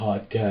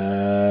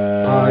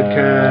Podcast.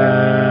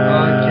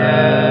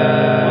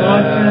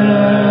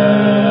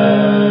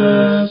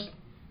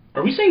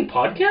 Are we saying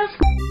podcast?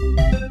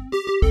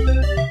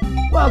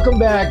 Welcome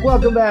back.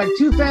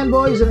 Two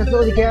fanboys and a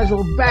filthy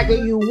casual back at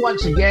you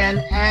once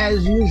again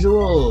as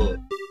usual.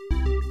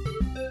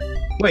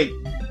 Wait,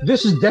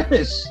 this is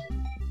Dennis.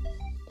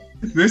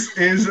 This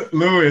is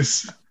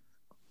Lewis.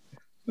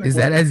 Is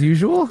that as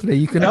usual that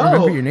you couldn't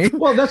remember your name?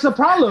 Well, that's the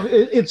problem.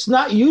 It's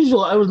not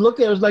usual. I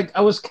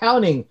was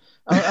counting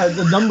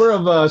the number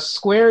of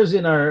squares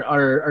in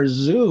our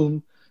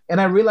Zoom, and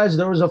I realized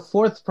there was a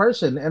fourth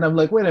person, and I'm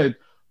like, wait a minute,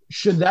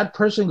 should that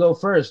person go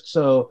first?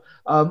 So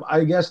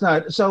I guess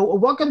not. So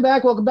welcome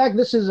back.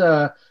 This is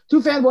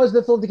Two Fanboys,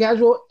 the Filthy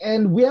Casual,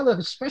 and we have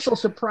a special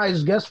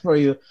surprise guest for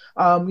you.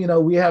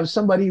 We have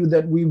somebody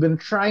that we've been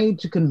trying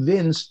to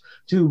convince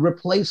to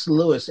replace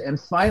Lewis, and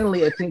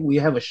finally, I think we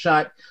have a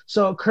shot.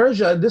 So,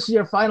 Kerja, this is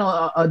your final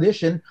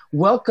audition.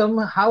 Welcome.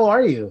 How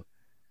are you?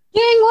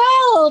 Doing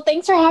well.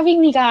 Thanks for having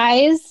me,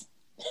 guys.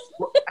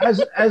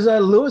 As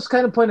Lewis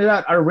kind of pointed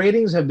out, our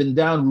ratings have been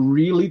down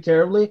really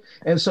terribly,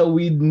 and so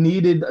we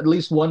needed at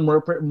least one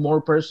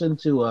more person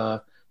to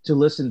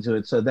listen to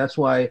it. So that's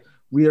why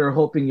we are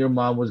hoping your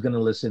mom was going to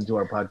listen to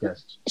our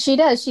podcast. She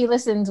does. She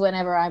listens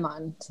whenever I'm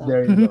on. So.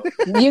 There you go.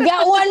 You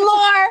got one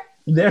more.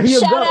 There you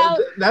Shout go. out.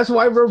 That's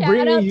why we're Shout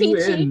bringing out, you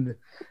Peachy. in.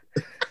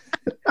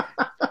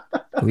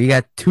 We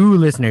got two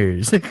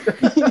listeners.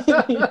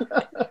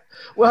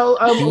 Well,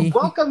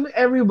 welcome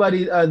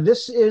everybody.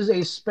 This is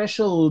a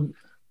special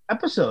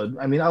episode.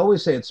 I mean, I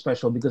always say it's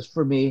special because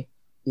for me,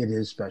 it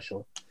is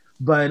special.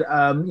 But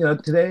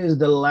today is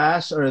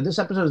this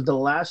episode is the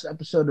last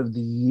episode of the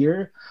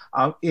year.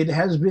 It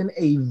has been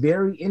a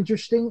very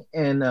interesting,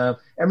 and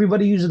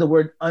everybody uses the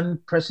word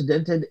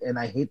unprecedented, and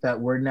I hate that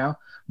word now.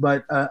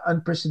 But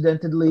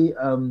unprecedentedly,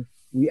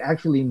 we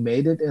actually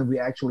made it, and we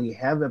actually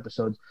have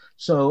episodes.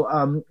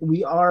 So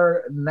we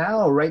are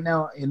right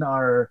now in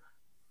our,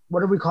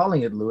 what are we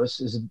calling it,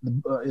 Lewis? Is it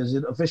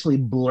officially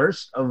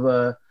Blurst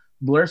of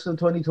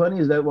 2020?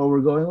 Is that what we're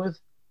going with?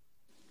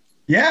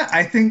 Yeah,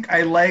 I think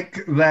I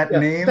like that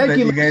name. Thank that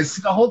you. you guys.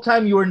 The whole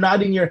time you were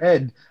nodding your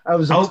head. I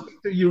was hoping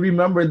that you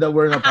remembered that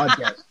we're in a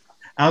podcast.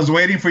 I was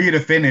waiting for you to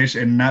finish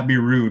and not be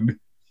rude.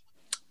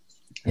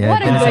 Yeah,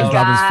 What a Dennis's good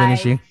job is guy.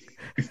 finishing.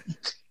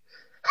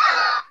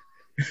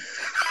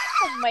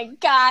 Oh my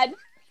God.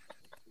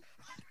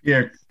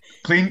 Yeah,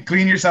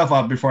 clean yourself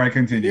up before I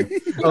continue.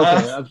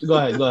 Okay, go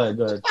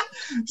ahead.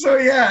 So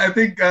yeah, I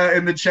think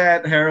in the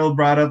chat, Harold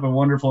brought up a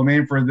wonderful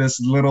name for this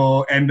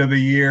little end of the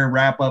year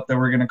wrap up that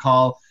we're gonna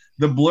call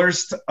the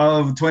Blurst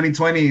of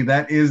 2020.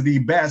 That is the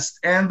best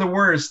and the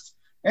worst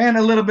and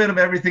a little bit of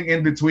everything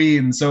in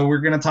between. So we're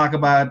gonna talk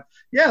about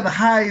the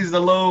highs, the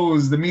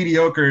lows, the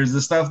mediocres,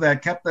 the stuff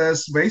that kept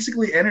us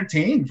basically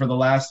entertained for the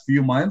last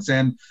few months.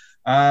 And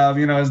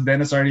as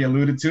Dennis already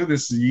alluded to,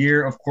 this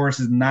year, of course,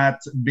 has not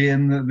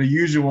been the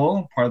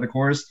usual part of the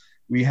course.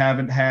 We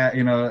haven't had,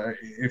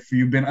 if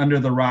you've been under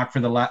the rock for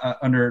the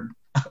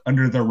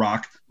under the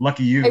rock,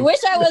 lucky you. I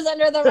wish I was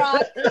under the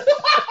rock.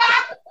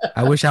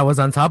 I wish I was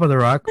on top of the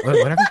rock.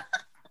 Whatever.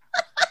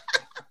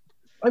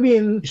 I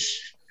mean,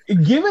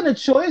 given a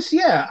choice,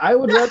 I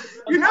would rather.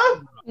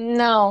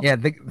 No. Yeah.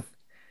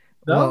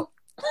 No?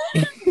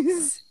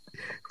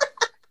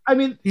 I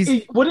mean,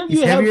 wouldn't he's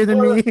you have heavier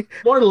than me.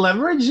 more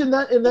leverage in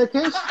that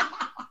case?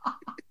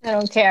 I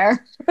don't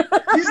care.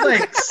 He's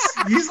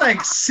like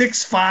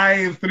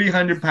 6'5",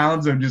 300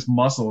 pounds of just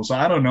muscle. So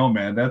I don't know,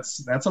 man.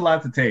 That's a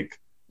lot to take.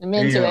 I'm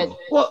into it.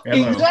 Well,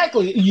 Hello.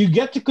 exactly. You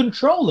get to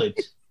control it.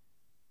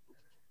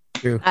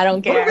 True. I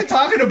don't What are care. we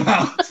talking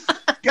about?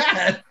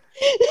 God.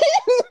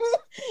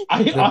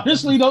 I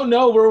honestly don't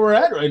know where we're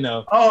at right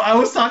now. Oh, I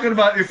was talking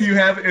about if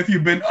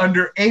you've been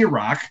under a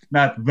rock,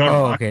 not the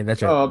Oh, rock. okay,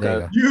 that's right. Oh,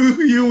 There okay. you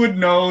go. You would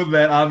know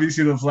that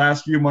obviously the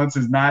last few months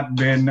has not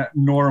been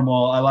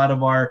normal. A lot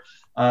of our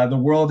the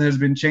world has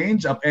been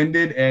changed,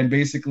 upended, and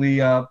basically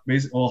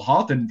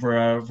halted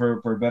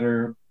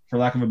for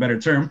lack of a better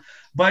term.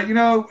 But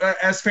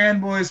as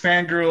fanboys,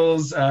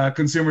 fangirls,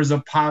 consumers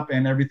of pop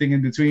and everything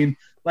in between,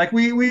 like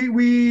we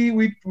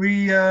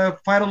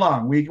fight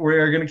along.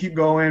 We're gonna keep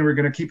going. We're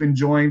gonna keep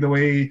enjoying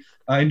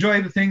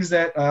enjoy the things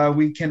that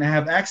we can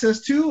have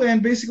access to,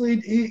 and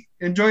basically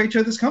enjoy each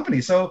other's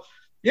company. So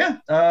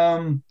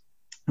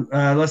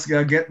let's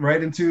get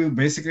right into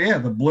basically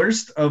the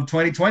Blurst of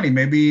 2020.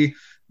 Maybe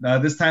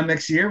this time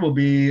next year will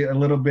be a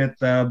little bit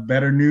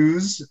better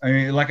news. I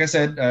mean, like I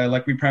said,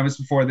 like we promised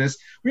before this,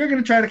 we are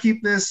going to try to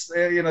keep this,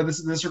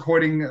 this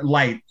recording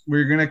light.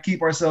 We're going to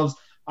keep ourselves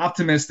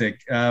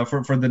optimistic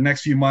for the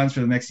next few months,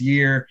 for the next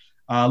year.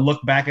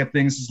 Look back at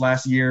things this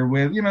last year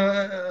with,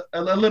 a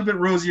little bit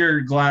rosier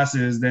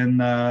glasses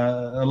than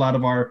a lot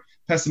of our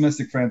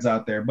pessimistic friends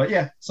out there. But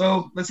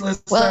so let's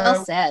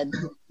Well said.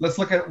 let's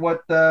look at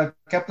what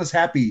kept us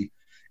happy.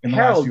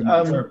 Harold,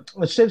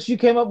 since you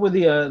came up with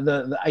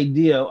the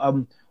idea,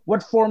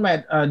 what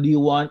format do you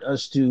want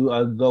us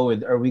to go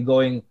with? Are we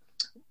going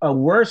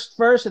worst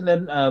first, and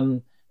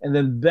then and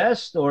then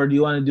best, or do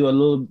you want to do a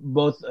little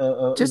both?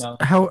 Just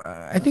how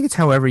I think it's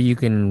however you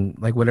can,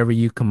 like, whatever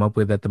you come up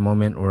with at the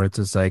moment, or it's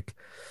just like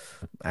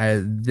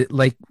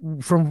like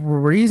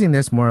we're using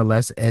this more or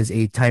less as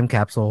a time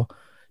capsule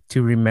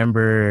to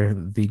remember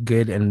the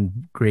good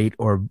and great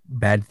or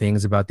bad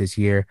things about this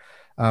year.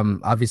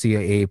 Obviously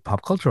a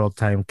pop cultural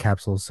time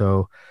capsule.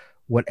 So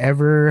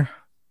whatever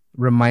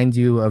reminds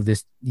you of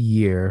this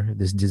year,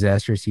 this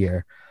disastrous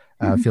year,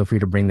 feel free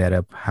to bring that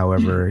up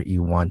however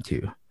you want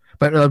to.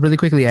 But really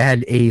quickly, I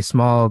had a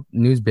small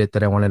news bit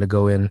that I wanted to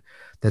go in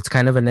that's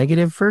kind of a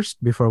negative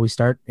first before we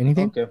start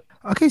anything.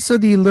 Okay, so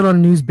the little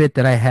news bit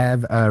that I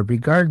have I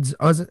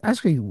was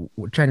actually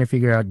trying to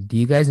figure out, do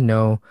you guys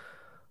know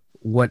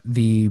what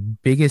the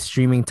biggest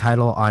streaming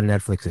title on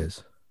Netflix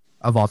is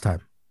of all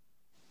time?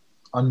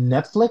 On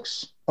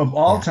Netflix? Of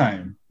all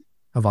time?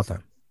 Of all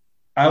time.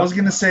 I was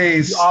going to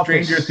say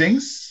Stranger Office.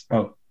 Things.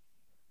 Oh.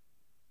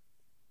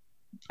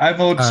 I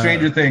vote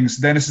Stranger Things.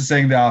 Dennis is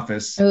saying The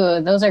Office.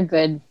 Ooh, those are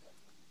good.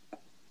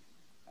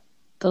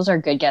 Those are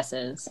good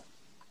guesses.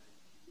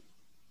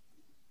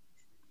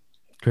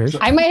 Trish?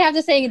 I might have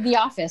to say The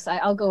Office.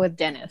 I'll go with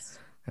Dennis.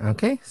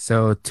 Okay,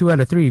 so 2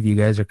 out of 3 of you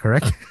guys are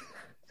correct.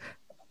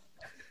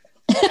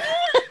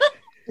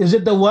 Is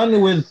it the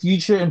one with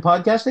Future in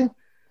podcasting?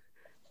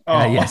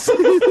 Oh, yes. So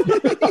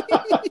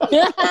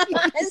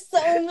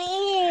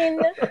mean.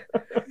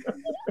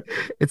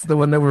 It's the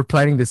one that we're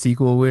planning the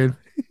sequel with.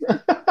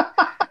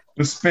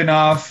 The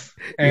spin-off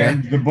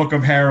and the Book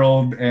of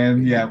Harold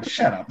and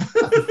shut up.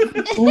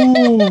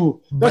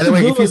 Ooh, By that's the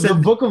way, if you the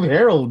said, Book of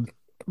Harold.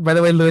 by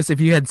the way, Lewis, if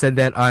you had said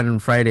that on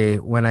Friday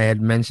when I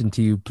had mentioned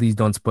to you, please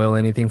don't spoil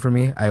anything for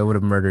me, I would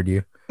have murdered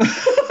you.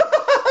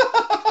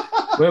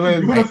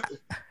 Wait.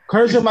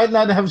 Kershaw might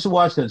not have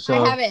watched it,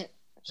 so I haven't.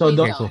 So Please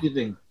don't don't. do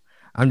anything.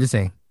 I'm just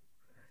saying,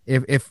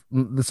 if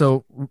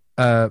so,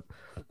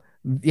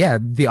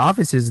 The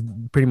Office is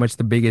pretty much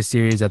the biggest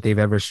series that they've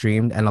ever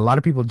streamed, and a lot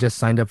of people just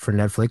signed up for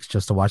Netflix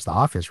just to watch The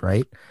Office,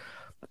 right?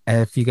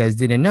 If you guys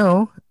didn't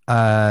know,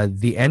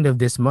 the end of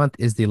this month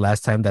is the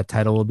last time that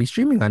title will be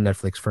streaming on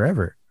Netflix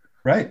forever.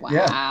 Right?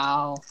 Yeah.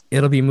 Wow.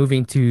 It'll be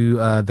moving to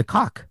the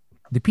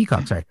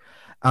Peacock, sorry.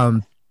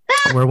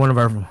 Where one of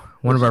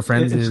our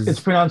friends is. It's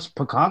pronounced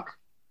peacock.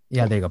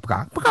 Yeah, there you go,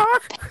 Peacock.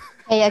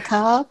 Hey, a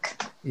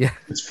cock. Yeah,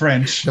 It's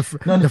French. the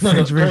No,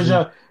 French version.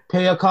 Kershaw,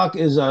 peacock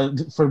is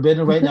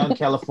forbidden right now in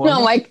California.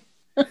 Oh my.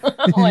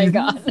 Oh my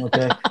god.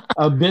 Okay.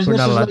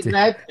 Businesses allowed like to.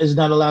 that is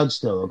not allowed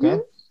still.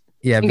 Okay.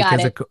 Yeah, Got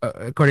because it.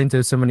 according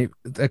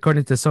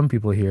to some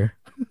people here,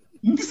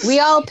 We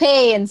all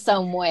pay in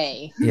some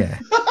way. yeah,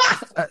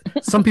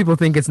 some people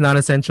think it's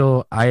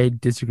non-essential. I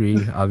disagree,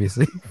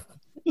 obviously.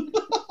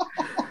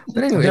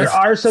 But anyways, There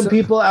are some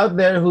people out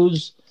there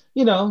who's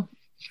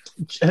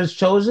has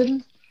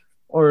chosen,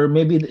 or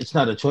maybe it's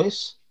not a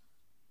choice.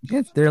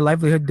 yeah, their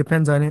livelihood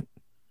depends on it,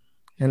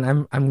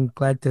 and I'm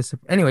glad to.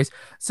 Anyways,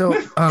 so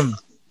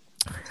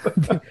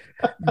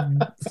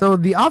so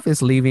The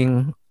Office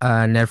leaving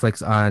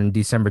Netflix on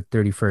December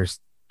 31st,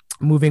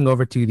 moving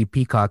over to the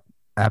Peacock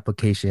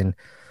application.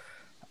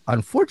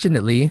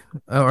 Unfortunately,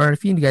 or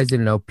if you guys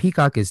didn't know,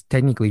 Peacock is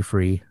technically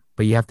free,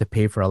 but you have to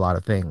pay for a lot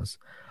of things.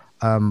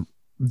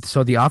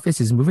 So The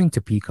Office is moving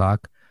to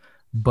Peacock,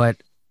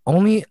 but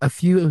only a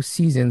few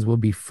seasons will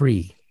be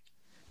free.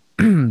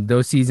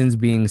 Those seasons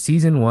being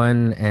season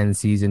 1 and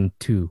season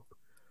 2.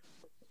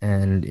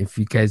 And if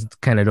you guys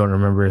kind of don't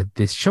remember,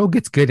 this show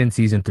gets good in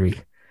season 3.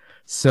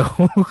 So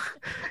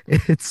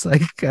it's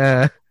like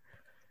Yeah,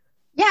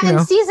 You and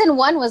know. season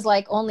 1 was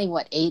like only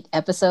 8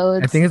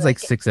 episodes. I think it's like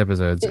 6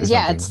 episodes. Or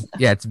Yeah, something.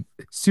 It's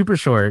super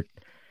short.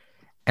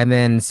 And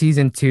then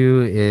season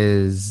 2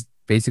 is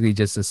basically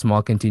just a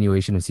small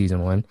continuation of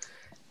season 1.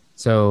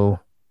 So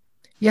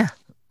yeah,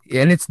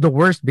 and it's the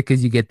worst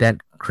because you get that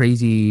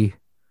crazy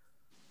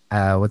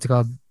what's it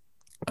called,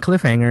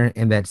 cliffhanger,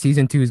 and that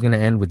season 2 is going to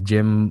end with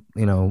Jim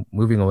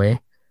moving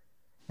away,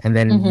 and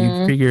then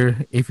you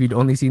figure if you'd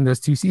only seen those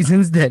 2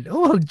 seasons that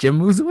Jim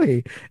moves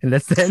away, and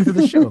that's the end of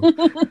the show.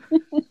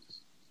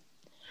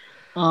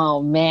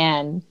 Oh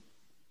man.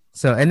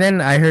 So, and then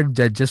I heard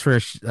that just for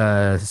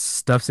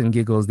stuffs and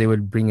giggles, they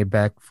would bring it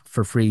back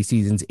for free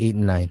seasons 8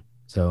 and 9.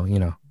 So,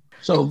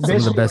 So of the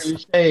basically, best. what you're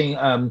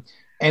saying,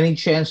 any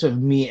chance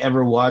of me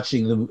ever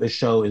watching the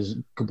show is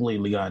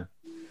completely gone.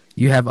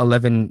 You have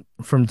 11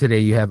 from today.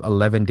 You have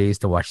 11 days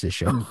to watch this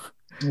show.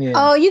 Yeah.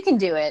 Oh, you can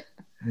do it.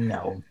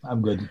 No,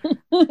 I'm good.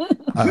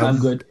 I'm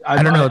good.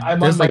 I don't know. I'm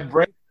There's on my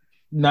break.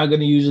 Not going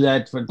to use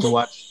that to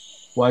watch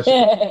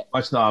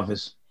The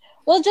Office.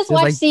 Well, just There's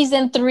watch like-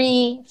 season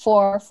 3,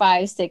 4,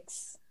 5,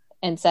 6,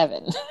 and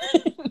 7.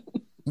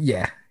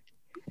 Yeah.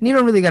 And you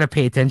don't really got to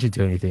pay attention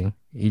to anything.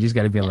 You just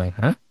got to be like,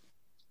 huh?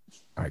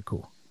 All right,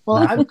 cool.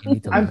 Well, You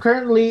need to I'm laugh.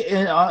 currently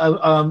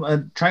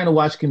trying to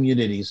watch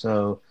Community.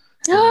 So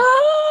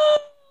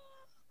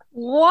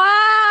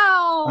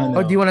Wow. I know.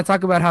 Oh, do you want to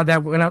talk about how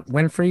that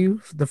went for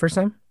you the first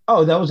time?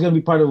 oh, that was going to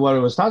be part of what I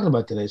was talking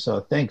about today. So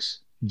thanks,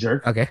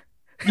 jerk. Okay.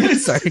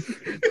 Sorry.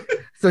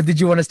 So did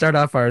you want to start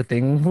off our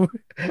thing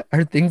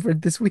for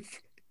this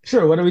week?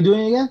 Sure. What are we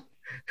doing again?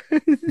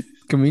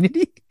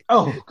 Community.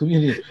 Oh,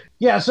 Community.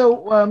 Yeah. So,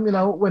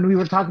 when we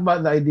were talking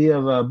about the idea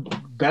of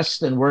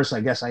best and worst,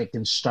 I guess I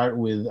can start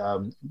with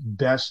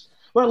best.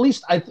 Well, at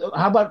least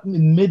how about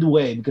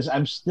midway? Because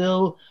I'm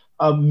still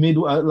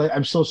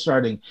I'm still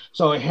starting.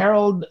 So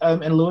Harold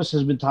and Lewis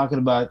has been talking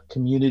about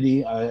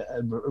Community,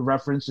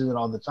 references it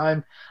all the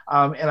time,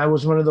 and I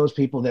was one of those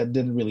people that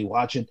didn't really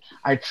watch it.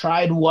 I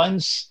tried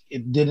once,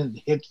 it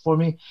didn't hit for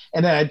me,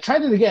 and then I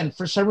tried it again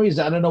for some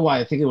reason. I don't know why.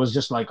 I think it was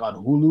just like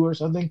on Hulu or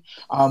something.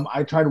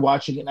 I tried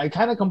watching it, and I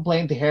kind of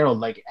complained to Harold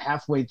like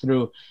halfway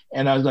through,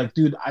 and I was like,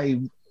 "Dude,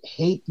 I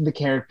hate the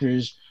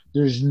characters.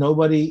 There's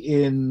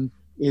nobody in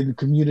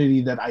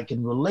Community that I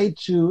can relate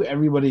to.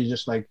 Everybody's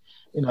just like."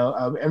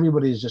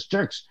 Everybody's just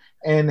jerks.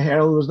 And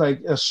Harold was like,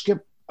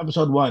 skip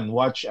episode 1,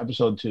 watch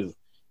episode 2.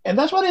 And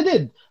that's what I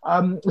did.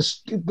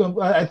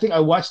 I think I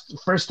watched the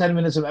first 10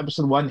 minutes of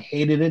episode 1,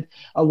 hated it.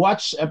 I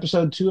watched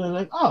episode 2 and I'm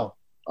like, oh,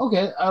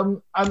 okay.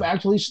 I'm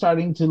actually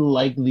starting to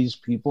like these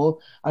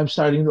people. I'm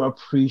starting to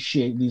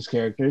appreciate these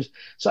characters.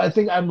 So I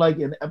think I'm like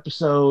in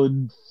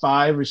episode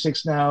 5 or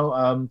 6 now.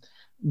 I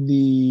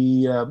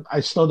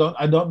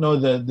don't know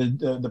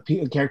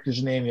the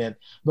character's name yet,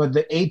 but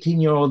the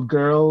 18-year-old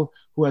girl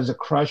who has a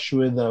crush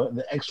with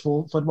the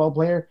ex-football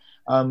player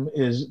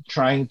is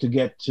trying to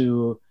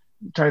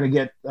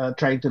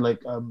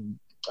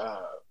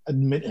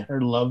admit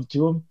her love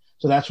to him.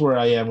 So that's where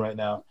I am right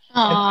now.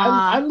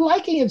 And I'm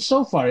liking it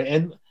so far,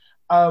 and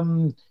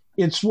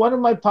it's one of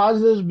my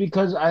positives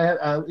because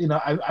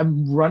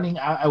I'm running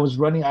out. I was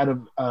running out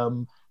of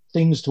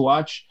things to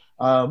watch.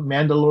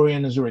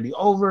 Mandalorian is already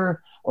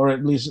over, or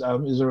at least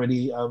is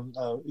already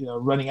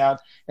running out,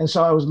 and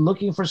so I was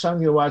looking for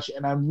something to watch,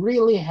 and I'm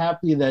really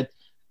happy that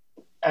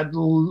I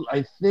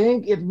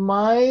think it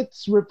might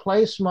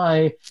replace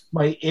my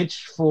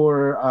itch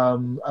for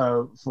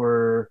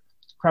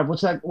crap.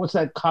 What's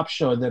that cop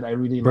show that I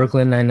really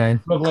Brooklyn Nine-Nine.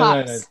 Brooklyn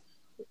Nine-Nine.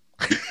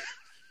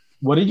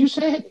 What did you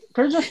say,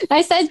 Perja?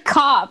 I said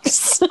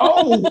cops.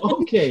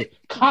 Oh, okay.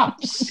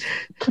 Cops.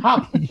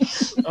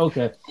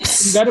 Okay.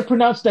 You got to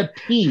pronounce that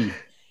P.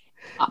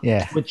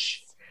 Yeah.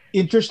 Which,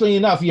 interestingly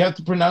enough, you have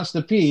to pronounce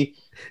the P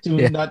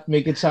to not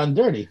make it sound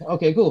dirty.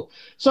 Okay, cool.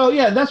 So,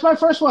 yeah, that's my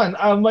first one.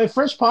 My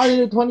first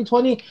positive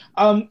 2020.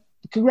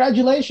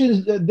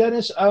 Congratulations,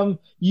 Dennis.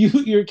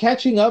 You're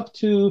catching up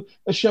to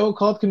a show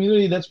called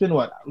Community that's been,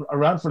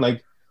 around for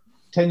like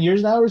 10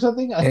 years now or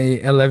something?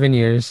 11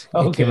 years.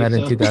 It came out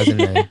in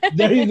 2009.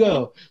 There you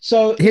go.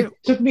 So it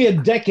took me a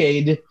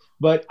decade,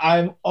 but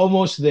I'm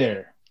almost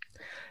there.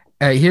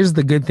 Here's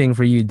the good thing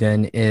for you,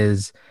 Den,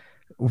 is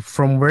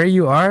from where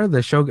you are,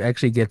 the show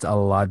actually gets a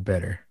lot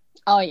better.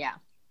 Oh, yeah.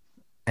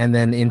 And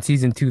then in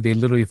season 2, they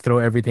literally throw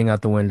everything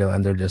out the window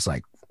and they're just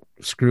like,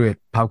 screw it,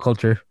 pop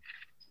culture.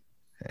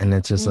 And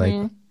it's just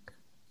like...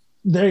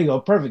 There you go.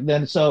 Perfect.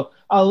 Then so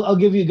I'll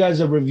give you guys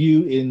a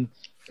review in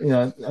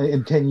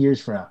 10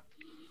 years from now.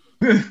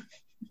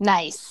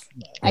 Nice.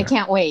 I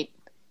can't wait.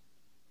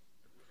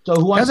 So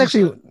who wants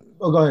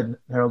go ahead,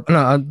 Harold.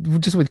 No,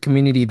 just with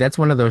Community, that's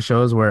one of those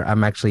shows where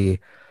I'm actually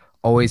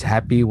always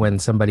happy when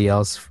somebody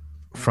else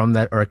from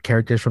that or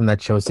characters from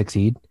that show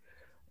succeed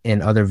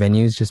in other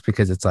venues, just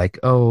because it's like,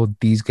 oh,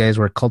 these guys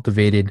were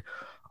cultivated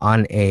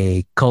on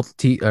a cult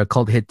hit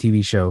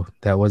TV show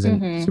that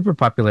wasn't super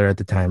popular at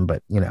the time,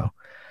 but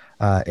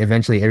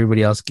eventually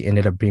everybody else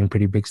ended up being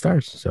pretty big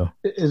stars. So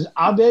is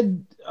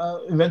Abed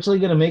eventually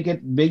going to make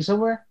it big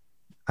somewhere?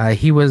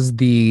 He was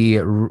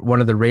one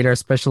of the radar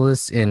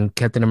specialists in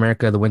Captain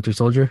America: The Winter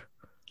Soldier.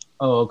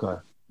 Oh, okay.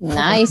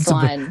 Nice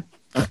one.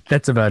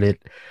 That's about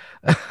it.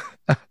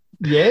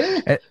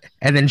 Yeah.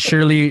 And then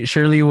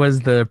Shirley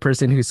was the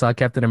person who saw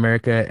Captain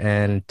America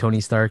and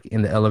Tony Stark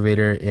in the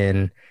elevator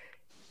in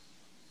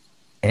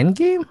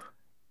Endgame.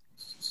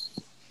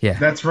 Yeah,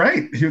 that's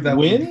right.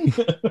 Win?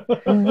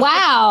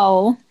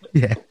 Wow.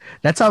 Yeah,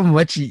 that's how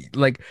much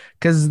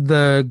because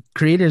the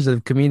creators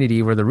of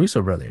Community were the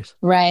Russo brothers,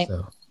 right?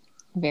 So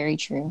very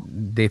true.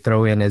 They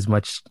throw in as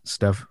much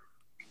stuff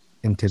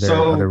into their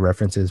other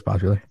references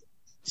popular.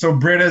 So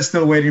Britta's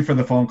still waiting for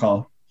the phone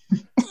call.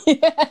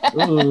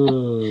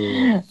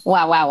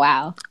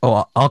 Wow.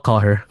 Oh, I'll call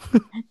her.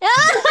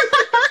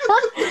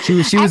 she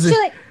was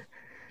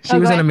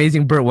an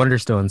amazing Burt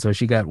Wonderstone, so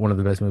she got one of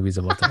the best movies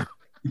of all time.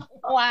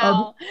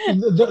 Wow.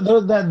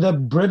 The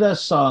Britta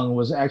song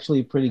was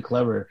actually pretty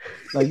clever.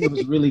 Like, it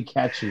was really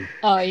catchy.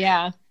 Oh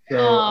yeah.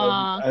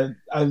 So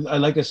I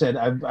like I said,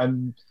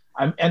 I'm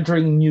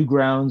entering new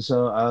ground.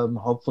 So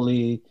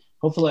hopefully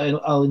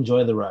I'll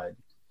enjoy the ride.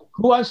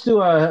 Who wants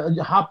to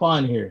hop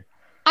on here?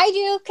 I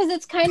do, because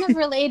it's kind of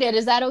related.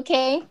 Is that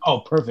okay? Oh,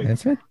 perfect.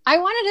 That's it. I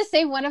wanted to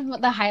say one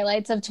of the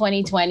highlights of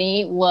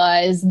 2020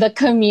 was the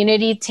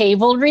Community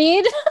table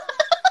read.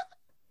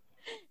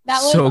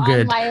 That was so on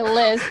good. my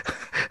list.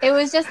 It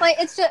was just like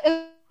it was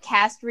a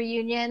cast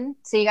reunion,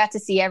 so you got to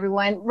see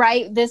everyone.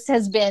 Right,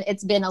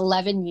 it's been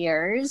 11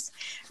 years,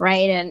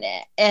 right,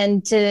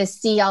 and to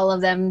see all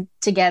of them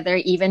together.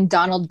 Even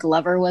Donald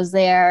Glover was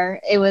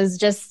there. It was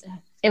just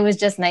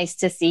nice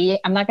to see.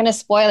 I'm not going to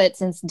spoil it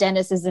since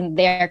Dennis isn't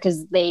there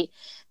because they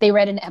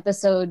read an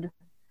episode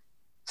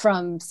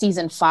from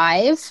season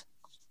 5.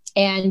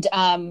 And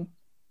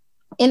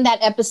in that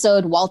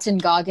episode, Walton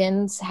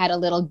Goggins had a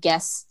little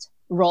guest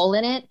role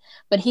in it,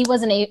 but he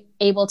wasn't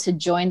able to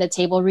join the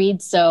table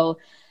read. So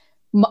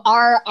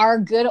our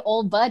good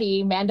old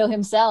buddy, Mando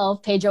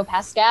himself, Pedro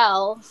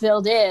Pascal,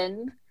 filled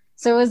in.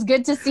 So it was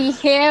good to see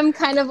him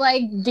kind of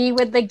like be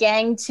with the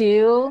gang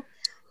too.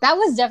 That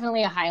was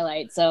definitely a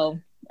highlight. So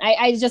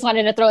I just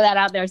wanted to throw that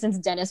out there since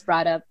Dennis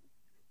brought up,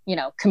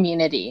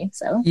 Community.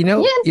 So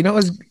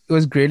what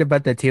was great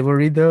about that table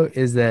read though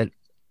is that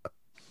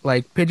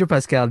like Pedro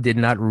Pascal did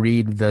not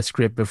read the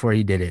script before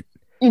he did it.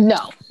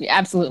 No,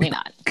 absolutely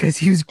not. Because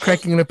he was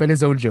cracking up at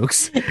his own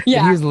jokes. Yeah,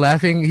 and he was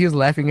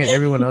laughing at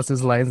everyone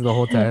else's lines the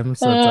whole time.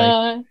 So it's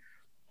like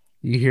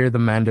you hear the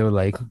Mando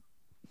like,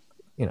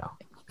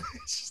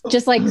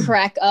 just like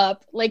crack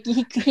up. Like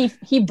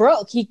he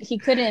broke. He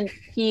couldn't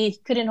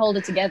hold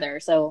it together.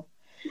 So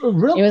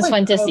Real it was quick,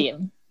 fun to see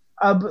him.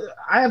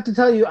 I have to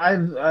tell you,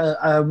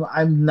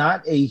 I'm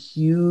not a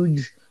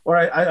huge, or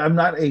I'm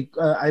not a,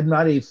 I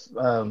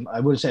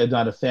wouldn't say I'm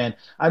not a fan.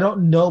 I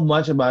don't know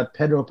much about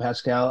Pedro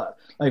Pascal.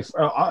 Like,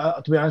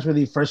 to be honest with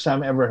you, first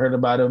time I ever heard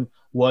about him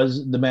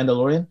was The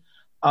Mandalorian.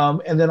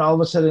 And then all of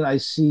a sudden I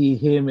see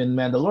him in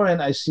Mandalorian.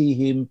 I see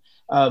him,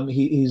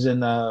 he's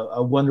in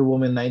a Wonder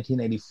Woman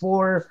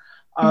 1984.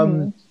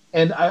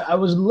 And I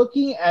was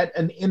looking at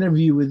an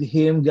interview with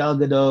him, Gal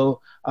Gadot,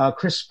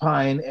 Chris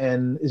Pine,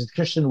 and is it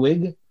Kristen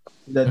Wiig?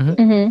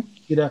 And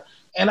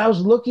I was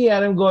looking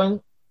at him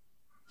going,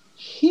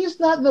 he's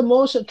not the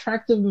most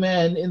attractive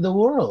man in the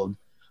world.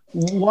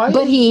 Why?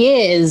 But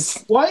he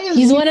is. Why is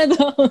he's he one of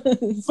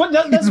those? But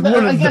I guess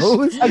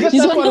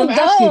He's that's what I'm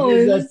asking.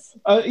 Is those.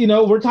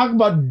 that, we're talking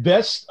about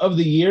best of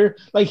the year.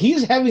 Like,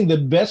 he's having the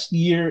best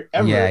year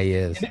ever. Yeah, he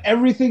is. And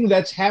everything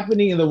that's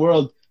happening in the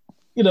world,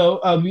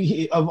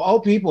 of all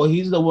people,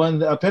 he's the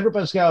one. Pedro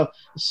Pascal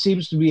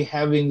seems to be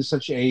having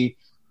such a,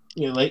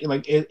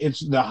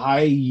 it's the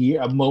high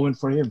year, a moment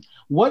for him.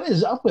 What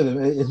is up with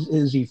him?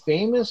 Is he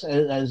famous?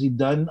 Has he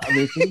done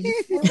other things?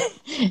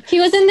 He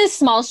was in this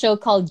small show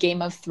called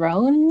Game of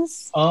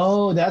Thrones.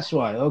 Oh, that's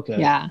why. Okay.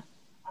 Yeah.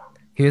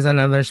 He was on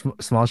another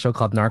small show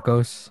called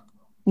Narcos.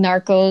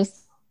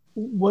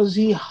 Was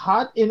he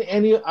hot in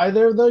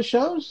either of those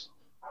shows?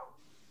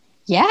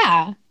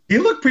 Yeah. He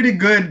looked pretty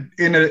good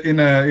in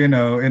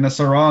a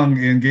sarong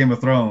in Game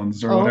of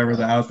Thrones or whatever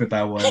the outfit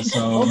that was.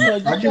 So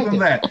I'll give him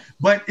that.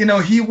 But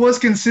he was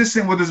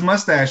consistent with his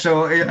mustache.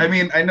 So I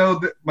mean, I know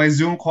that my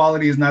Zoom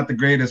quality is not the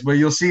greatest, but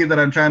you'll see that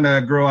I'm trying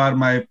to grow out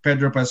my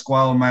Pedro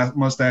Pascal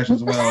mustache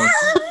as well.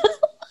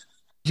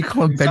 Did you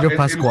call him Pedro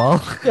Pascal?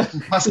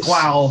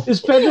 Pascal.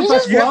 Is Pedro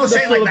Pascal the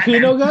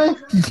Filipino guy?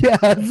 Yeah,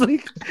 it's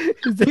like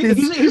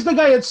he's the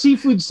guy at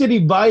Seafood City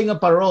buying a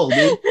parole,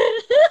 dude.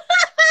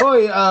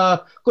 Hoy,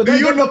 do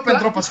you know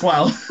Pedro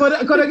Pascal? Could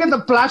I get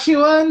the flashy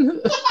one?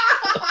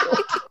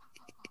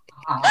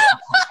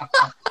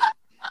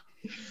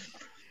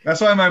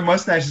 That's why my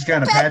mustache is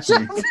kind of patchy.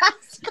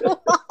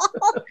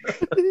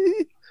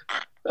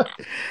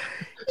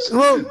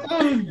 Well,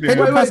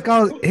 Pedro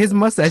Pascal, his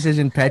mustache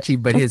isn't patchy,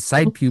 but his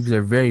side pubes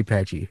are very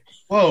patchy.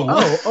 Whoa!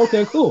 Oh,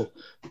 okay, cool.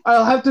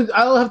 I'll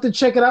have to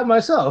check it out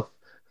myself.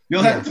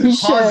 You'll have to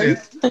pause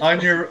it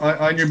on your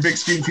big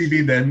screen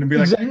TV then and be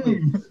like,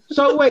 exactly.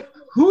 So wait,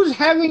 who's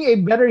having a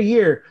better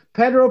year,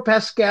 Pedro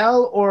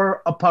Pascal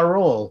or a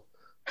parole?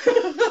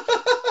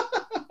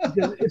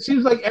 It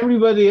seems like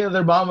everybody and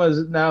their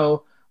mamas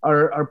now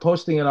are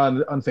posting it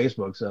on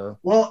Facebook. So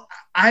well,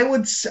 I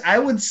would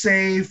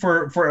say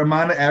for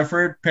amount of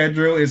effort,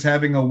 Pedro is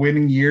having a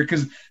winning year.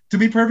 Because to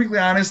be perfectly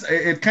honest,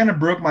 it kind of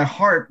broke my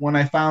heart when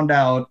I found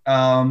out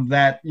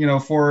that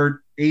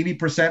for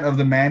 80% of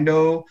the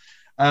Mando,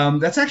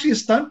 that's actually a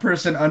stunt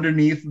person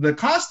underneath the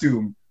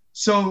costume.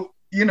 So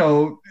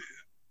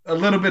a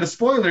little bit of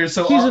spoilers.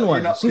 So season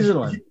one. Yeah,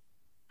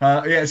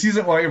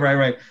 season one.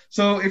 Right.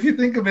 So if you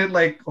think of it,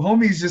 like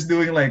homie's just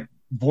doing like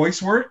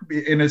voice work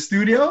in a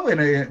studio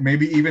and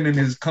maybe even in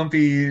his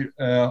comfy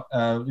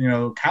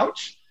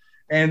couch,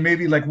 and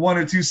maybe like one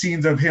or two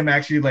scenes of him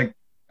actually like,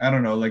 I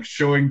don't know, like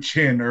showing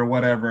chin or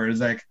whatever. It's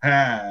like,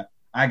 I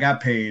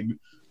got paid.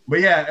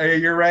 But yeah,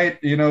 you're right.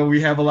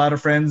 We have a lot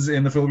of friends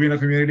in the Filipino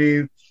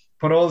community.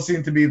 Paroles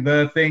seem to be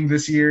the thing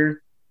this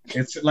year.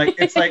 It's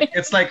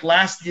like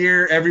last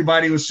year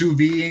everybody was sous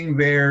videing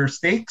their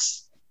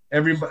steaks.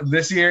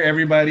 This year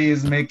everybody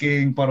is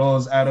making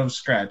paroles out of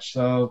scratch.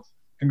 So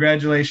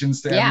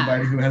congratulations to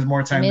everybody who has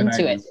more time than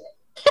I do.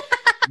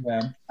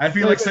 Yeah, I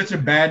feel like such a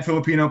bad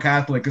Filipino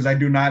Catholic because I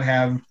do not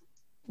have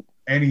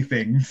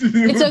anything.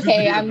 It's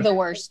okay. I'm the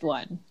worst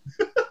one.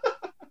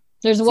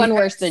 There's one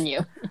worse than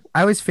you.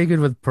 I always figured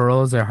with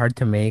paroles they're hard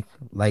to make,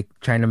 like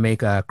trying to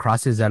make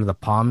crosses out of the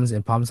palms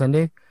in Palm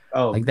Sunday.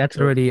 Oh, like that's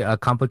already a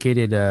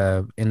complicated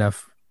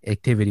enough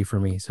activity for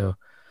me. So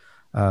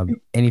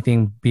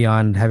anything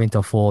beyond having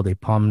to fold a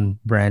palm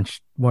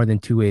branch more than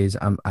 2 ways,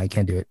 I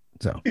can't do it.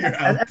 So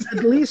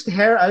at least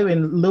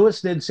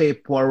Lewis did say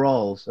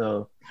parole.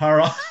 So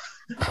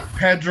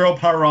Pedro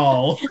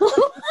Parole.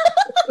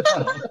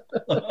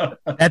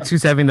 That's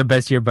who's having the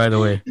best year, by the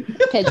way.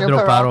 Pedro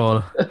Pedro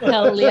Parol. Parol.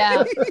 Hell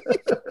yeah.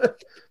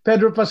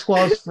 Pedro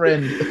Pascual's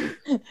friend.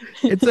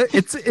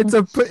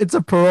 It's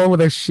a parole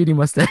with a shitty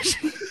mustache.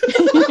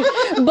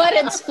 But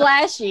it's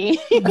flashy.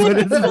 But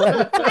it's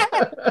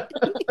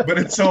But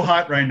it's so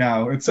hot right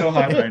now. It's so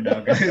hot right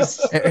now,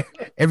 guys.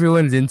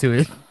 everyone's into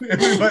it.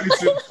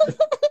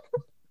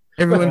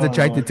 Everyone's Oh.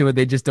 attracted to it.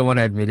 They just don't want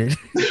to admit it.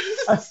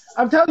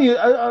 I'm telling you,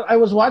 I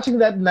was watching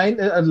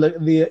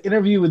the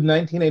interview with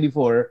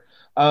 1984.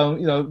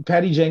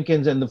 Patty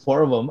Jenkins and the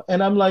four of them,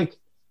 and I'm like,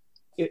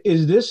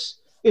 is this?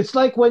 It's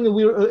like when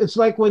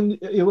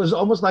it was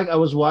almost like I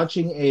was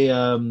watching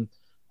an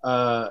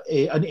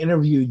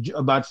interview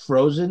about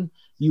Frozen.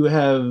 You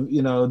have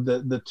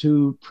the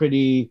two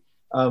pretty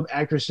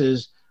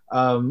actresses,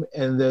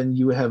 and then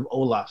you have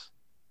Olaf.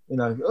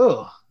 Are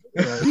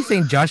you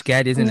saying Josh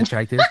Gad isn't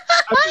attractive?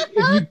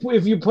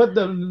 if you put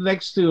them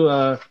next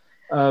to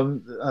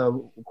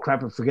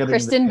crap, I'm forgetting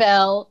Kristen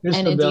Bell and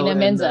Kristen Bell Idina and,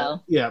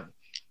 Menzel. yeah,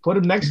 put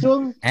him next to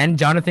him. And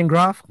Jonathan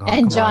Groff? Oh,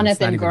 And come on, it's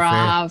not Jonathan even fair.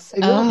 Groff.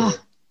 Exactly. Ugh,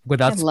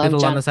 Without I love spittle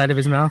on Jon- the side of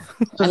his mouth?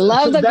 I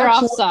love the that's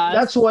Groff what- sauce.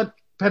 That's what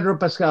Pedro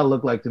Pascal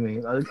looked like to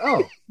me. I was like,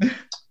 oh,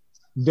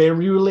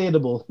 very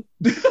relatable.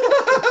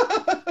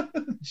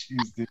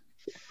 Jeez, dude.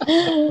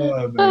 Oh,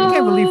 I man.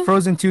 can't believe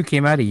Frozen 2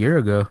 came out a year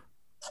ago.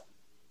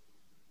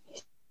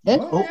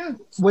 Oh, yeah.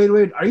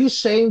 Wait. Are you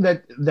saying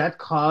that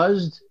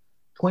caused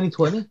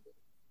 2020?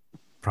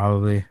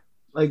 Probably.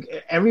 Like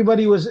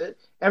everybody was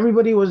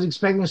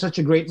expecting such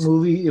a great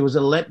movie. It was a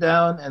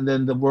letdown, and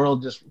then the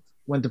world just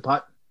went to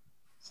pot.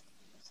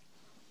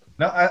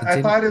 No,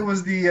 I thought it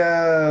was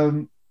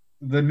the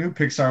new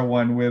Pixar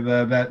one with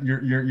that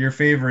your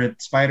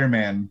favorite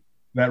Spider-Man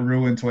that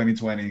ruined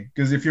 2020.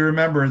 Because if you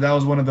remember, that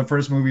was one of the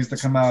first movies to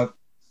come out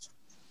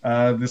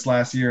this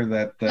last year.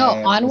 That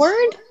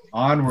Onward?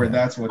 Onward,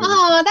 that's what it is.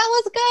 Oh, that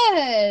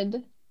was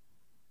good.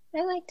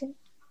 I liked it.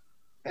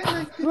 I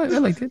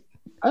liked it.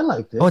 I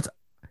liked it. Oh,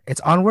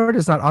 it's Onward?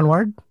 It's not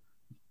Onward?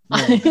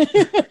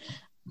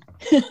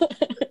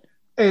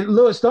 Hey,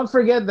 Louis, don't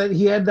forget that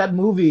he had that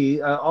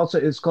movie. Also,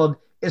 it's called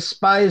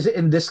Spies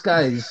in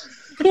Disguise.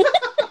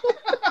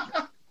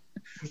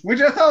 Which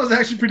I thought was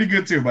actually pretty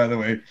good too, by the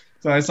way.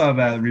 So I saw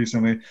that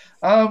recently.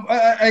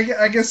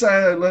 I guess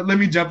let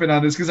me jump in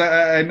on this because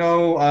I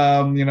know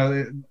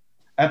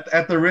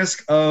at the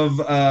risk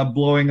of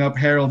blowing up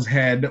Harold's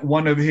head,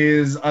 one of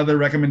his other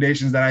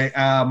recommendations that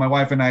my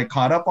wife and I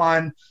caught up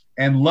on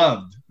and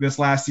loved this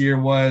last year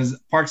was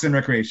Parks and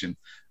Recreation.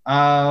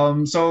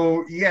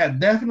 So yeah,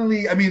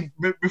 definitely. I mean,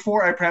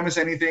 before I premise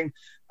anything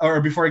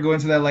or before I go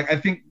into that, like I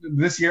think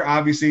this year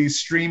obviously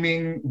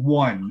streaming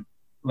won.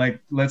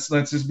 Like let's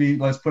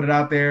put it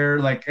out there.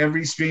 Like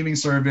every streaming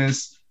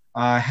service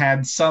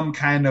had some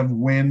kind of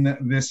win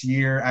this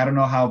year. I don't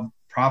know how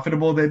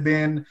profitable they've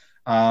been,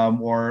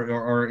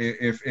 or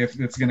if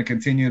it's going to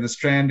continue this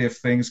trend, if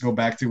things go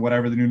back to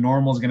whatever the new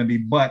normal is going to be.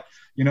 But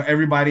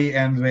everybody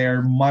and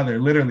their mother,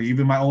 literally,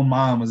 even my own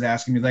mom was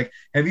asking me, like,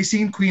 "Have you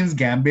seen Queen's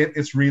Gambit?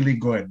 It's really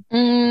good."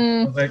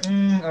 I was like,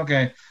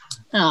 okay.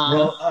 Aw.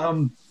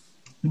 Well,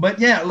 but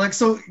yeah, like,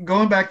 so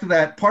going back to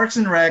that, Parks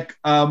and Rec,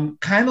 kind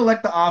of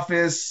like The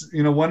Office,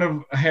 one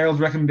of Harold's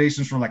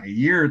recommendations from like a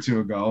year or two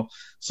ago.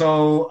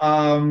 So,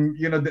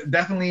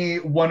 definitely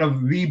one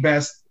of the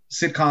best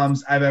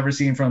sitcoms I've ever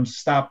seen from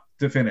stop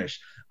to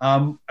finish.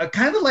 Kind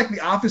of like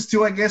The Office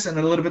too, I guess, and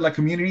a little bit like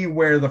Community,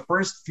 where the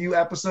first few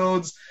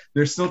episodes,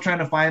 they're still trying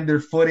to find their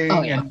footing,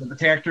 and the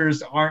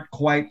characters aren't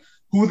quite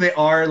who they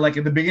are, like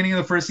at the beginning of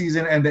the first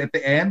season, and at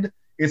the end,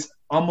 it's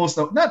almost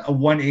not a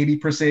 180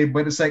 per se,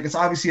 but it's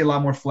obviously a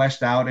lot more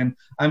fleshed out, and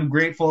I'm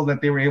grateful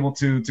that they were able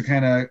to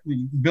kind of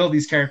build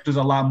these characters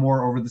a lot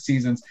more over the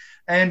seasons.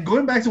 And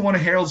going back to one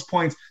of Harold's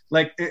points,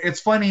 like it's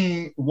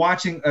funny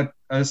watching a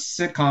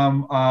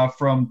sitcom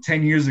from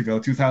 10 years ago,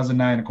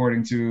 2009,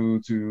 according to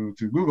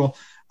Google,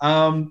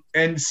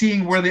 and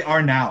seeing where they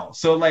are now.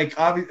 So like,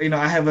 obviously,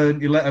 I have a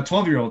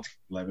 12-year-old,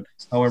 11,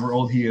 however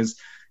old he is,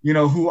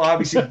 who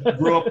obviously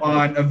grew up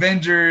on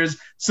Avengers.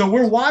 So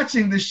we're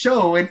watching the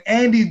show, and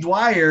Andy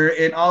Dwyer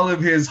in all of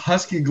his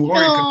husky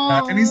glory comes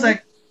out, and he's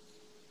like,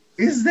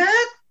 "Is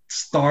that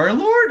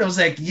Star-Lord?" I was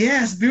like,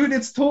 "Yes, dude,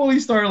 it's totally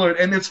Star-Lord."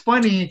 And it's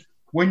funny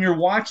when you're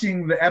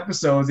watching the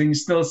episodes and you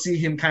still see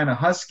him kind of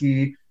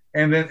husky,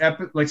 and then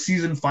like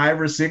season 5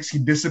 or 6, he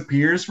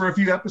disappears for a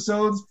few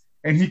episodes,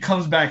 and he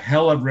comes back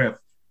hella ripped.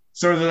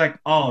 So they're like,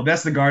 "Oh,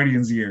 that's the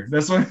Guardians year.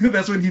 That's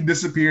when he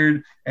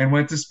disappeared and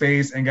went to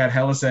space and got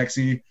hella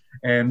sexy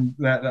and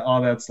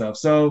all that stuff."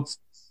 So,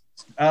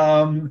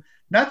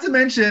 not to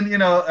mention,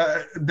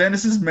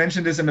 Dennis has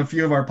mentioned this in a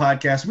few of our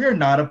podcasts. We are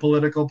not a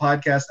political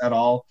podcast at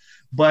all,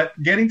 but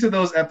getting to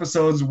those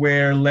episodes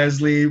where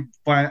Leslie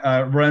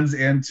runs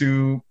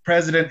into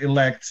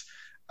President-elect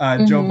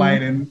Joe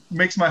Biden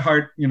makes my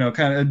heart,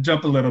 kind of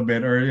jump a little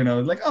bit,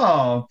 or like,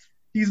 oh,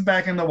 he's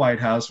back in the White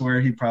House where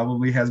he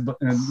probably has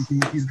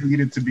he's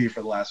needed to be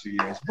for the last few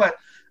years. But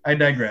I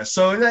digress.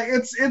 So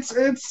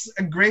it's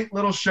a great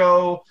little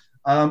show.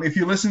 If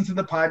you listen to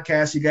the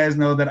podcast, you guys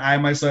know that I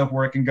myself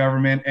work in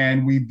government,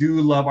 and we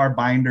do love our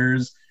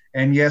binders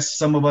And yes,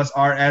 some of us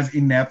are as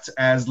inept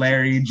as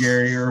Larry,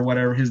 Jerry, or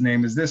whatever his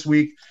name is this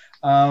week.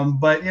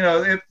 But you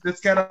know,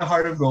 it's got a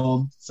heart of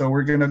gold. So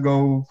we're gonna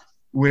go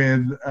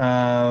with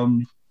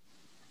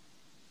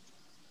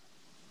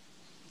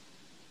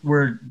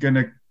we're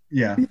gonna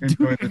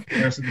enjoy the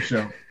rest of the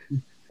show.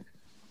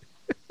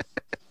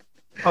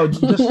 Oh,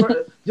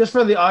 just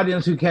for the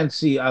audience who can't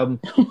see,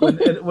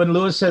 when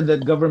Lewis said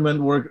that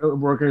government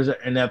workers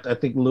are inept, I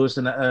think Lewis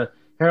and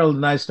Harold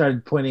and I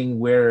started pointing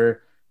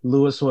where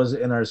Lewis was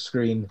in our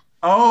screen.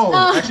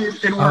 Oh, actually,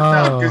 it worked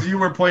out because you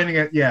were pointing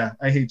at. Yeah,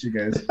 I hate you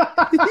guys.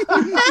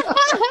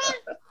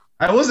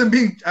 I wasn't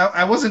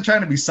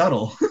trying to be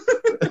subtle.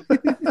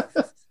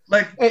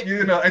 Like,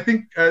 you know, I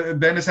think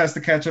Dennis has to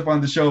catch up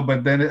on the show,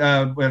 but then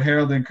with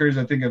Harold and Courage,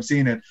 I think I've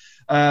seen it.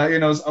 You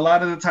know, a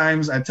lot of the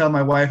times I tell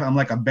my wife I'm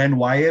like a Ben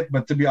Wyatt,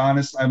 but to be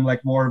honest, I'm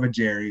like more of a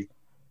Jerry.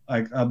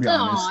 Like, I'll be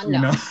honest, you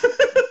know.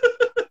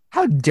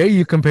 How dare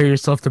you compare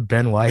yourself to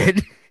Ben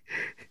Wyatt?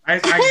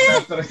 That's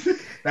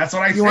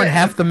what I said. You want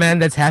half the man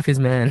that's half his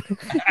man.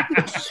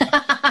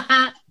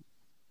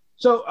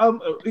 So,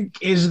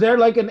 is there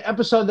like an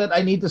episode that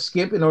I need to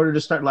skip in order to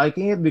start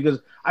liking it? Because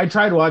I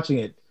tried watching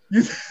it.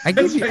 I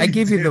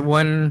give you the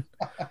one.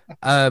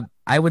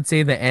 I would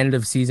say the end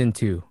of season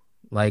 2,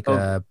 like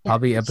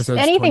probably episodes.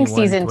 Anything 21,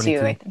 season 22.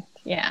 2, I think.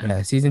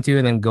 Yeah, season 2,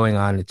 and then going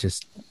on, it's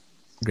just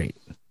great.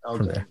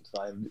 Okay,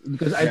 fine.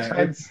 Because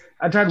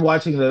I tried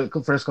watching the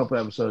first couple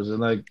episodes and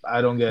like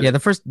I don't get. Yeah, the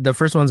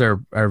first ones are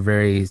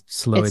very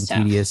slow It's and tough.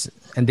 tedious,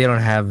 and they don't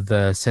have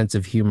the sense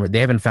of humor. They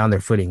haven't found their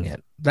footing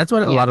yet. That's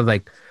what a lot of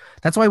like.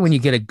 That's why when you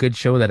get a good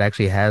show that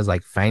actually has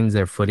like finds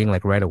their footing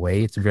like right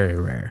away, it's very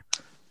rare.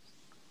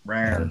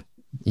 And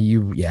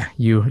you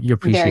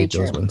appreciate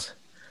those ones.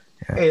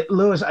 Yeah. Hey,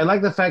 Lewis, I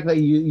like the fact that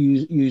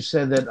you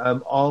said that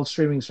all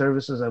streaming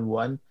services have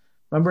one.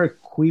 Remember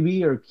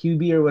Quibi or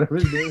QB or whatever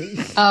his name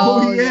is?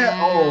 Oh yeah.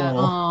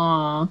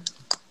 Aw.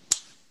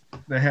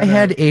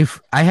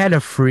 I had a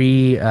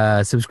free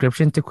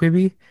subscription to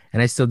Quibi,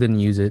 and I still didn't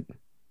use it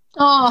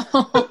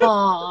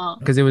Oh.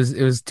 because it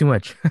was too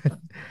much.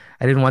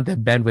 I didn't want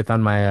that bandwidth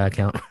on my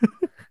account.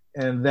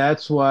 And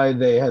that's why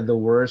they had the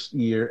worst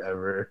year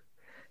ever.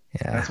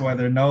 Yeah, that's why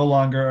they're no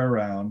longer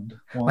around.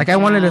 Like I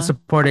wanted to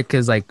support it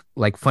because like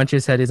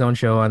Funches had his own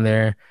show on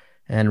there,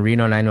 and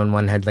Reno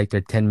 911 had like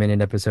their 10-minute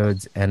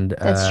episodes, and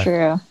That's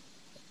true.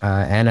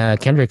 Anna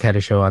Kendrick had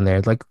a show on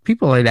there. Like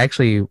people would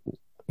actually,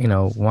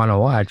 want to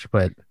watch,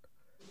 but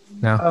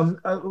no.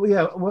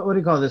 What do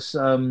you call this?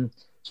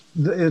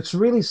 It's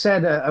really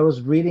sad. I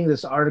was reading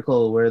this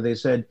article where they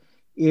said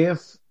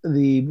if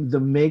the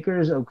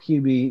makers of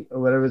QB or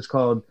whatever it's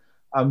called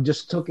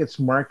just took its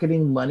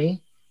marketing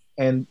money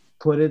and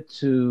put it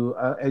to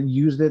and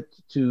used it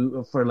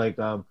for like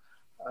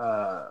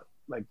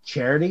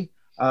charity,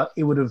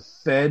 it would have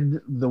fed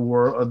the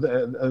world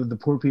the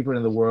poor people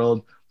in the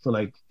world for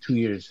like 2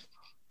 years.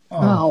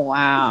 Oh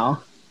wow.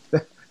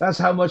 That's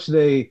how much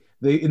they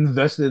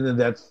invested in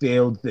that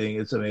failed thing.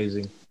 It's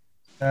amazing.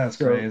 That's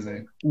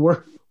crazy.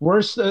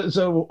 Worst of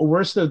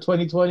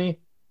 2020.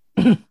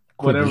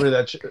 whatever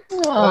that thing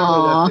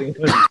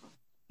was.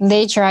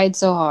 They tried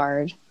so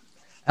hard.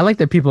 I like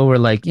that people were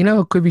like,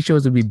 Quibi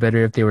shows would be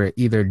better if they were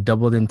either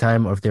doubled in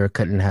time or if they were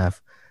cut in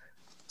half.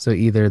 So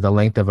either the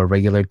length of a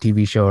regular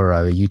TV show or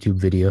a YouTube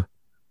video.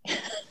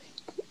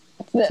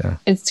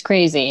 It's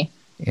crazy.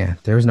 Yeah,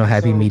 there was no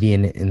happy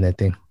median in that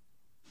thing.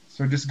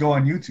 So just go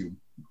on YouTube.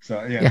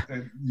 So yeah.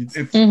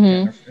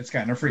 It's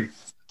kind of free.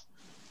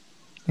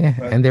 Yeah,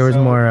 and there was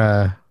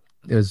more.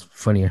 It was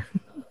funnier.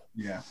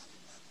 Yeah.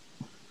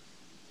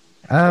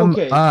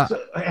 Okay,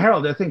 so,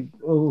 Harold, I think.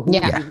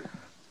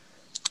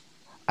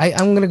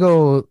 I'm gonna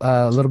go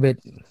a little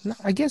bit.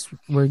 I guess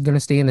we're gonna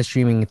stay in the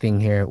streaming thing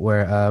here,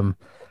 where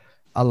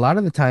a lot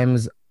of the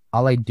times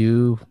all I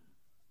do,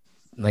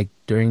 like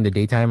during the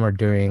daytime or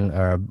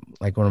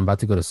like when I'm about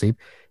to go to sleep,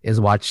 is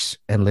watch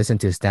and listen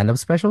to stand-up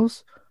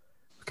specials,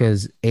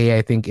 because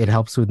I think it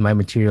helps with my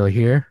material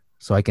here,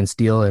 so I can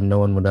steal and no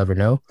one would ever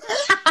know.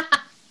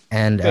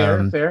 And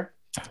fair.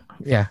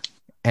 Yeah,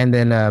 and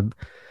then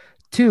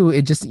 2,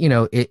 it just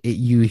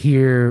you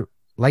hear.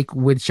 Like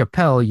with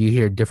Chappelle, you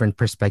hear different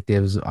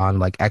perspectives on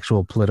like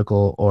actual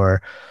political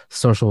or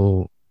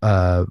social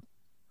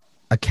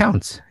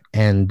accounts,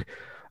 and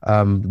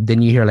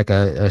then you hear like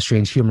a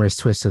strange humorous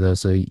twist to those,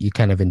 so you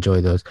kind of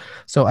enjoy those.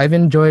 So I've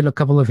enjoyed a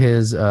couple of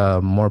his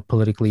more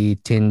politically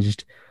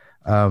tinged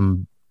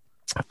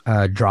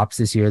drops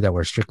this year that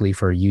were strictly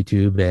for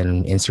YouTube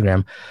and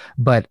Instagram.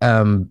 But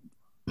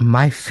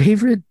my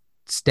favorite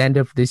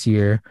stand-up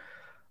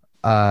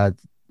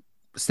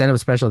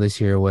special this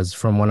year was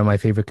from one of my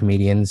favorite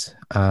comedians.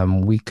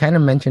 We kind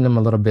of mentioned him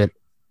a little bit,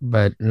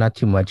 but not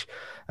too much,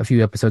 a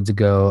few episodes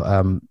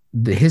ago.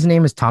 His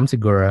name is Tom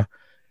Segura,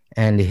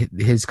 and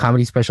his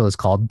comedy special is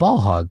called Ball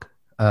Hog.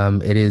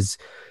 It is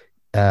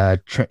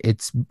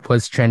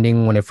was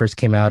trending when it first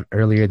came out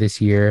earlier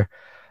this year.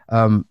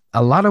 A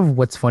lot of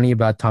what's funny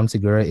about Tom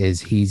Segura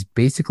is he's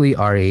basically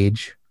our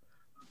age,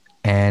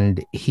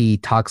 and he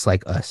talks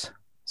like us.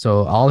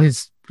 So all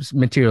his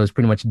material is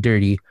pretty much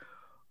dirty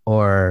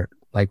or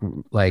like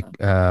like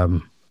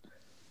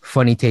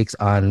funny takes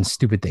on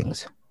stupid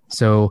things.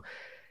 So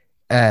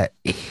I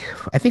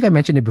think I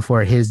mentioned it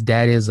before. His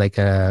dad is like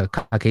a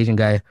Caucasian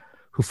guy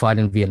who fought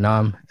in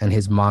Vietnam, and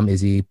his mom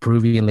is a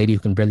Peruvian lady who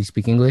can barely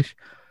speak English.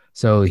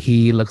 So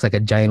he looks like a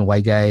giant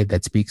white guy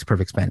that speaks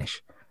perfect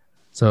Spanish.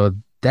 So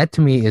that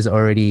to me is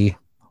already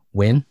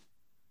win.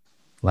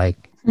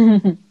 Like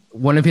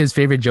one of his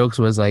favorite jokes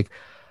was like,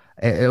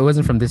 it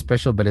wasn't from this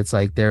special, but it's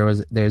like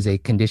there's a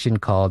condition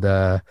called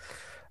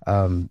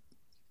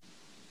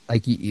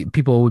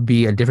people would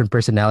be a different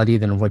personality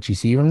than what you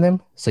see from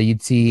them. So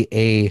you'd see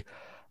a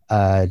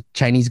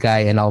Chinese guy,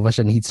 and all of a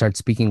sudden he'd start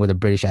speaking with a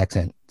British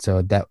accent.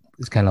 So that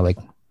is kind of like,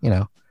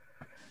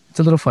 it's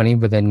a little funny,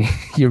 but then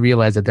you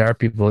realize that there are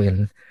people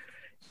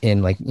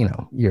in like,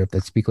 Europe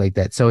that speak like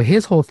that. So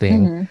his whole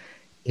thing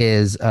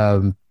is,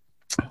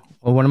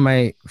 one of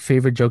my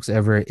favorite jokes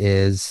ever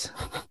is,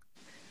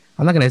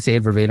 I'm not going to say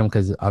it verbatim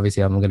because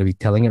obviously I'm going to be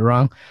telling it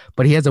wrong,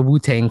 but he has a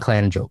Wu-Tang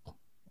Clan joke.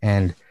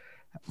 And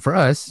for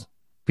us,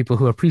 people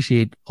who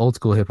appreciate old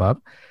school hip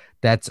hop,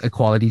 that's a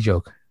quality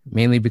joke,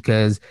 mainly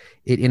because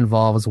it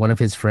involves one of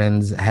his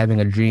friends having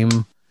a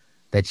dream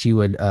that she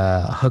would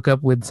hook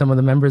up with some of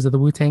the members of the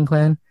Wu-Tang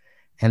Clan,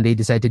 and they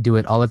decide to do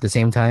it all at the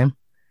same time.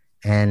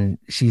 And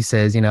she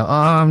says, oh,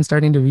 I'm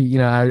starting to be,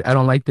 I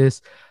don't like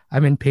this.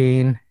 I'm in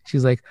pain.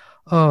 She's like,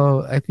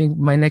 oh, I think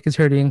my neck is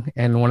hurting.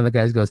 And one of the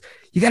guys goes,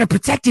 you got to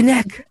protect your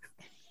neck.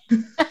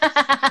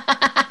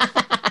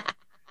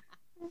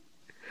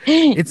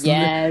 It's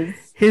yes.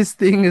 His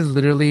thing is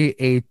literally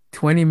a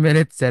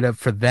 20-minute setup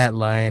for that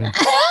line.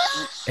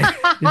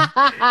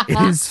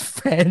 It is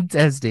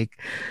fantastic.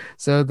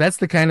 So that's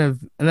the kind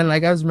of, and then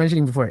like I was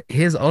mentioning before,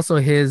 his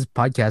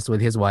podcast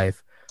with his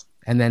wife,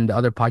 and then the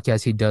other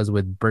podcast he does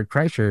with Bert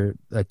Kreischer,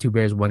 Two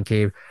Bears, One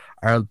Cave,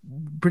 are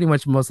pretty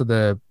much most of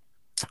the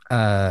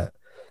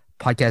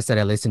podcasts that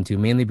I listen to,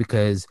 mainly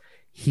because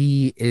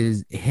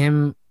his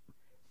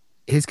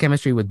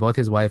chemistry with both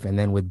his wife and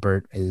then with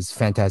Bert is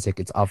fantastic.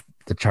 It's off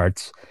the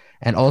charts.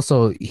 And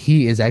also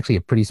he is actually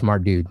a pretty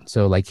smart dude.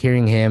 So like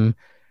hearing him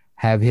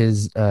have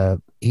his,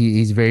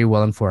 he's very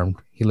well informed.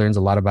 He learns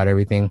a lot about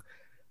everything.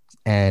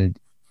 And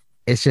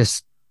it's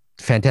just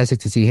fantastic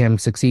to see him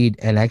succeed.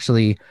 And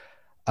actually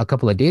a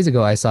couple of days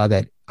ago, I saw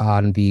that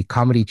on the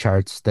comedy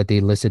charts that they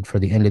listed for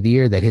the end of the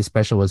year, that his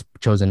special was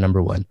chosen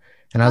number 1.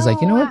 And I was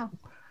like, you know what?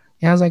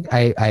 Yeah, I was like,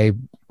 I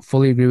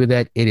fully agree with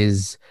that.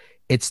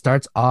 It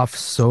starts off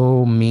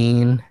so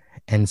mean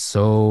and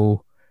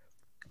so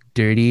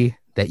dirty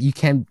that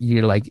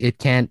you're like, it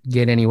can't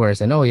get any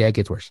worse. And oh yeah, it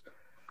gets worse.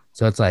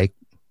 So it's like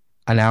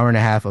an hour and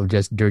a half of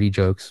just dirty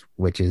jokes,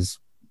 which is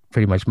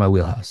pretty much my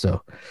wheelhouse.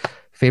 So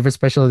favorite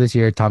special of this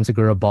year, Tom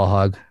Segura, Ball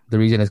Hog. The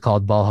reason it's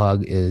called Ball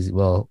Hog is,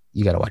 well,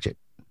 you got to watch it.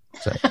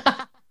 So.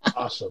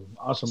 Awesome.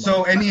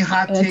 So any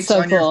hot takes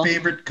on your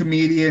favorite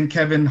comedian,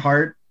 Kevin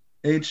Hart,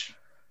 H?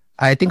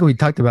 I think we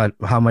talked about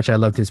how much I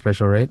loved his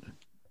special, right?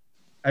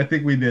 I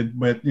think we did,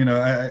 but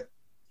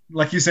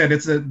like you said,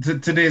 it's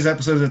today's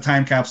episode is a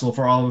time capsule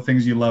for all the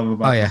things you love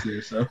about this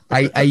year. So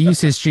I use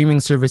his streaming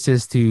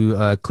services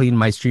to clean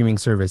my streaming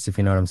service, if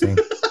you know what I'm saying.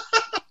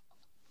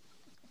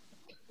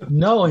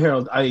 No,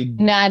 Harold, I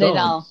not don't.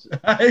 at all.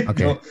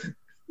 Okay.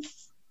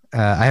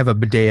 I have a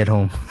bidet at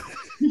home,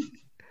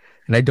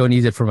 and I don't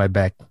use it for my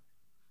back.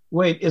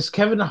 Wait, is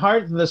Kevin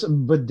Hart this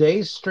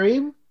bidet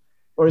stream,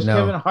 or is No.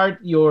 Kevin Hart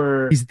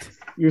your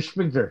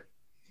sphincter?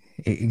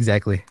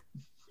 Exactly.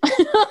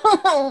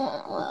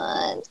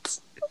 What?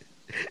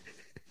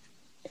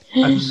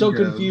 I'm so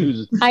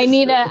confused. I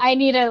need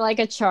a like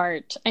a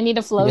chart. I need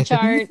a flow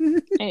chart.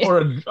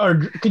 Or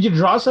could you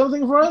draw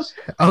something for us?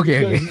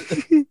 Okay.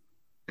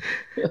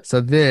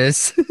 So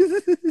this.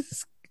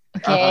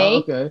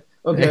 Okay.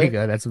 Okay. There you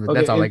go. That's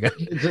all I got. Got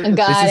This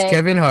it. is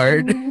Kevin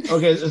Hart.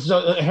 Okay,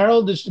 so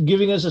Harold is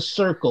giving us a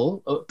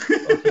circle.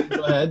 Okay,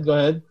 go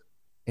ahead.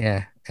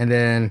 Yeah, and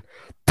then.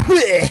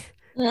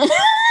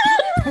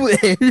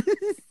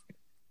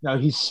 Now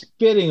he's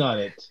spitting on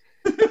it.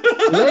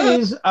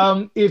 Ladies,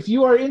 if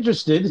you are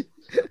interested,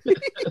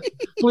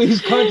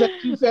 please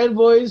contact Two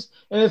Fanboys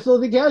and a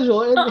Filthy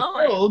Casual, and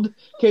Harold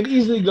can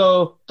easily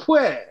go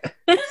pue.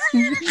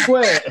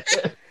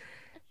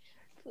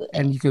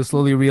 And you can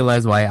slowly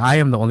realize why I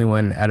am the only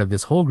one out of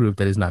this whole group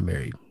that is not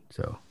married.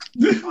 So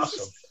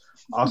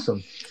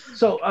awesome.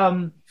 So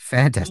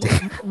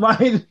fantastic.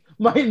 Mine.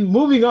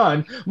 Moving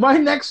on. My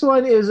next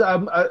one is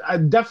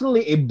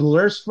definitely a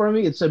blurst for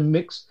me. It's a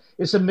mix.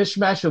 It's a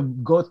mishmash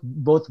of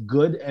both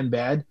good and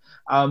bad.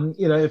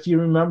 If you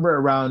remember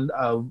around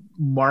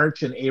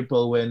March and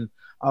April when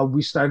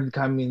we started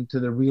coming to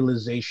the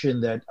realization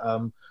that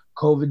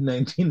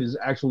COVID-19 is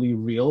actually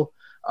real,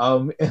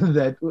 and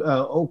that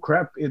oh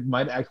crap, it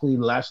might actually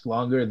last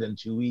longer than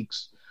 2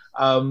 weeks.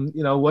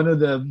 One of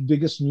the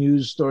biggest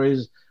news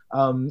stories,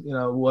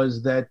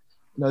 was that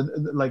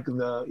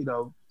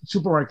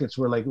supermarkets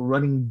were like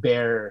running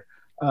bare,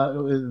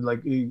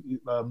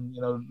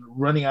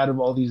 running out of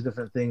all these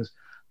different things.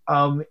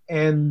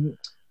 And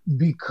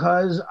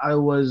because I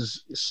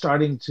was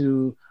starting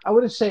to, I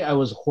wouldn't say I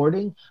was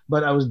hoarding,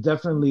 but I was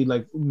definitely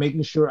like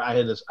making sure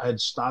I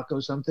had stock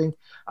of something.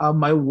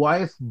 My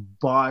wife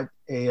bought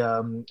we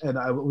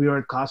were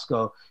at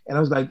Costco, and I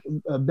was like,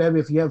 baby,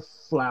 if you have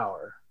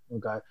flour,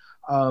 okay,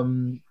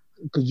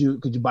 could you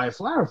buy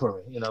flour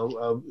for me?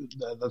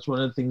 That's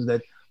one of the things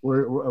that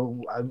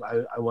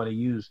I want to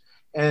use.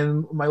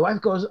 And my wife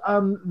goes,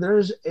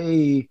 there's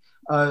a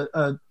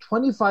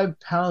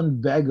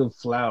 25-pound bag of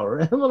flour,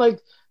 and I'm like,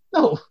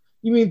 no,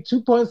 you mean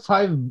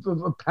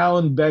 2.5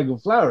 pound bag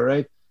of flour,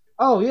 right?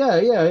 Oh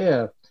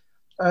yeah.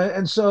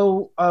 And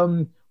so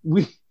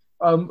we,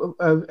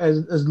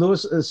 as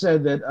Lewis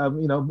said that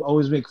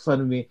always make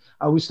fun of me.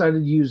 We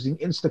started using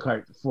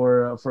Instacart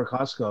for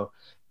Costco,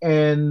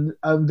 and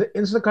the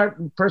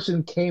Instacart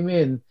person came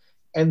in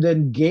and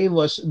then gave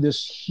us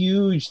this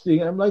huge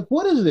thing. I'm like,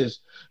 what is this?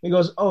 He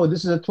goes, oh,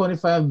 this is a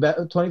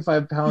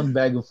 25-pound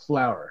bag of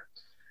flour.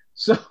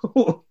 So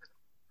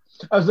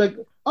I was like,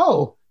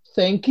 oh,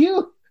 thank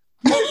you.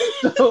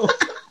 So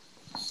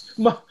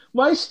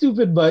my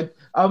stupid butt,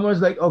 I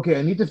was like, okay,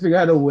 I need to figure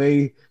out a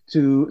way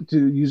to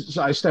use.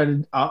 So I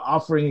started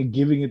offering and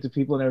giving it to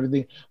people and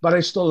everything, but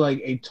I still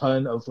like a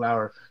ton of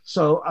flour.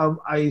 So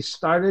I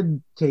started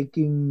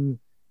taking,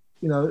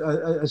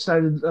 I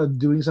started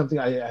doing something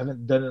I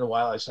haven't done in a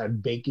while. I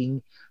started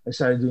baking. I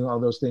started doing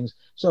all those things.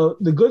 So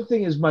the good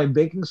thing is my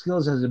baking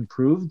skills has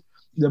improved.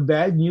 The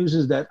bad news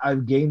is that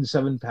I've gained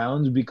 7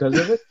 pounds because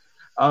of it.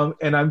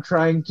 And I'm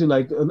trying to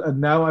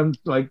now I'm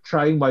like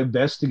trying my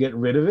best to get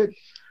rid of it,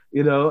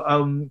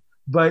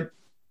 but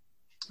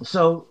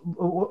so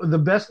the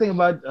best thing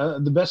about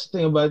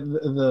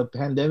the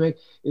pandemic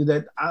is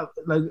that I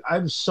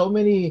have so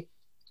many,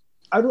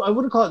 I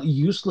wouldn't call it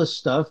useless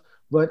stuff,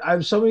 but I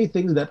have so many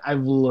things that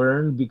I've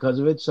learned because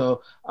of it.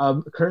 So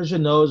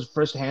Kerja knows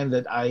firsthand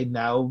that I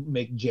now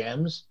make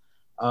jams.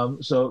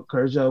 So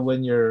Kerja,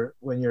 when your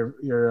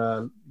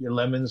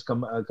lemons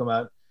come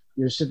out,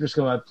 your citrus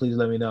come out, please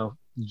let me know.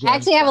 I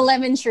actually have a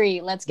lemon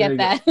tree. Let's get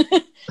that.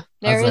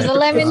 There is a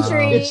lemon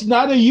tree. It's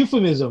not a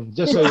euphemism,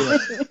 just so you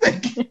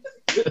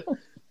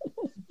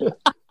know.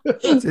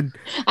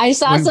 I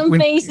saw some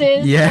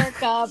faces. Yeah.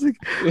 Work up.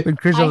 When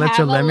Kerja lets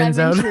your lemons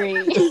out.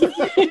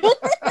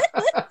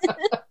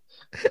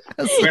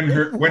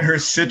 when her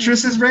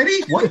citrus is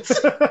ready? What?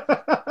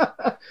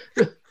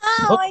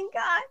 Oh my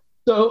god.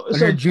 So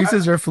her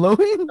juices are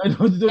flowing? I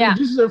know the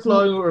juices are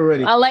flowing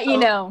already. I'll let you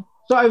know.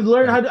 So I've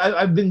learned how to.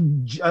 I've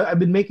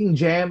been making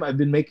jam. I've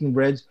been making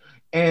breads,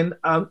 and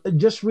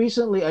just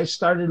recently I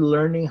started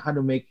learning how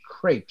to make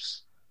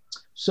crepes.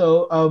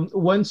 So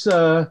once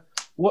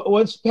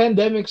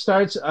pandemic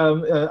starts,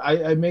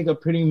 I make a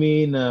pretty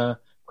mean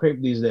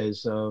crepe these days.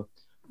 So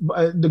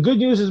the good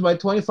news is my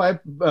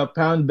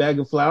 25-pound bag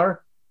of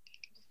flour.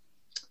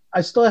 I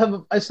still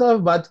have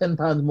about 10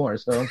 pounds more.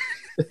 So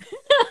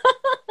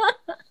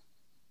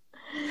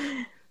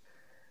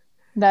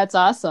that's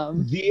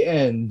awesome. The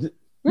end.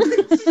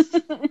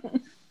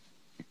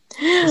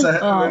 It's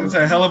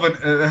a hell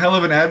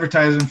of an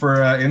advertisement for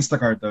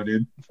Instacart, though,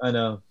 dude. I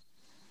know.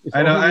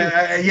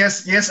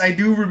 Yes, I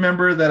do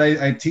remember that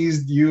I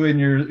teased you and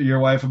your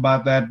wife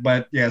about that.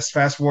 But yes,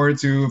 fast forward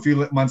to a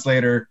few months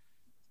later,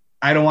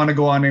 I don't want to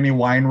go on any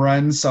wine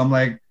runs, so I'm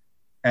like,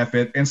 F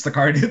it,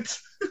 Instacart it.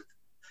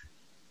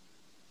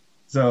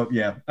 So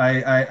yeah,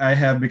 I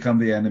have become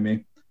the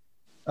enemy.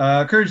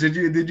 Kurj,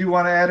 did you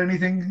want to add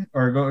anything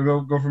or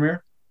go from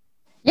here?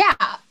 Yeah,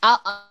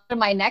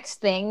 my next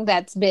thing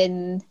that's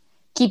been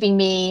keeping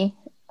me,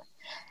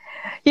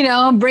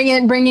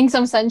 bringing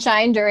some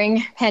sunshine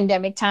during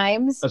pandemic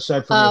times.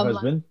 Aside from your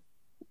husband?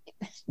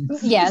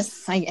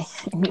 Yes,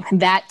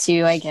 that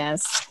too, I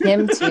guess.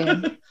 Him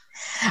too.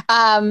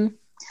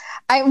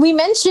 We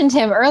mentioned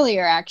him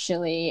earlier,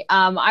 actually.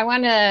 I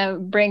want to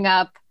bring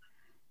up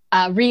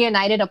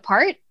Reunited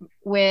Apart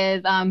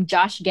with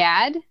Josh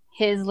Gad,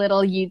 his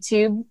little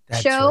YouTube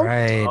show.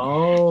 Right.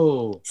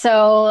 Oh.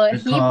 So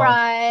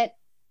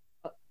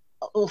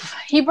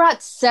he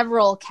brought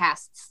several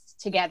casts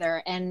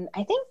together, and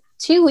I think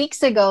 2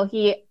 weeks ago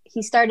he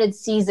started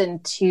season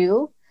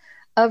 2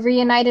 of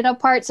Reunited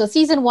Apart. So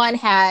season 1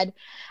 had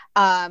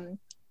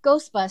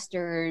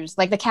Ghostbusters,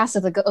 like the cast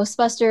of the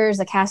Ghostbusters,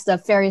 the cast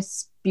of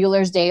Ferris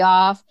Bueller's Day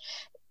Off,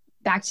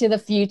 Back to the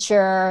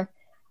Future,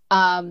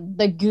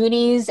 the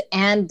Goonies,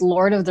 and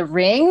Lord of the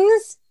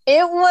Rings.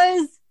 It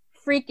was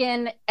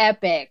freaking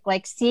epic.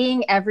 Like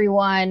seeing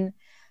everyone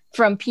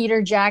from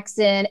Peter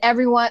Jackson,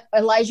 everyone,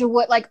 Elijah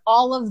Wood, like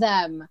all of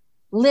them,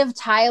 Liv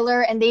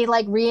Tyler, and they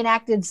like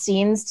reenacted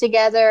scenes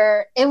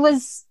together. It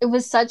was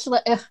such,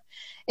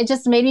 it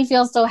just made me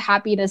feel so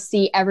happy to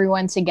see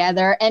everyone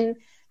together and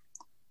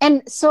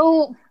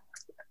so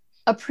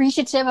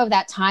appreciative of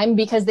that time,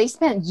 because they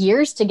spent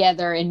years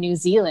together in New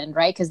Zealand,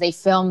 right? Because they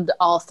filmed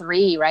all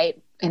 3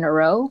 right in a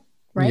row,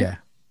 right? Yeah.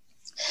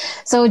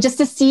 So just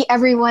to see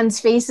everyone's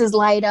faces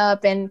light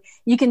up, and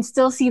you can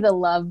still see the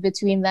love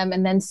between them.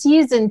 And then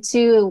season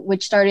 2,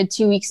 which started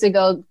 2 weeks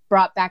ago,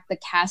 brought back the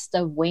cast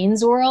of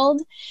Wayne's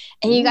World,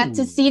 and you got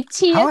to see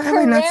Tia How have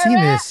I not seen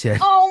Carrere. this yet?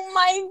 Oh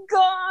my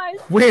god!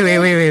 Wait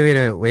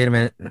a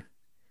minute.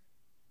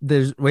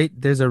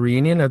 There's a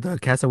reunion of the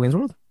cast of Wayne's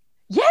World?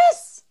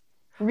 Yes,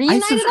 I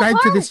reunited subscribe to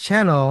apart. this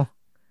channel,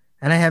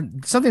 and I have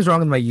something's wrong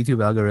with my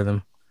YouTube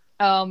algorithm.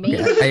 Oh, maybe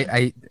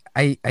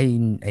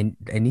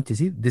I need to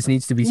see this.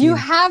 Needs to be seen. you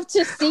have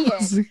to see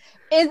it.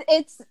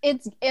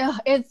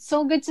 It's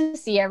so good to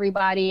see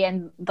everybody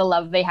and the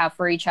love they have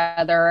for each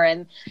other,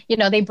 and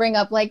they bring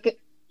up like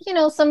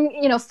some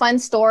fun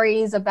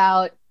stories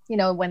about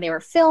when they were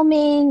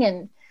filming,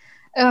 and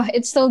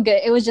it's so good.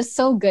 It was just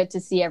so good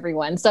to see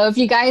everyone. So if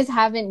you guys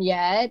haven't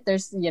yet,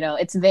 there's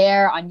it's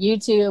there on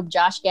YouTube.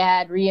 Josh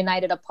Gad,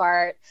 Reunited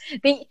Apart.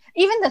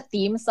 Even the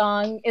theme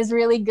song is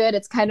really good.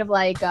 It's kind of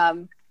like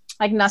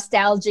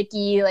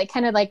nostalgic-y, like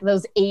kind of like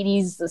those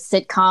 80s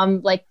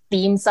sitcom like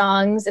theme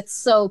songs. It's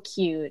so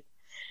cute.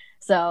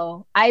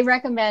 So I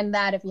recommend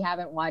that if you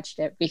haven't watched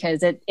it,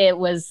 because it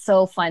was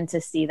so fun to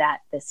see that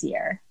this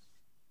year.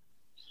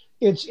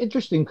 It's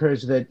interesting,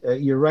 Kurz, that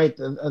you're right.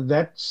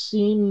 That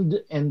seemed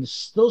and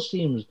still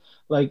seems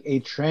like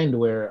a trend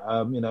where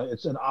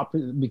it's an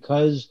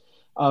because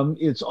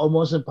it's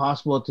almost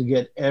impossible to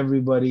get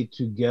everybody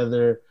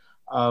together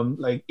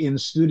like in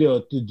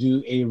studio to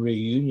do a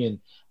reunion.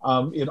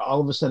 It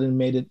all of a sudden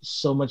made it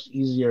so much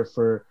easier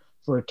for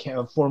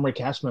former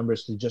cast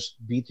members to just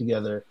be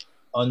together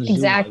on Zoom,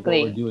 like what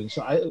we're doing.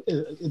 So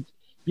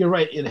you're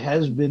right. It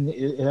has been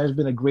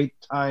a great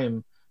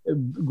time, a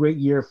great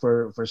year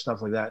for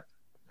stuff like that.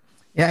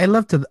 Yeah, I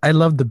love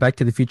the Back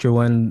to the Future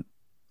one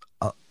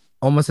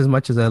almost as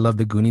much as I love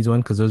the Goonies one,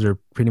 because those are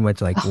pretty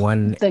much like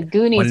the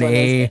Goonies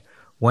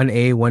one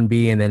A,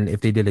 1B, and then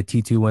if they did a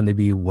T2 one, they'd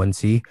be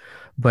 1C.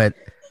 But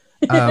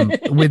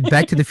with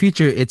Back to the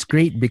Future, it's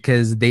great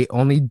because they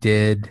only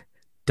did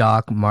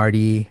Doc,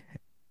 Marty,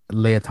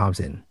 Leia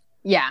Thompson.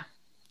 Yeah.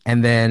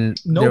 And then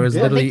there was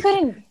literally they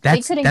couldn't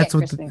get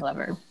Crispin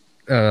Glover.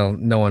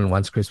 No one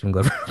wants Crispin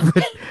Glover.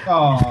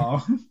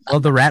 Oh, well,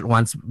 Ben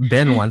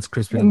wants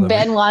Crispin Glover.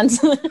 Ben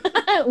wants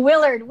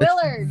Willard.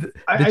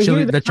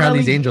 The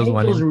Charlie's Angels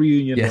one.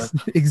 Reunion. Yes,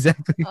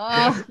 exactly.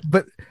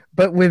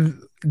 But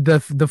with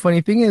the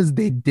funny thing is,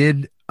 they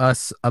did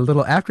us a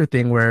little after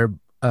thing where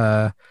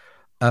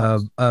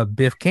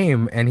Biff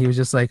came and he was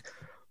just like,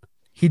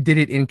 he did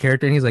it in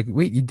character, and he's like,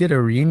 wait, you did a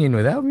reunion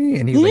without me?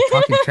 And he's like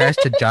talking trash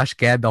to Josh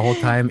Gad the whole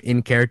time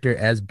in character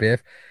as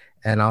Biff.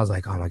 And I was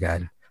like, oh my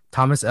God,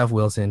 Thomas F.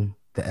 Wilson,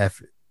 the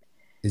F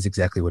is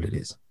exactly what it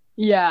is.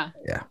 Yeah.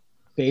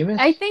 Famous?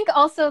 I think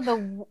also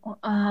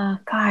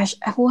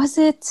was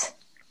it?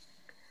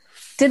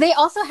 Did they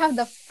also have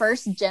the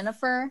first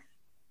Jennifer?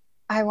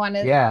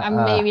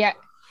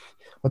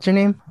 What's her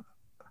name?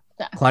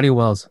 Claudia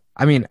Wells.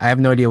 I mean, I have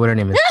no idea what her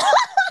name is.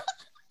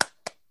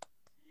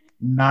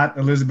 not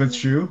Elizabeth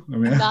Shue.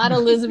 Not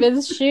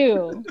Elizabeth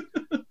Shue.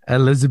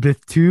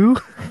 Elizabeth too.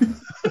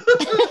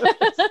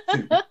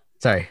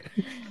 Sorry,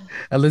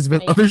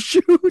 Elizabeth Other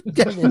Shoe.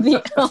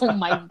 Oh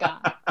my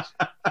God.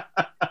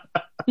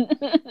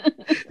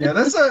 Yeah,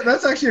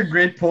 that's actually a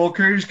great poll,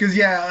 Kurz, because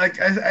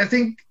I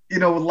think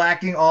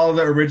lacking all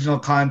the original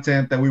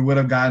content that we would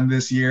have gotten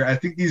this year, I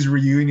think these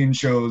reunion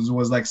shows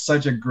was like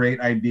such a great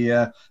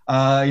idea.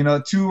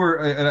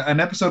 An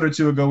episode or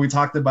two ago, we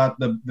talked about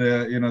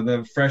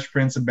the Fresh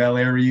Prince of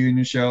Bel-Air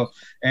reunion show,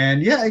 and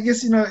I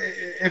guess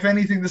if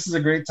anything, this is a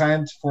great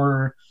time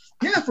for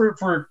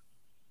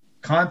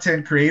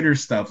content creator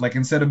stuff. Like,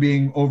 instead of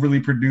being overly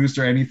produced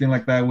or anything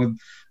like that with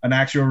an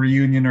actual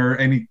reunion or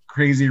any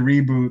crazy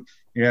reboot.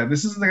 Yeah,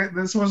 this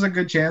was a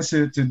good chance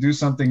to do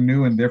something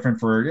new and different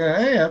for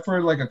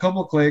like a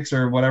couple clicks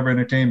or whatever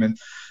entertainment.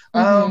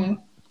 And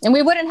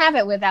we wouldn't have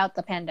it without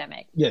the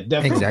pandemic. Yeah,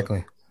 definitely.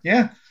 Exactly.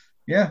 Yeah.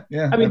 I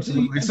mean,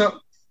 absolutely.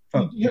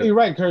 You're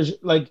right, Kurz.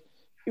 Like,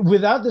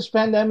 without this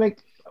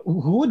pandemic,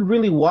 who would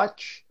really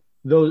watch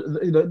those?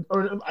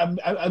 Or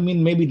I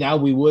mean, maybe now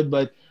we would,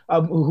 but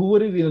who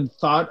would have even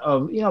thought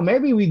of?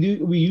 Maybe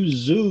we use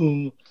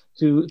Zoom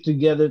to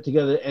together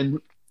and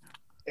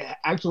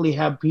actually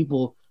have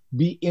people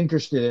be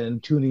interested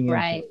in tuning in.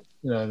 Right.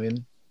 You know what I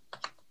mean?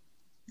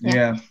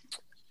 Yeah.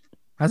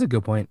 That's a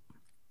good point.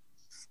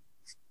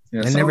 Yeah,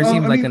 it just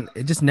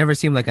never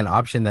seemed like an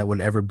option that would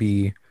ever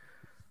be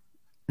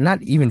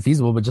not even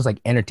feasible, but just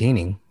like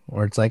entertaining.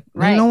 Or it's like,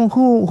 right.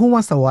 Who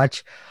wants to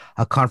watch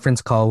a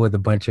conference call with a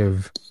bunch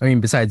of,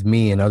 besides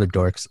me and other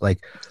dorks,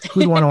 like,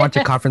 who'd want to watch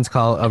a conference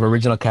call of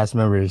original cast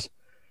members?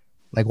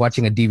 Like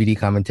watching a DVD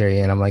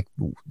commentary, and I'm like,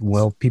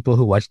 well, people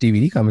who watch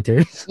DVD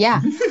commentaries.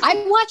 Yeah,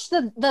 I watched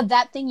the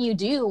That Thing You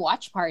Do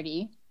watch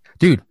party.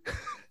 Dude,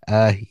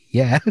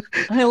 yeah.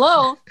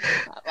 Hello.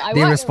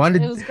 They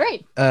responded. It was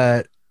great.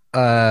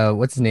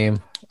 What's his name?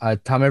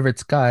 Tom Everett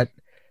Scott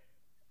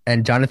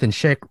and Jonathan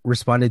Schick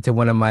responded to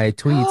one of my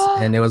tweets,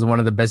 and it was one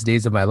of the best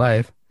days of my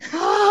life.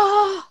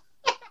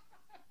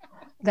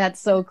 That's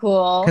so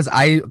cool.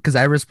 Because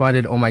I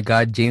responded, "Oh my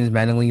God, James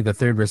Manley the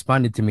third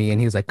responded to me," and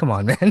he was like, "Come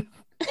on, man."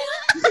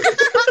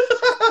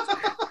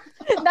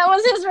 That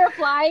was his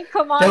reply.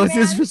 Come on, That was man.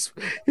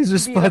 his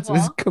response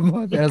was, Beautiful. "Come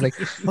on, man." I was like,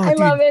 "Oh, I dude."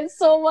 love it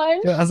so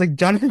much. I was like,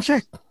 "Jonathan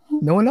Check.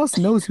 No one else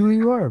knows who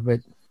you are, but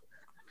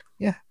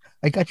yeah,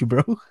 I got you,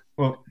 bro."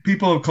 Well,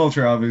 people of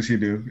culture obviously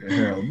do,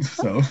 Harold.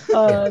 So,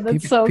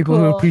 That's so people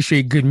cool. who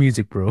appreciate good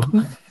music, bro.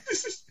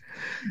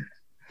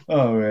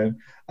 oh man.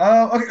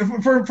 Okay,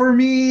 for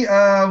me,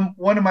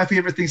 one of my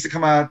favorite things to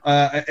come out,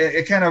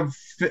 it kind of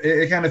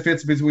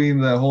fits between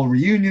the whole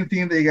reunion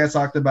theme that you guys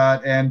talked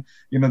about, and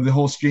the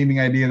whole streaming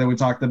idea that we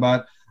talked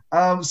about.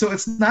 So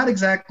it's not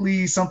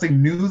exactly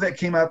something new that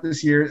came out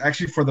this year.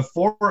 Actually, for the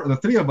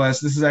three of us,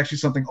 this is actually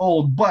something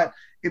old, but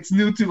it's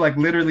new to like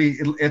literally.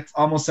 It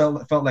almost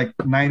felt like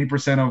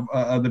 90%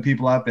 of the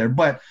people out there.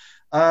 But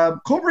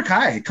Cobra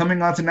Kai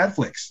coming onto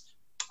Netflix.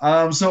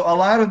 So a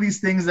lot of these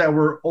things that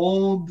were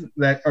old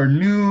that are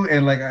new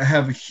and like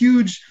have a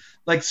huge,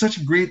 like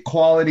such great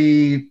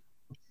quality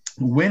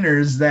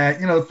winners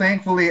that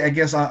thankfully I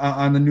guess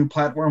on the new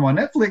platform on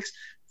Netflix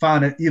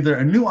found either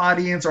a new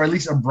audience or at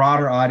least a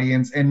broader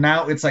audience, and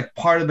now it's like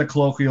part of the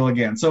colloquial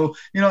again. So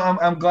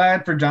I'm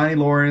glad for Johnny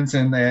Lawrence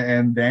and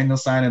Daniel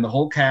Stein and the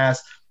whole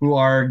cast who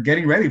are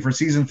getting ready for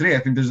season 3. I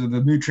think there's the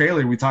new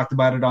trailer. We talked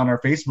about it on our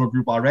Facebook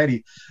group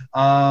already.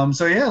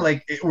 So yeah,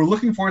 like we're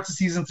looking forward to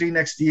season 3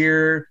 next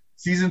year.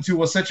 Season 2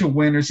 was such a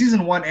winner.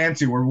 Season 1 and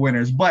 2 were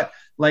winners, but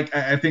like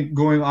I think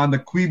going on the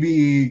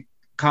Quibi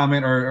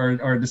comment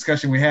or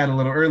discussion we had a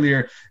little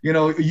earlier,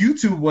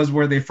 YouTube was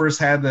where they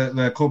first had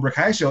the Cobra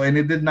Kai show, and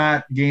it did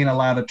not gain a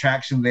lot of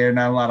traction there,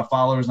 not a lot of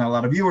followers, not a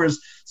lot of viewers.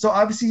 So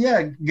obviously,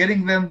 yeah,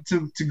 getting them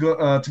to go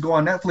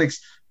on Netflix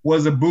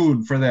was a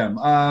boon for them.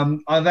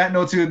 On that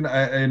note too,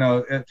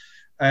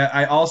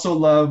 I also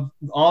love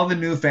all the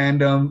new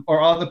fandom,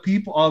 or all the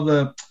people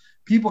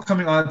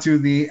coming onto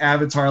the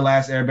Avatar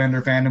Last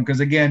Airbender fandom,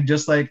 because again,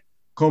 just like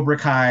Cobra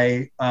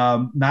Kai,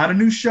 not a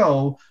new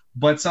show,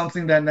 but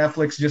something that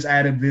Netflix just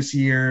added this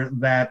year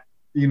that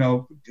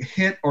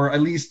hit, or at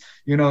least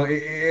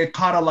it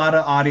caught a lot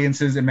of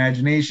audiences'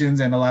 imaginations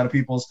and a lot of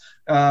people's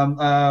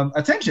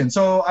attention.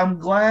 So I'm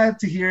glad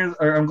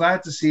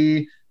to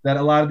see that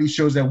a lot of these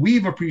shows that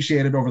we've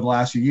appreciated over the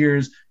last few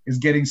years is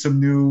getting some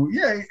new,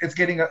 it's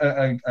getting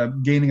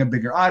gaining a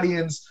bigger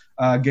audience,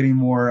 getting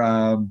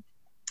more.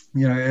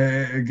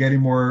 Getting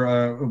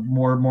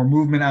more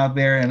movement out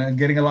there, and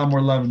getting a lot more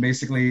love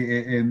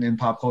basically in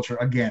pop culture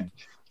again.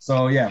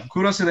 So yeah,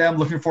 kudos to them.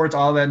 Looking forward to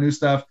all that new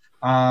stuff.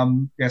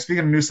 Speaking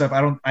of new stuff,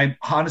 I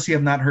honestly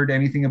have not heard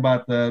anything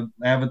about the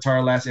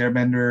Avatar Last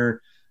Airbender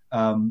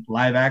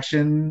live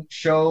action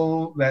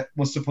show that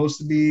was supposed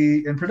to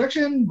be in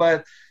production,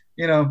 but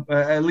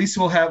at least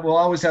we'll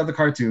always have the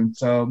cartoon.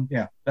 So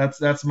yeah,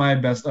 that's my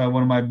best,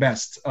 one of my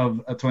best of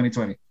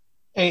 2020.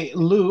 Hey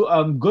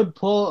Lou, good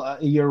pull.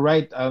 You're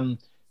right. I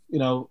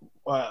do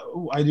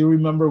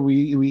remember we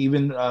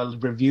even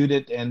reviewed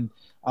it, and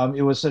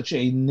it was such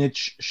a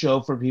niche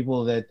show for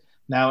people that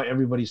now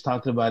everybody's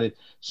talking about it.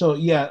 So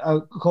yeah,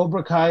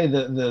 Cobra Kai,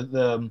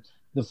 the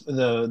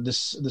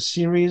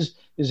series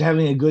is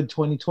having a good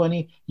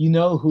 2020. You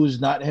know who's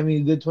not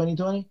having a good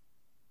 2020?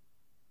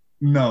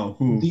 No,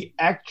 who? The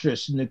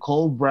actress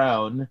Nicole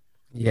Brown.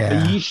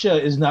 Yeah,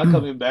 Aisha is not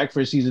coming back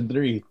for season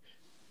 3.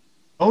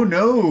 Oh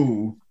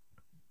no.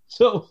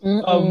 So,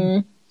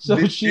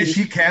 is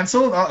she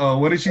canceled?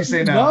 What did she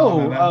say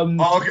now?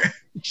 No, okay.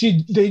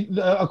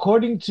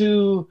 According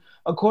to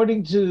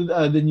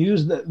the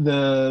news, that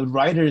the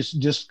writers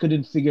just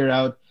couldn't figure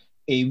out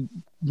a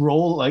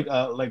role, like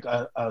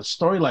a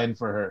storyline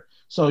for her.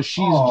 So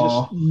she's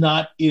just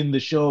not in the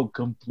show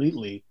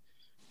completely.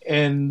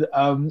 And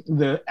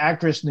the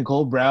actress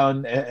Nicole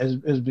Brown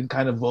has been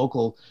kind of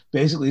vocal,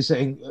 basically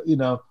saying,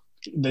 that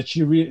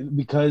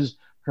because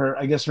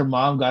I guess her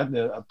mom got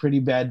a pretty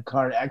bad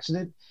car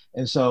accident,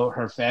 and so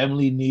her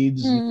family needed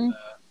the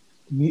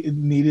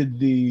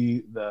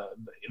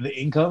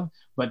income,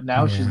 but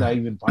now she's not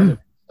even part of it.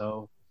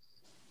 So,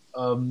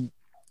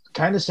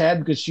 kind of sad,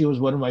 because she was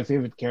one of my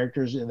favorite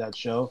characters in that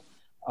show,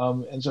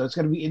 and so it's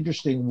going to be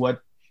interesting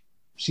what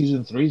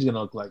season 3 is going to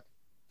look like.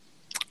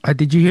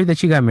 Did you hear that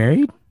she got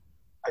married?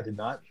 I did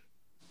not.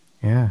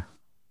 Yeah.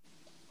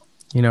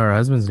 You know her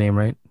husband's name,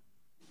 right?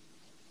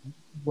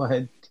 Go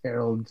ahead,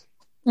 Harold.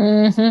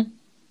 Mm-hmm.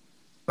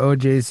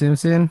 O.J.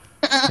 Simpson.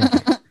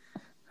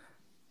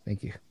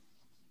 Thank you.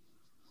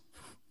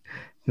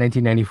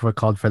 1994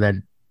 called for that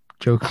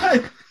joke.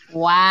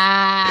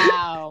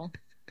 Wow.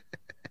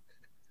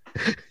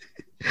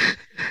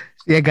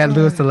 Yeah, got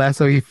Louis the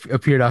Lasso. He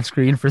appeared off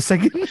screen for a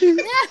second.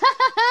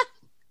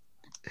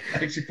 I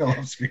actually fell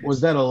off screen.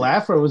 Was that a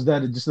laugh, or was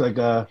that just like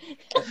a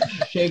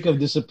shake of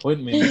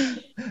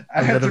disappointment?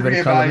 I have to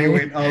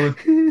reevaluate all of.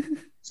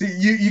 See,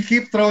 you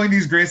keep throwing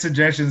these great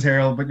suggestions,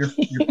 Harold, but you're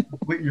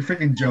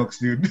freaking jokes,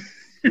 dude.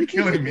 You're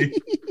killing me.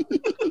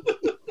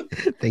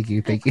 Thank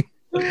you.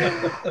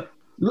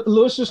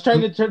 Louis was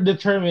trying to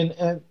determine,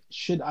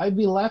 should I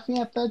be laughing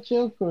at that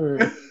joke, or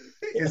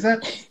Is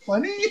that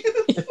funny?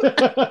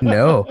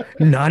 No,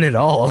 not at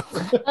all.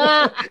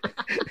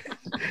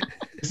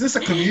 Is this a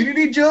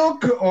community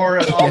joke or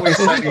an Always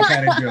Sunny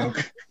kind of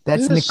joke?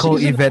 That's This is Nicole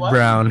season Yvette one.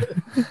 Brown.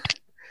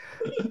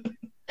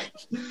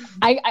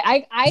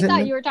 I Is it thought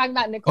Nic- you were talking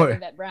about Nicole or-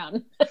 Yvette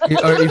Brown.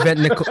 Or Yvette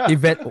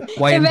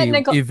YMB,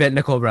 Nicole- Yvette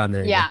Nicole Brown.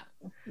 There you Yeah.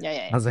 go.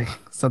 Yeah. I was like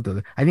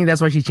something. I think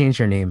that's why she changed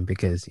her name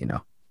because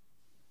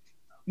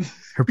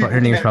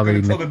her name's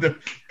probably People get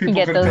couldn't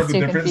tell those the two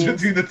difference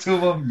confused. between the two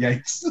of them.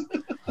 Yikes.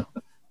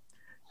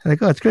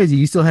 like, oh, it's crazy.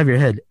 You still have your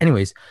head.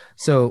 Anyways,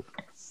 so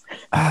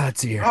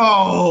let's see here.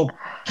 Oh,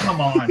 come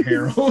on,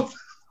 Harold.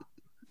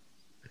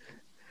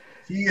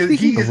 He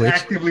Speaking is of which-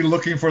 actively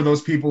looking for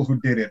those people who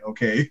did it,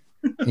 okay?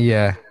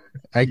 Yeah,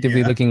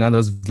 actively Yeah. looking on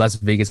those Las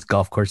Vegas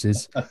golf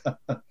courses.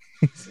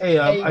 Hey,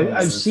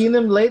 I've seen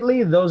them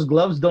lately. Those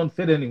gloves don't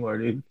fit anymore,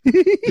 dude.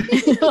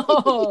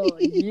 Oh,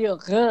 yeah.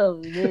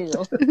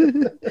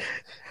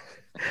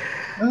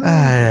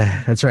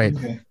 That's right.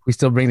 Okay. We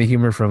still bring the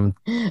humor from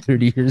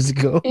 30 years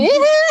ago.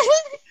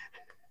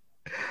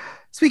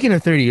 Speaking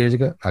of 30 years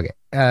ago, okay.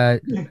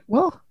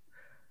 Well,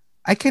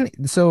 I can.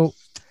 So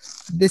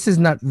this is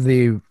not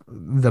the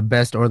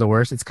best or the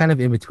worst. It's kind of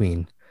in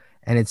between,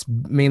 and it's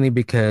mainly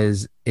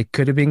because it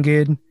could have been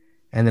good,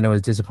 and then it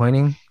was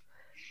disappointing,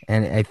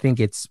 and I think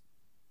it's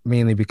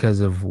mainly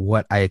because of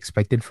what I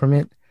expected from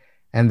it,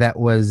 and that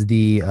was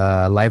the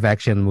live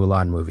action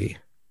Mulan movie.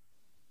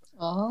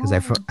 Because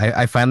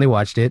I finally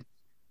watched it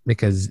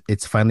because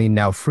it's finally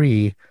now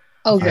free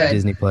Oh, on good.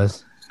 Disney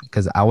Plus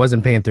because I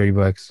wasn't paying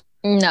 $30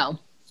 No.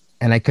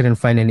 and I couldn't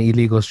find an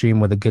illegal stream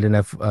with a good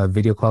enough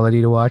video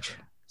quality to watch.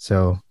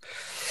 So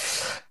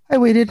I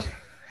waited,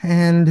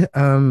 and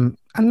I'm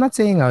not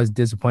saying I was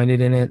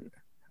disappointed in it.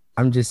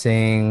 I'm just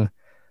saying,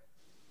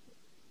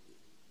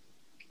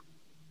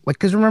 like,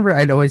 because remember,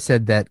 I'd always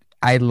said that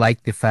I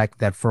liked the fact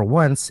that for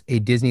once a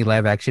Disney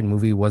live action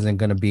movie wasn't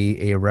going to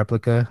be a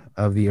replica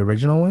of the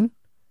original one.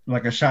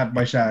 Like a shot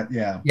by shot,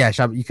 yeah. Yeah,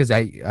 because I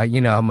you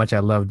know how much I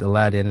loved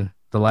Aladdin,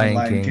 The Lion,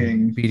 Lion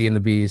King. Beauty and the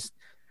Beast,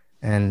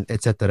 and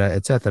etc.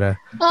 etc.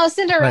 Oh,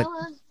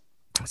 Cinderella.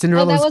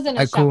 Cinderella that was wasn't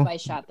a cool. shot by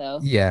shot, though.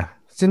 Yeah,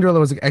 Cinderella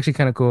was actually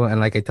kind of cool, and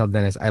like I tell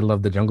Dennis, I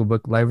love the Jungle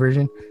Book live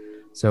version.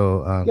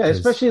 So Yeah, 'cause-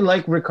 especially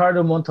like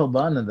Ricardo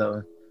Montalbán,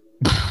 though.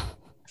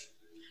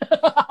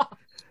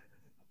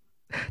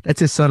 that's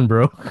his son,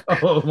 bro.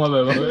 Oh, my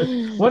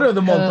bad. What are the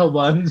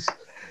Montalbans?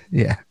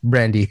 Yeah,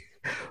 Brandy.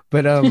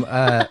 But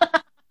God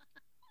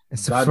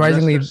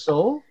surprisingly, rest her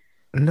soul?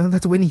 no,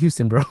 that's Whitney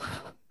Houston, bro.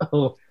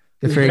 Oh,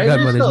 The is fairy Brandy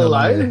godmother's still no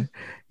longer alive? there.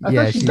 I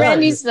Yeah, thought she she's, died.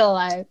 Brandy's still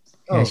alive.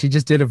 yeah, she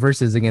just did a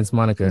versus against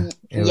Monica.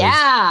 It was-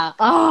 Yeah.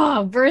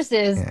 Oh,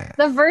 versus. Yeah.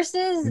 The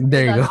versus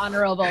There is you an go.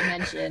 honorable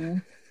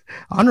mention.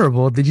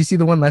 honorable. Did you see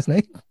the one last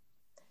night?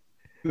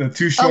 The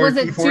too short. Oh, was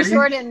it E40? too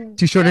short and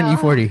Too short yeah. and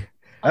E40.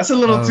 That's a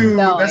little too.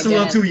 No, that's I a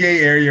little didn't. too yay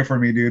area for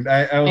me, dude.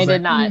 I was I like,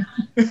 did not.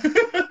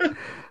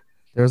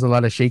 There was a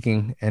lot of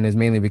shaking, and it's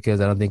mainly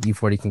because I don't think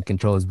E40 can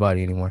control his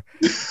body anymore.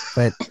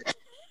 But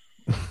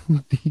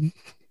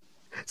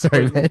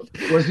sorry, man.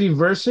 Was he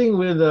versing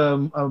with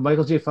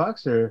Michael J.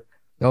 Fox or?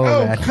 Oh,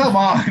 Oh, man. come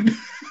on.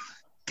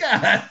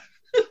 God.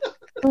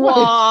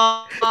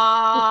 Wah.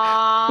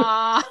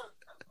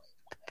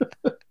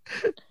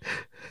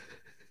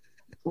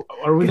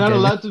 Are we not Damn it.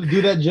 allowed to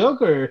do that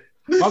joke or?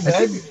 My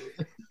bad.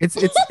 It's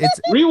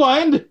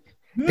Rewind.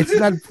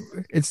 not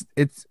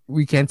it's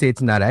we can't say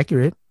it's not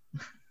accurate.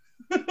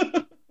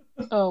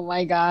 Oh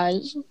my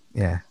gosh.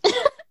 Yeah.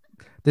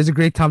 There's a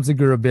great Tom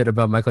Segura bit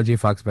about Michael J.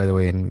 Fox, by the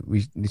way, and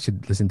we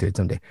should listen to it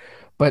someday.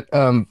 But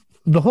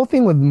the whole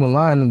thing with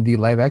Mulan, the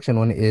live action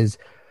one, is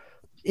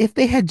if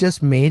they had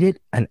just made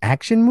it an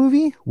action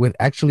movie with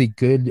actually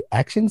good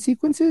action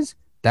sequences,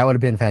 that would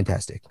have been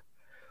fantastic.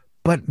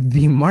 But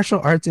the martial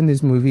arts in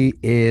this movie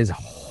is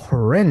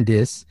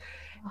horrendous,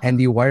 and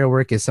the wire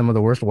work is some of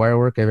the worst wire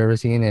work I've ever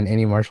seen in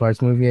any martial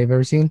arts movie I've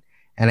ever seen.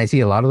 And I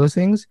see a lot of those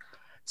things.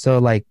 So,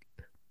 like,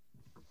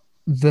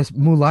 the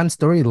Mulan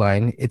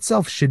storyline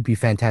itself should be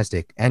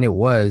fantastic, and it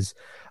was.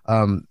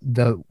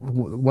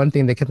 One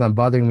thing that kept on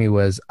bothering me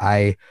was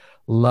I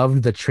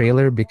loved the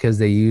trailer because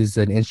they used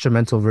an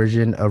instrumental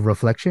version of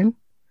Reflection,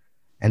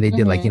 and they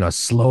did like a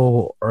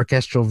slow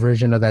orchestral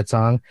version of that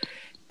song,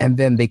 and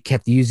then they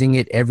kept using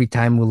it every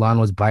time Mulan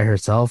was by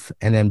herself,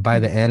 and then by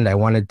the end I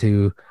wanted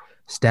to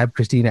stab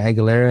Christina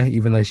Aguilera,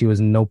 even though she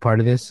was no part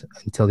of this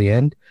until the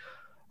end.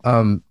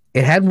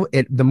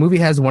 The movie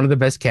has one of the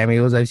best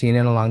cameos I've seen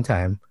in a long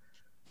time,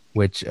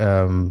 which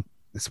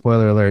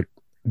spoiler alert,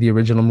 the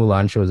original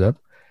Mulan shows up.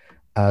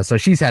 So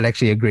she's had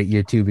actually a great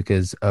year too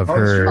because of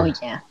her, Oh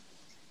yeah.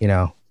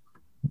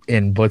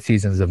 In both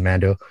seasons of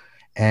Mando.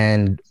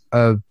 And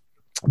but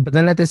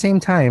then at the same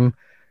time,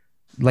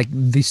 like,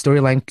 the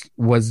storyline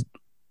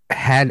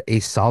had a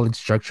solid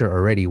structure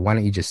already. Why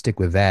don't you just stick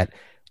with that?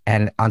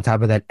 And on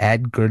top of that,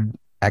 add good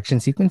action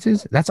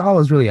sequences. That's all I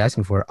was really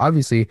asking for.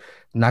 Obviously,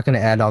 not going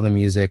to add all the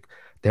music.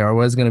 There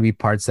was going to be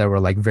parts that were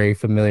like very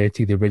familiar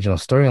to the original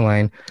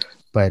storyline,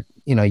 but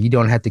you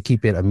don't have to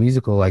keep it a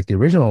musical like the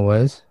original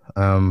was.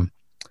 And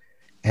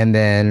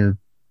then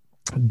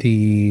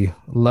the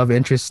love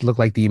interest looked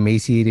like the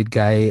emaciated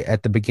guy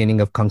at the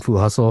beginning of Kung Fu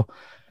Hustle.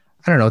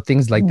 I don't know,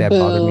 things like that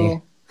bother me.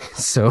 Boo.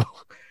 So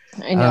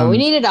I know we Um,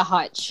 needed a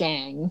hot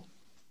Shang.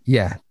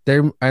 yeah,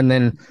 there and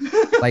then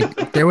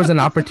like there was an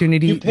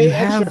opportunity. You pay You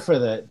extra have for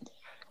that.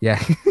 yeah.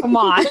 Come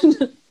on.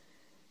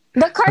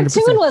 The cartoon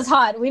 100%. was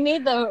hot. We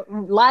need the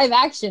live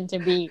action to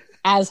be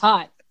as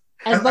hot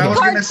as the I was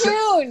gonna say-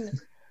 cartoon.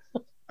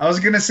 I was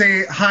gonna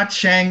say hot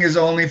Shang is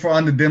only for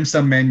on the dim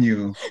sum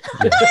menu.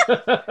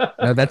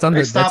 No, that's on They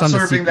the stop that's on the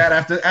serving sequel.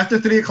 that after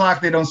 3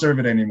 o'clock. They don't serve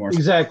it anymore.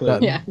 Exactly. The-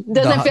 Yeah,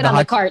 doesn't the fit on the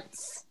hot-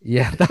 carts.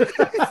 Yeah.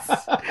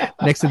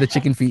 Next to the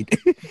chicken feet.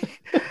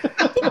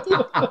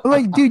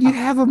 Like, dude, you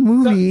have a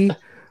movie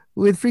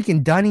with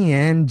freaking Donnie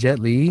Yen, Jet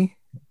Li,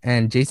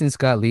 and Jason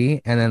Scott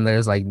Lee, and then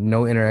there's like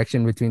no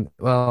interaction between.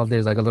 Well,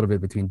 there's like a little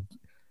bit between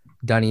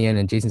Donnie Yen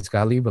and Jason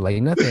Scott Lee, but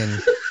like nothing.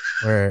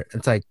 Where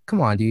it's like, come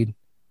on, dude,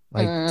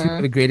 like two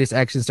of the greatest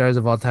action stars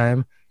of all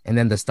time, and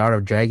then the star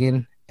of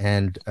Dragon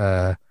and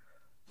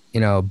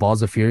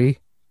Balls of Fury.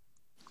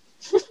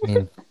 I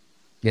mean,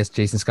 yes,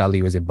 Jason Scott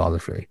Lee was in Balls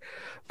of Fury,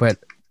 but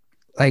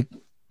like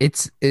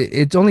it's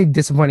only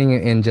disappointing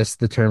in just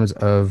the terms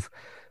of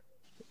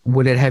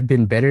would it have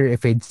been better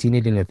if I'd seen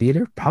it in a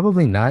theater?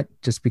 Probably not,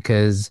 just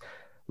because,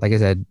 like I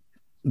said,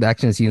 the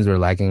action scenes were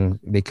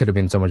lacking. They could have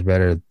been so much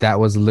better. That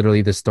was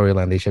literally the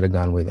storyline they should have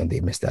gone with, and they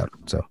missed out.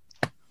 So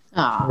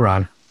Aw. we're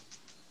on.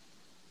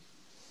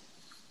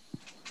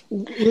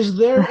 Is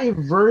there a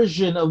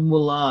version of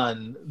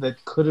Mulan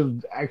that could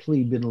have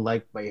actually been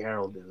liked by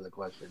Harold? Is the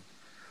question.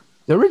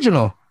 The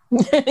original.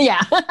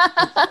 Yeah.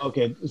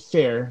 Okay,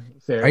 fair.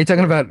 Are you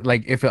talking about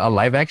like if a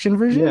live action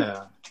version?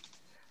 Yeah.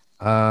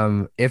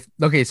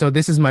 So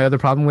this is my other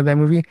problem with that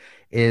movie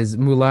is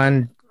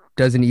Mulan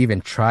doesn't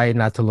even try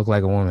not to look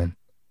like a woman.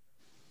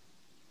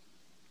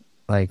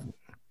 Like,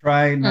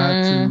 Try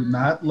not to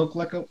not look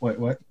like a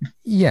what?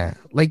 yeah,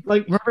 like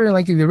Like- remember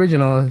like the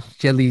original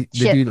Jelly, the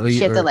Shit, dude, she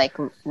had or- to like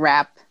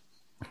rap.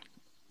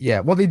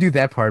 yeah, well they do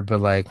that part, but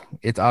like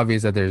it's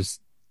obvious that there's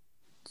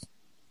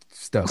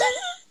stuff,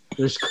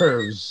 There's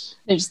curves.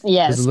 Yes,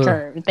 There's a little-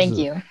 curve. Thank there's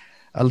you.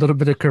 a little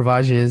bit of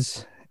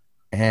curvages,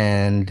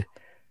 and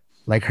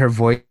like her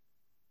voice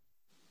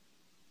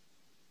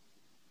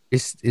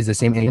is the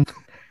same alien.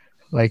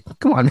 Like,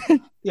 come on, man,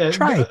 Yeah.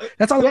 try.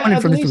 That's all Yeah, I wanted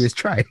at from this least- movie is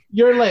try.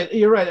 You're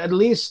right. At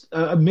least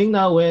Ming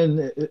Na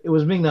Wen. It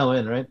was Ming Na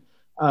Wen, right?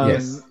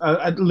 Yes.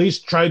 At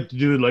least tried to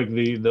do like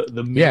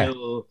the Yeah.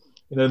 male,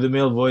 the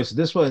male voice.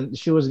 This one,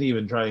 she wasn't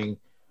even trying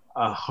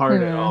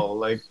hard at Hmm. all.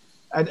 Like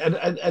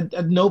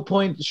at no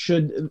point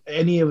should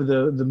any of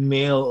the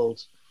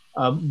males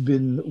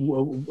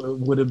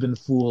would have been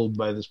fooled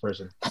by this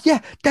person.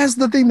 Yeah, that's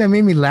the thing that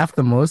made me laugh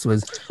the most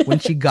was when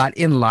she got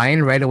in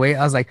line right away.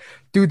 I was like,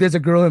 dude, there's a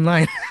girl in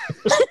line.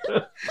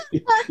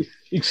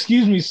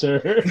 Excuse me,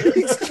 sir.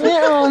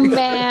 Oh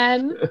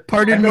man.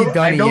 Pardon me, I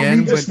Donnie don't Yen,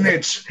 mean to but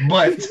snitch,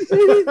 but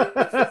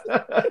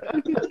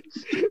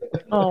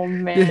Oh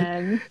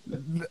man.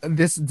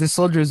 this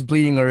soldier is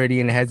bleeding already,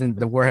 and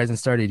the war hasn't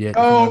started yet. if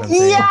you know Oh, what I'm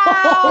saying.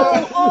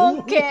 Yeah.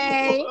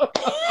 Okay.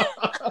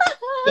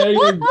 There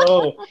you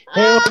go.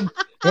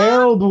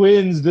 Harold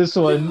wins this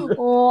one.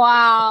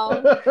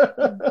 Wow.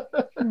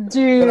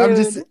 Dude.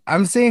 But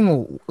I'm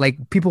saying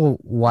like people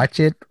watch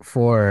it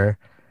for,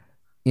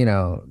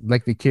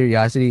 like the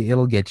curiosity.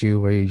 It'll get you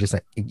where you're just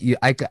like,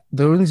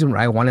 the reason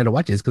I wanted to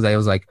watch it is because I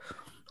was like,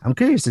 I'm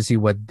curious to see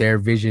what their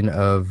vision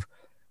of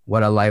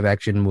what a live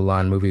action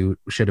Mulan movie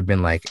should have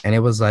been like, and it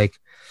was like,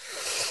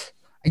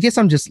 I guess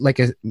I'm just like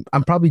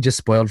I'm probably just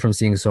spoiled from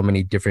seeing so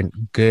many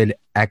different good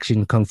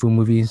action kung fu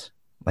movies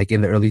like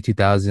in the early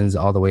 2000s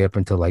all the way up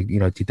until like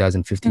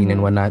 2015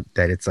 and whatnot,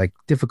 that it's like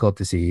difficult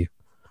to see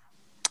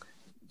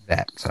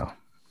that. So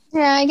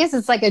Yeah, I guess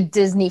it's like a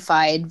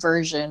Disney-fied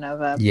version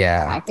of a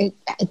yeah,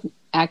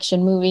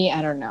 action movie.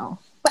 I don't know,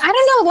 but I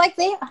don't know. Like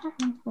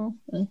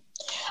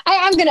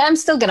I'm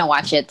still gonna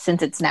watch it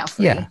since it's now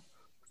free. Yeah.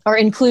 Or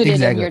included in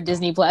Exactly. your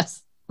Disney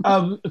Plus.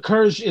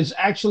 Courage is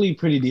actually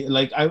pretty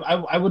like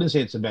I wouldn't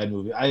say it's a bad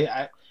movie.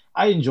 I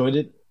enjoyed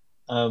it.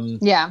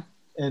 Yeah.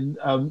 And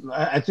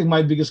I think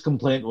my biggest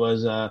complaint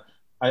was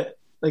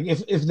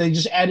if they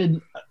just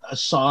added a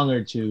song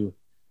or two,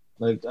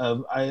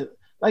 I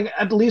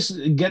at least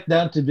Get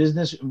Down to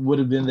Business would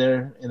have been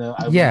there. I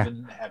would Yeah. have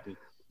been happy.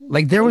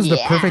 like there was the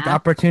perfect Yeah.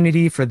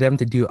 opportunity for them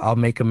to do "I'll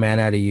Make a Man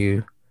Out of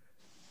You,"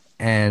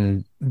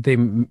 and I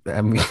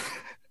mean,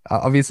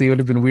 obviously it would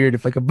have been weird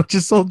if like a bunch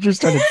of soldiers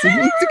started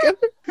singing together.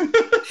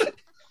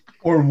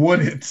 or would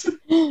it?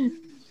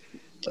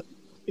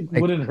 It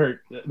Like- wouldn't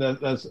hurt.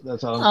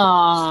 That's all.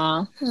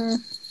 Aww.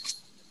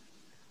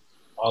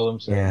 All I'm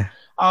saying.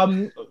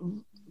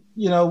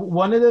 Yeah,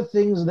 One of the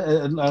things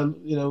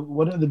that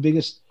one of the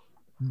biggest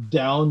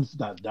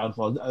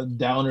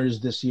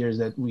downers this year is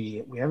that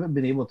we haven't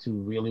been able to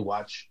really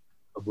watch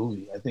a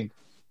movie. I think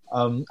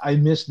I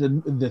missed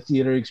the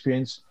theater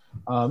experience.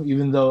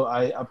 Even though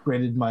I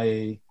upgraded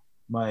my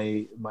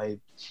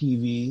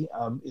TV,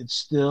 it's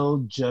still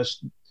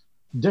just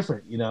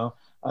different.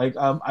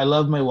 I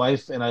love my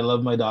wife and I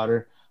love my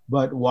daughter,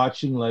 but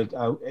watching like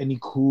any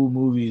cool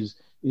movies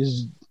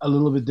is a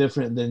little bit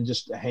different than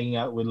just hanging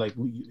out with like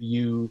and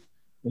you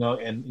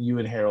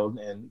and Harold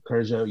and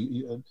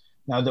Kerja.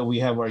 Now that we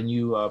have our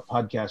new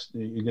podcast,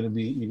 you're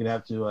gonna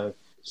have to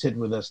sit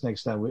with us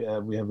next time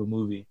we have a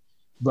movie.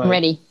 But,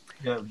 Ready.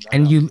 Yeah,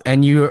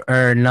 And you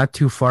are not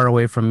too far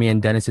away from me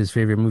and Dennis's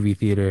favorite movie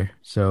theater.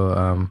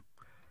 So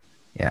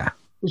yeah.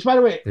 Which, by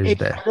the way, There's I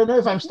that. don't know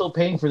if I'm still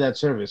paying for that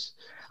service.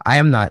 I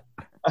am not.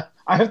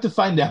 I have to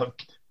find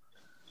out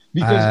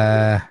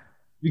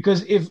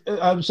because if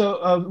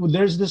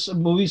there's this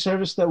movie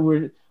service that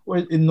we're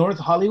in North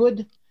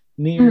Hollywood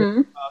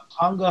near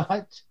Tonga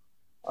Hut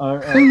or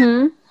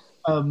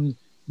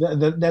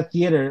that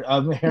theater.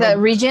 The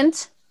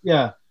Regent?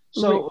 Yeah.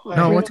 So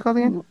No, what's it called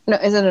again? No,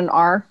 is it an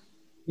R?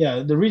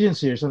 Yeah, the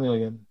Regency or something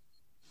like that.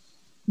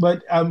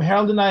 But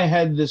Harold and I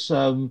had this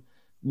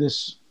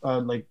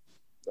like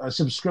a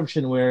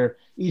subscription where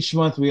each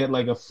month we had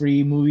like a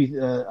free movie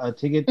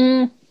ticket,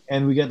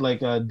 and we get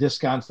like a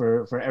discount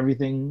for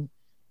everything.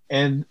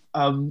 And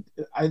I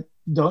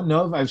don't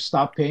know if I've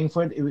stopped paying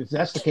for it. If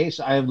that's the case,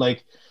 I have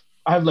like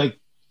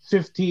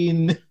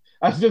 15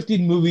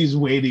 movies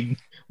waiting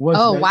once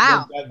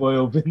that bad boy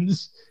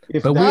opens.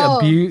 But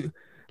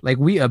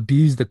we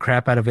abused the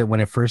crap out of it when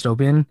it first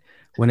opened.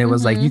 When it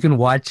was like you can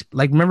watch,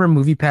 like, remember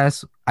Movie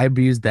Pass? I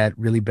abused that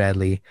really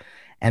badly.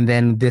 And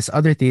then this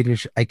other theater,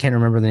 I can't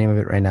remember the name of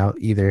it right now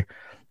either.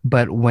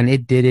 But when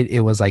it did it,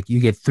 it was like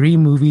you get 3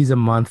 movies a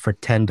month for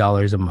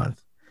 $10 a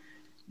month.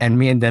 And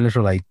me and Dennis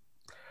were like,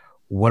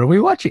 what are we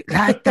watching?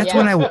 That's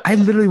when I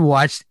literally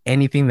watched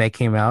anything that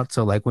came out.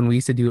 So like when we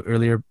used to do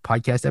earlier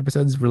podcast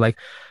episodes, we're like,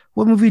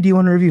 what movie do you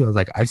want to review? I was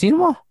like, I've seen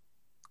them all.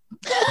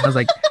 I was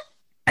like,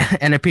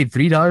 and I paid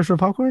 $3 for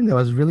popcorn. That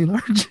was really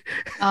large.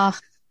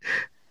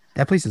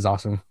 That place is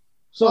awesome.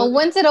 So well,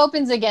 once it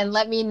opens again,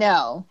 let me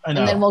know. I know.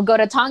 And then we'll go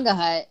to Tonga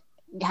Hut,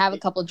 have a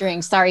couple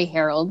drinks. Sorry,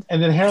 Harold.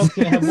 And then Harold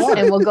can have water.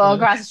 And we'll go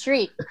across the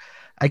street.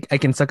 I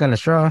can suck on a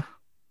straw.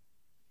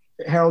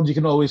 Harold, you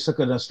can always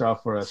suck on a straw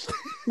for us.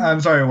 I'm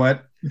sorry,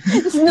 what?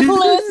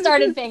 Lewis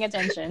started paying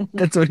attention.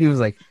 That's what he was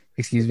like.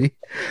 Excuse me.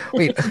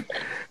 Wait.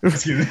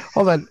 Excuse me.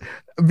 Hold on.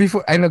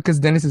 Before I know, because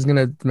Dennis is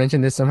gonna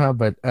mention this somehow,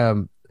 but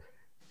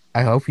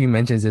I hope he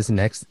mentions this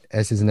next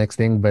as his next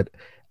thing. But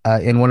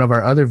in one of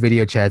our other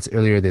video chats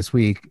earlier this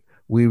week,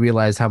 we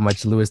realized how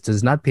much Lewis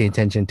does not pay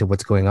attention to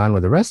what's going on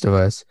with the rest of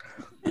us,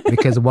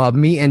 because while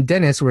me and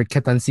Dennis were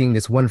kept on seeing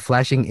this one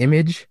flashing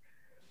image,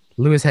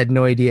 Lewis had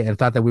no idea and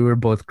thought that we were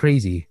both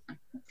crazy.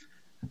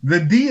 The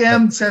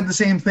DM said the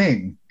same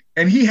thing,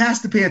 and he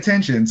has to pay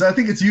attention. So I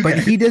think it's you But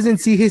guys. he doesn't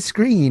see his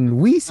screen.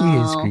 We see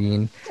his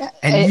screen,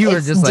 and you were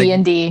It's just like,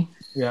 D&D.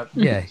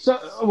 yeah. So,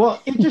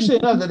 well, interesting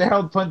enough that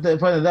Harold pointed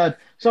that.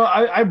 So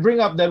I bring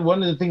up that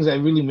one of the things I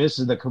really miss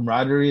is the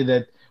camaraderie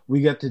that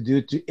we get to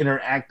do to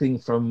interacting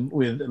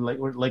with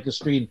like a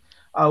screen.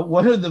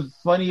 One of the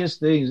funniest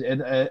things,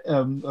 and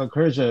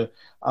Kerja,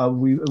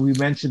 we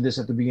mentioned this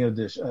at the beginning of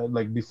this,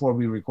 like before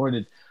we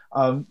recorded.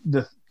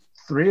 The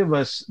 3 of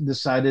us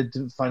decided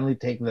to finally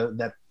take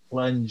that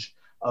plunge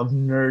of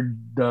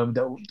nerddom.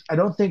 That I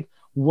don't think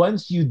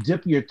once you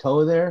dip your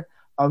toe there,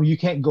 you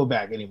can't go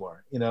back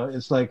anymore. You know,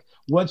 it's like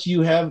once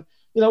you have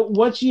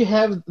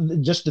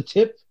just the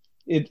tip,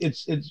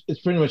 it's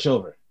pretty much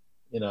over.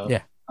 You know,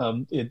 Yeah.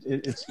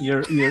 It's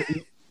you're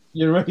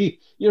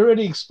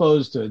already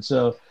exposed to it.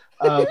 So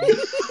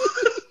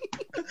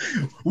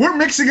We're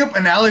mixing up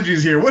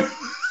analogies here. What?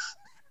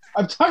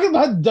 I'm talking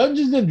about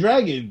Dungeons and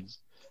Dragons,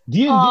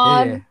 D&D.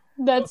 Aw,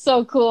 that's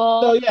so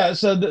cool. So yeah,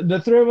 so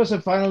the 3 of us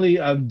have finally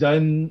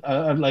done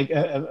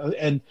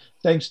and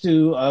thanks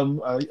to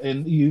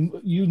and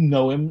you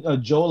know him,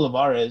 Joel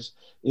Alvarez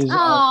is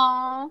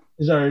our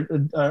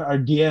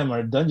DM,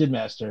 our dungeon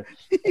master,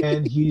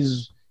 and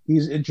he's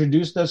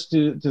introduced us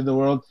to the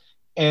world.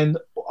 And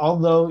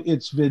although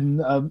it's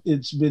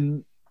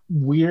been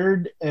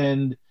weird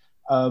and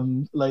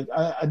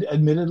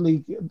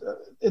admittedly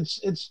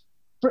it's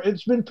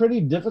been pretty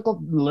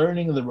difficult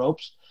learning the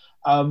ropes.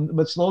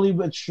 But slowly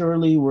but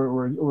surely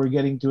we're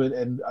getting to it,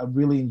 and I'm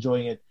really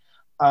enjoying it.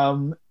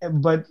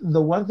 But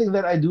the one thing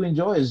that I do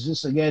enjoy is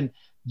just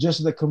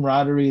the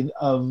camaraderie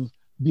of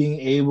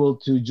being able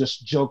to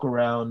just joke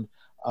around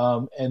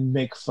and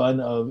make fun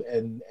of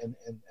and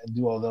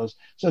do all those.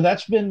 So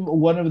that's been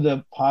one of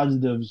the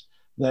positives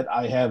that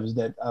I have, is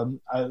that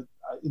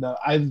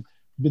I've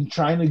been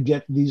trying to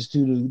get these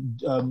 2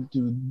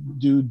 to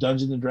do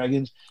Dungeons and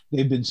Dragons.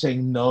 They've been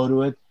saying no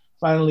to it.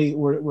 Finally,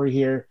 we're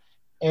here.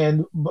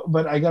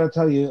 But I gotta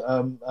tell you,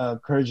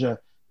 Kerja,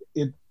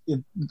 it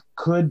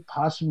could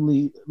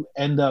possibly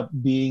end up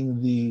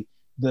being the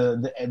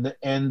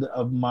end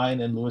of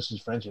mine and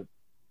Lewis's friendship.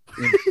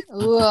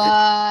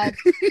 What?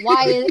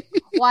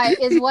 Why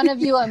is one of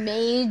you a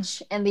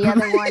mage and the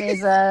other one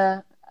is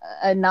a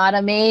not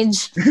a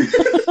mage?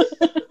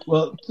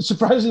 Well,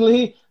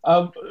 surprisingly,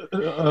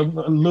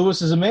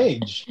 Lewis is a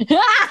mage.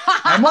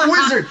 I'm a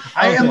wizard.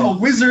 I am a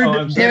wizard. Oh,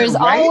 I'm sorry. There's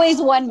Right?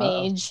 always one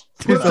mage.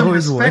 Put There's some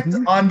always respect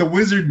one. on the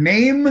wizard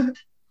name.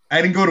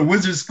 I didn't go to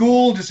wizard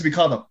school just to be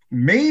called a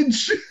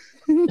mage.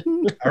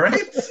 All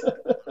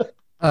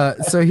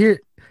right. So here,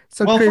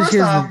 so Well, Chris, first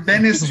here's off, the-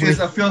 Dennis is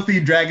a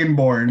filthy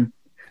dragonborn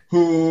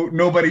who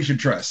nobody should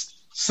trust.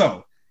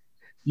 So,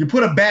 you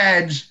put a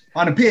badge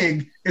on a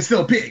pig, it's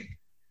still a pig.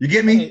 You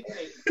get me?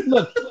 Hey,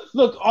 look!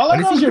 All What I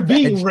is know is he you're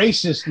being badge?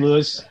 racist,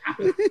 Lewis.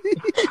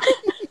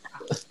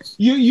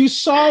 You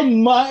saw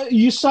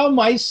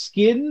my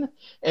skin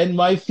and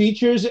my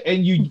features,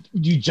 and you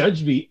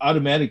judged me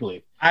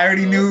automatically. I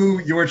already knew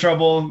you were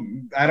trouble.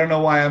 I don't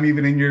know why I'm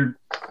even in your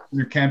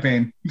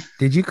campaign.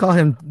 Did you call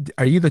him?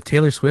 Are you the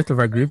Taylor Swift of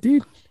our group,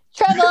 dude?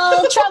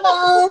 Trouble,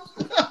 trouble.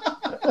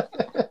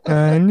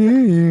 I knew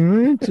you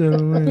were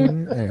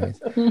trouble. Anyways,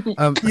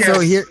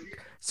 Yes.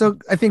 so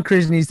I think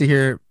Chris needs to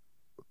hear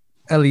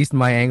at least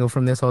my angle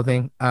from this whole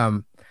thing.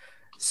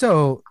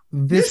 So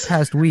this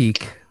past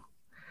week,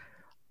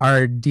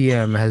 our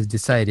DM has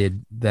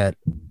decided that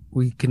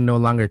we can no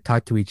longer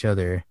talk to each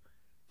other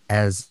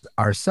as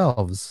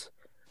ourselves.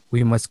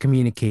 We must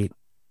communicate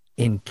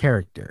in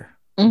character.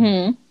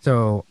 Mm-hmm.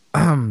 So,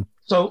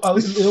 So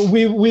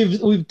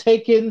we've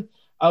taken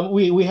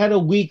we had a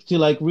week to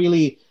like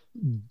really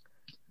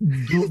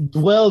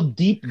dwell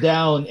deep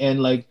down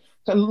and like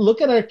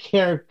look at our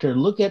character,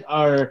 look at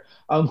our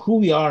who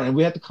we are, and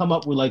we had to come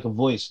up with like a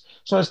voice.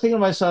 So I was thinking to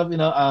myself,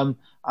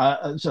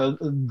 so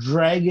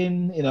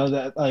dragon,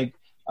 that like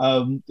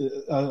a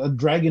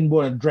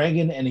dragonborn, a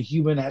dragon and a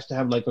human has to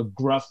have like a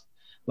gruff,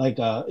 like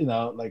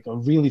like a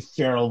really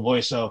feral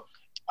voice. So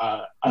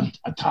I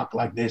talk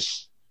like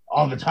this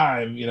all the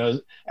time,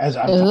 as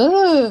I'm talking.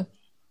 Ooh.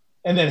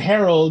 And then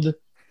Harold,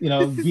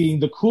 being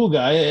the cool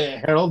guy.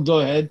 Harold,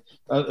 go ahead.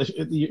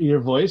 Your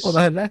voice. hold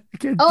on.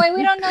 Oh wait,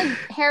 we don't know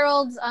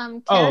Harold's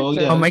character. Oh,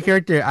 yeah. Oh, my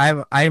character.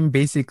 I'm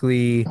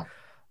basically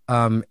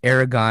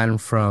Aragon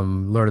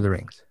from Lord of the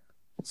Rings.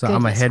 So I'm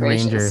a Goodness head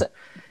gracious. ranger.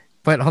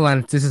 But hold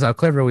on, this is how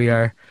clever we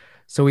are.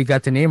 So we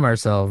got to name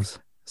ourselves.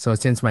 So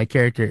since my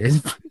character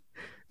is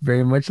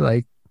very much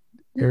like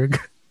Aragon,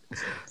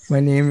 my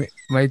name,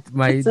 my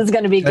This is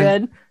gonna be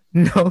good.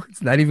 no,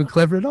 it's not even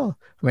clever at all.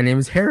 My name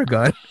is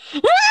Haragon.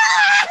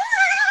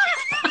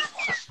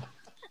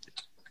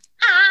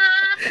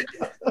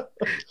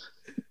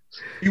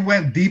 He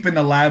went deep in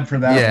the lab for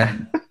that Yeah.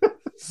 one.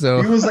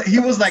 So He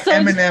was like So-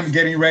 Eminem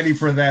getting ready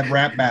for that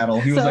rap battle.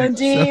 He was So like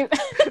deep.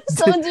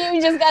 So deep.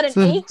 You just got an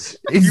So- H.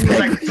 he was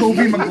like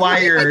Tobey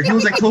Maguire. He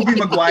was like Tobey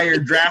Maguire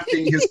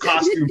drafting his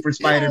costume for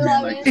Spider-Man.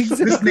 love Like, it.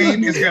 this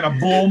name is gonna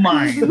blow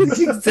minds.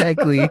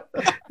 exactly.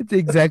 It's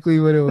exactly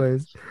what it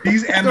was.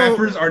 These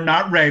MFers are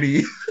not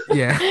ready.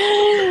 Yeah.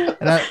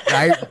 And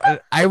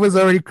I was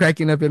already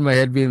cracking up in my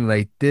head, being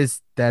like,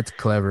 that's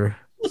clever.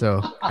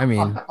 So I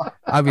mean,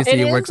 obviously It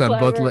it, is works on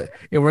both. clever.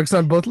 It works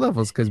on both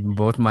levels because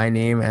both my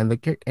name and the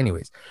character.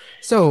 Anyways,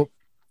 so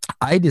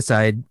I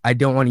decide I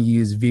don't want to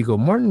use Viggo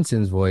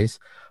Mortensen's voice,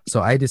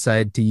 so I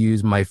decide to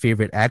use my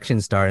favorite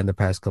action star in the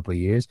past couple of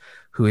years,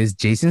 who is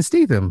Jason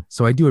Statham.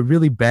 So I do a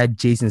really bad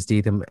Jason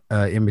Statham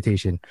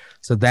imitation.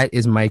 So that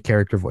is my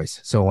character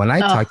voice. So when I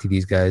Oh. talk to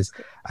these guys,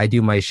 I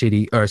do my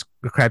shitty or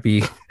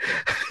crappy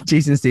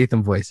Jason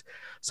Statham voice.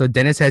 So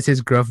Dennis has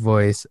his gruff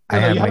voice. I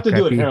No, have you my have to do it,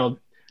 crappy. Harold.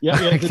 Yeah,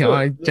 you have to Come do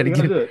on, it. try to You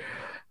get gotta it. do it.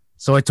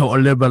 So I talk a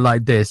little bit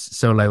like this.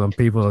 So like when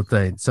people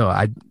think, so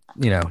I,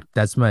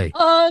 that's me.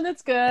 Oh,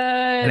 that's good.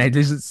 And I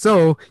just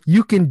so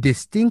you can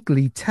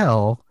distinctly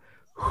tell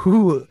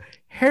who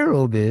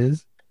Harold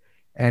is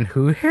and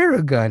who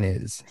Haragon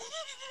is,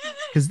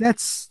 because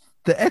that's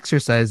the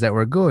exercise that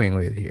we're going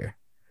with here.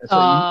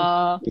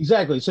 So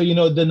exactly. So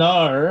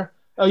Dinar.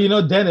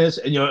 Oh, Dennis,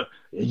 and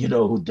you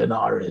know who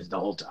Dinar is the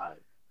whole time.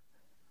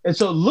 And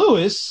so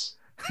Lewis,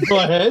 go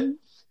ahead.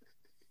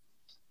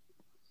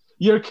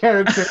 Your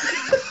character.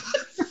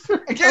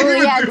 I can't Oh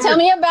even yeah, do tell it.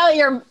 me about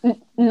your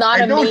not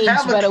I a don't mage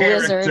have but a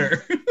wizard.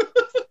 character.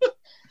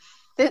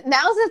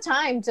 Now's the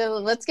time to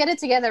let's get it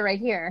together right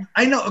here.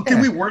 I know. Can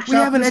Yeah. we workshop We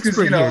have an this? 'Cause,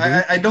 expert here,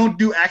 dude. I don't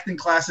do acting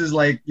classes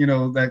like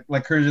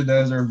like Kerja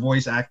does, or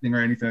voice acting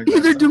or anything. Like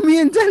Neither that. do me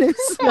and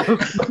Dennis.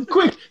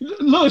 Quick,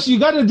 Lewis, you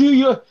got to do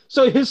your.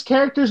 So his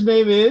character's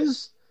name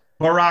is.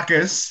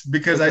 Baracus,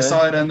 because I Okay.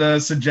 saw it on the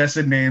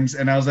suggested names,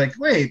 and I was like,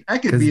 wait, I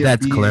could Because be.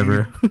 that's a BA.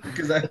 clever.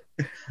 Because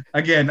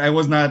I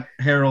was not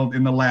Harold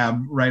in the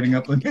lab writing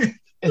up the name.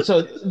 And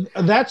so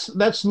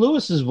that's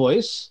Lewis's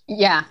voice.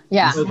 Yeah,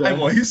 yeah. This is my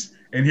voice,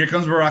 and here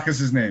comes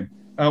Baracus's name.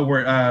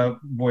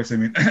 Voice. I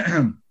mean,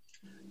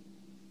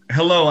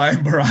 hello,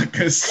 I'm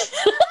Baracus.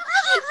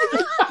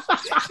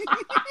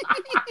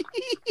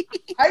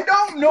 I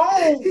don't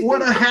know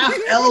what a half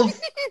elf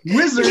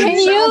wizard Can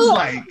sounds you-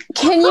 like.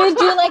 Can you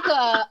do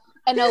like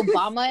an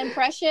Obama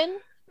impression?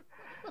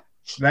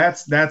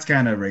 That's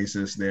kind of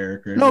racist there.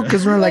 Chris. No,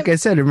 because like I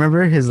said,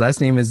 remember his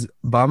last name is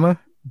Bama,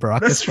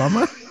 That's- Baracus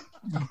Bama.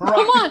 Come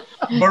on.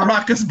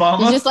 Baracus You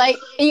Bama. just like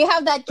you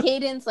have that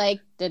cadence like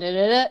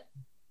da-da-da-da,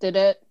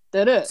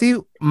 da-da-da-da. See,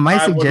 my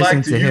I would suggestion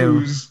like to to him.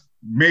 use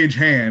Mage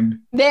Hand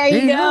There you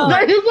There you go.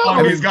 There you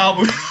on go. these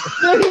goblins.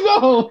 There you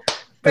go.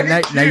 But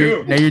now, Thank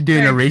now you're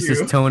doing a Thank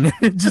racist you. tone.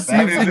 It just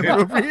That seems is it.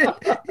 inappropriate.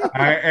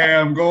 I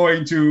am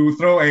going to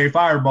throw a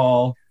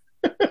fireball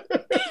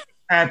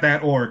at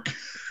that orc.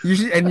 You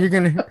should, and you're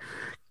gonna,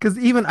 because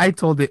even I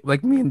told it,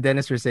 like me and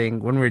Dennis were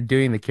saying when we are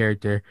doing the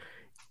character,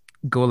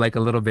 go like a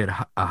little bit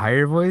a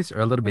higher voice or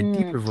a little bit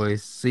deeper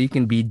voice, so you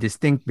can be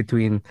distinct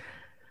between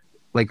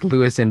like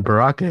Lewis and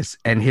Baracus.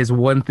 And his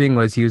one thing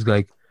was he was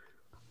like,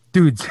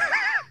 dudes.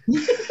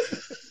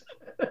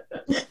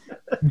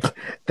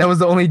 That was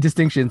the only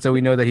distinction, so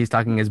we know that he's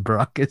talking as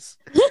Baracus.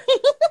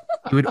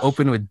 He would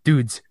open with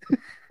dudes.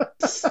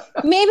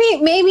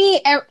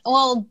 Maybe.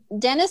 Well,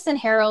 Dennis and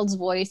Harold's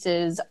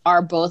voices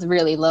are both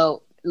really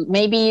low.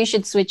 Maybe you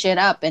should switch it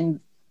up and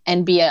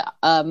be a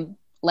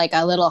like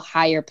a little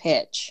higher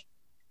pitch.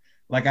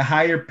 Like a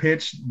higher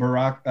pitched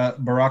Barack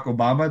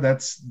Obama.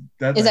 That's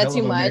Is that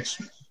too much?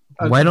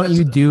 Why don't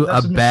you do a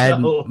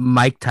bad no.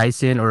 Mike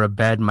Tyson or a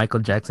bad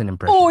Michael Jackson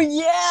impression? Oh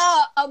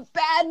yeah, a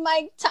bad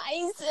Mike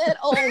Tyson.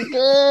 Oh,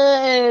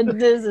 good.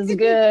 This is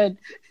good.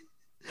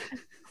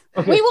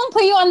 Okay. We won't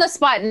put you on the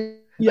spot.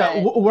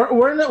 Yeah,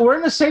 we're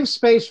in a safe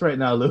space right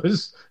now,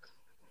 Lewis.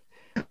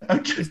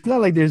 Okay. It's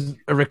not like there's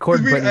a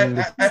record button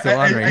that's still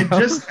on right now.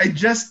 I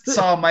just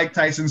saw Mike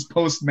Tyson's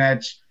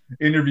post-match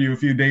interview a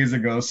few days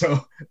ago,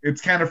 so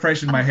it's kind of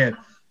fresh in my head.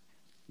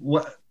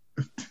 What?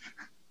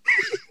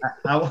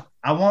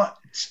 I want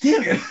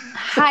still.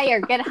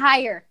 Higher, get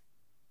higher.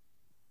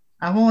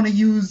 I want to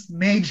use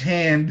Mage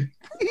Hand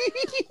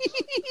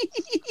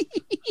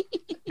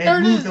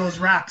and move those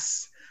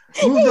rocks.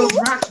 Move those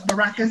rocks,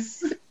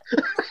 Baracus.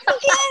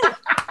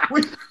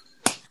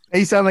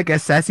 You sound like a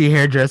sassy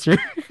hairdresser.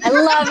 I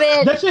love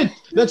it.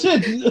 That's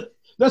it.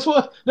 That's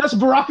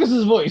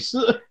Baracus's voice.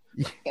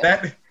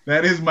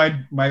 That is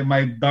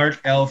my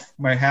dark elf,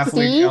 my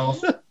halfling See?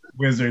 elf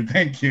wizard.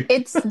 Thank you.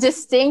 It's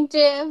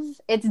distinctive.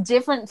 It's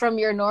different from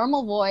your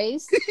normal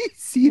voice.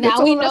 See, that's Now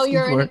all we I'm know asking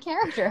you're in for. a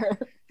character.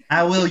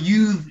 I will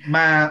use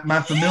my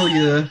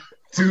familiar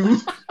to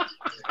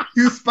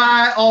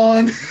spy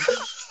on.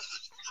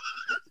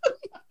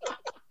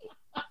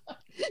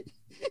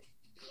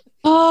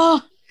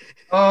 Oh,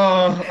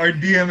 Oh, our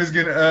DM is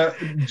gonna.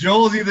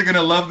 Joel's either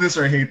gonna love this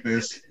or hate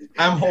this.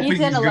 I'm hoping he's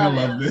gonna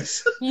love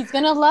this. he's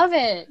gonna love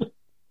it.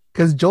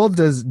 Because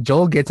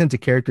Joel gets into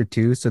character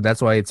too, so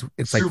that's why it's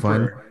like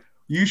fun.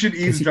 You should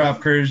eavesdrop,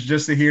 Courage,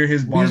 just to hear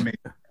his barmaid.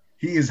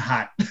 He is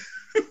hot.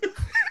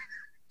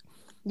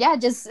 Yeah,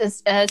 just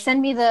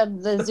send me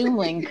the Zoom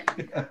link.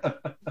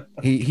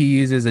 He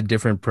uses a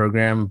different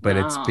program, but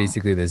it's Oh.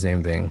 basically the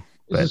same thing.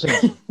 It's But the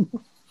same.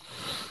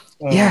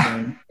 Oh, yeah.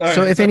 man. All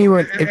So right, if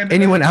anyone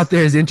and- out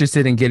there is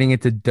interested in getting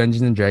into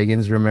Dungeons and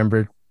Dragons,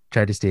 remember,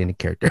 try to stay in a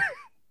character.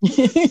 Oh,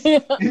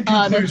 that's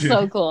conclusion.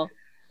 so cool.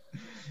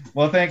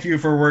 Well, thank you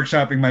for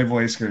workshopping my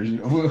voice, Courage.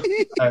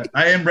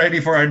 I am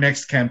ready for our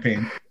next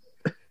campaign.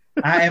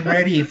 I am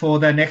ready for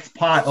the next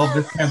part of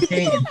this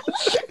campaign.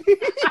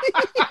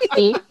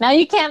 See? Now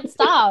you can't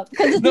stop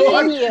because it's No,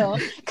 in you.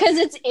 Because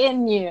it's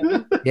in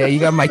you. Yeah, you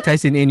got Mike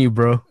Tyson in you,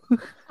 bro.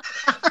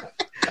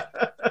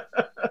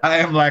 I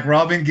am like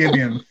Robin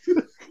Gideon.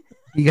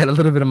 You got a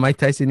little bit of Mike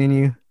Tyson in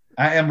you.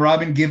 I am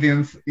Robin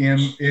Gideon in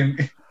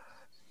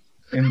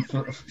I'm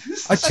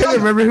trying to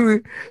remember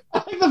who. I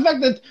like the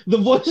fact that the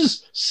voice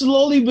is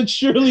slowly but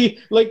surely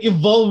like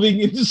evolving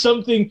into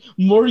something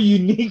more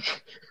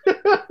unique.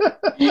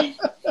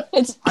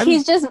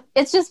 He's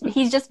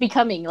just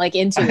becoming like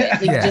into it.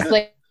 He's Yeah. just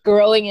like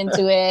growing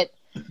into it.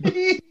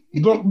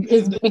 Bro,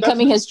 He's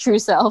becoming his true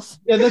self.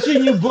 yeah, that's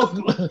your new book,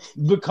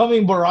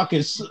 Becoming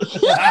Baracus.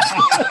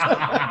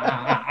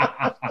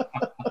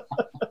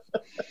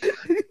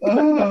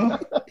 Oh.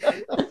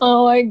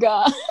 Oh my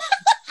god.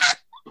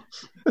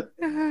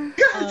 Oh,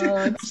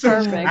 it's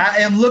perfect. I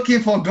am looking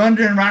for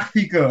Gundren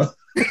Rakpika.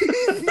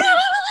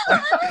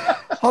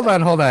 Hold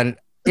on.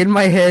 In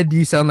my head,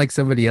 you sound like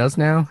somebody else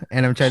now,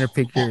 and I'm trying to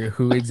picture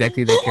who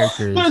exactly that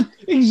character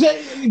is.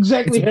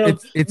 Exactly,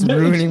 Harold. It's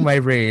ruining my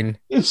brain.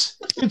 It's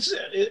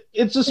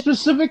a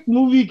specific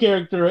movie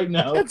character right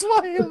now. That's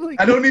why I'm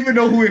like. I don't even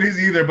know who it is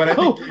either, but I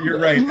think you're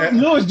right.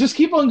 No, just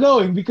keep on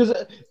going because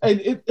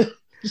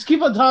just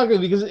keep on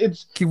talking because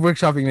it's Keep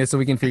workshopping this so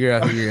we can figure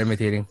out who you're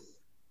imitating.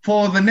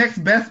 For the next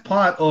best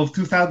part of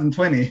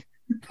 2020.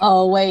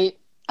 Oh wait.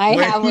 I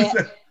have who's it.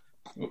 that?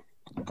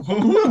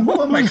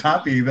 Who am I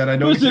copying that I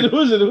don't who's it?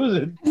 Who's it? Who's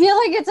it? I feel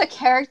like it's a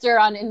character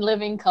on In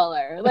Living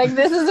Color. Like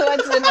this is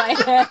what's in my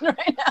head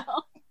right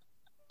now.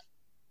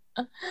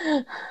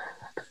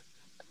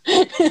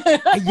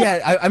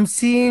 Yeah, I'm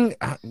seeing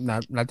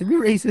not to be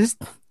racist.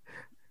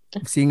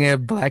 I'm seeing a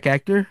black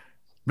actor.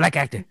 Black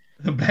actor.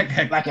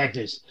 Black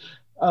actors.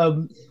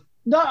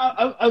 No,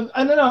 I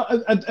don't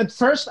know. At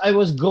first, I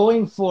was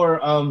going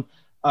for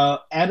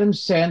Adam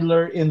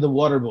Sandler in The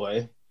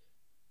Waterboy.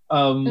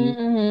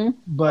 Mm-hmm.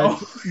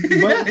 But,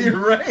 Yeah, you're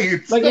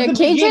right. like Yeah, at the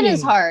Cajun beginning-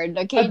 is hard.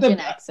 A Cajun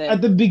accent.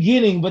 at the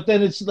beginning, but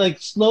then it's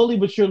like slowly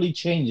but surely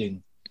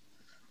changing.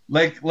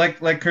 like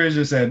Courage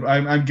just said,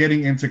 I'm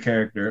getting into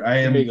character. I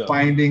am There you go.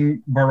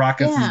 finding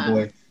Baracus' Yeah.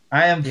 voice.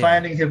 I am Yeah.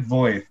 finding his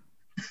voice.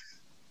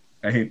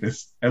 I hate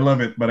this. I love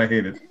it, but I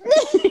hate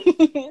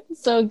it.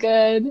 So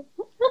good.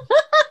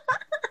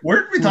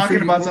 Weren't we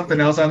talking about something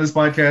else on this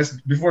podcast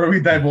before we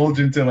divulge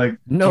into like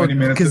No, 20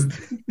 minutes?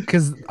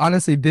 because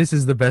honestly, this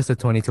is the best of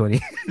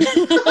 2020.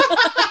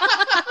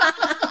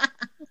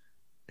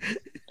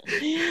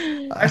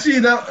 Actually,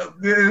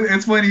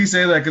 it's funny you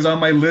say that because on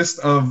my list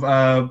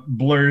of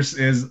blurs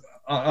is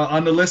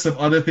on the list of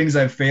other things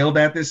I've failed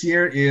at this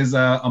year is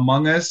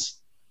Among Us,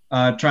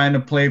 trying to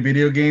play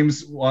video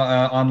games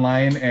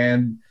online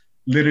and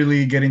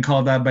literally getting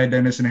called out by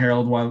Dennis and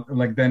Harold while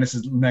like Dennis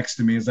is next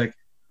to me. It's like,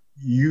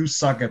 you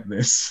suck at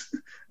this.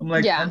 I'm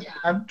like, Yeah.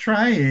 I'm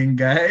trying,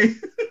 guy.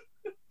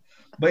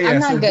 But yeah, I'm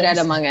not so good at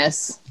voice- Among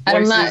Us.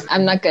 voices-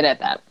 I'm not good at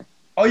that.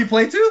 Oh, you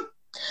play too?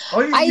 Oh,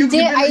 I did.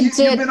 You've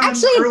been on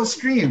Actually- Earl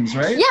streams,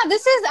 right? Yeah,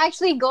 this is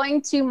actually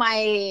going to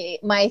my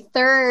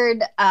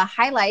third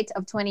highlight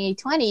of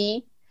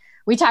 2020.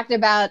 We talked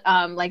about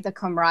like the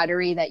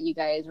camaraderie that you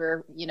guys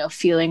were,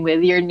 feeling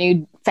with your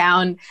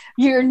newfound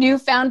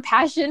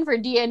passion for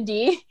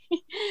D&D.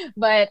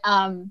 But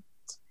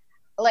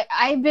like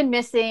I've been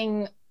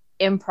missing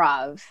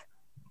improv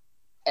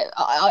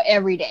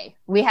every day.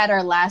 We had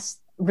our last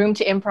Room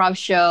to Improv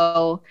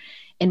show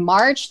in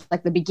March,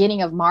 like the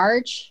beginning of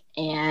March,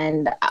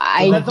 and Is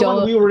I that the one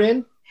don't. we were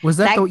in? Was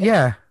that That- the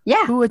yeah?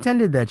 Yeah, Who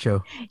attended that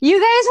show? you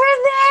guys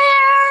were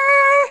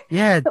there.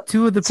 Yeah,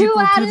 two of the Two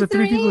people, out two of the of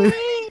three people.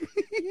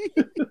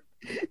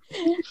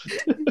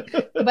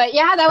 But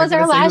yeah, that was I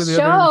our gotta say who last the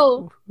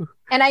show, other-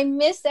 and I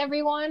miss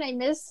everyone.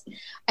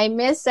 I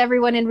miss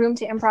everyone in Room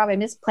to Improv. I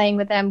miss playing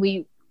with them.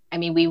 We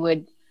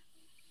would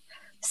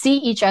see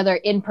each other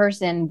in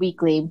person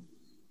weekly,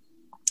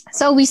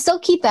 so we still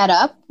keep that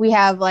up. We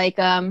have like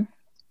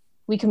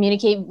we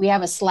communicate. We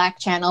have a Slack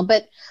channel,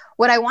 but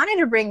what I wanted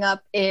to bring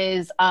up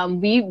is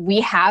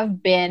we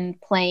have been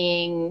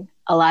playing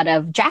a lot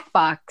of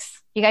Jackbox.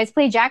 You guys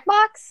play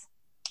Jackbox?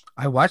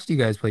 I watched you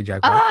guys play Jackbox.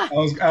 Ah,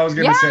 I was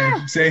gonna say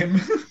same.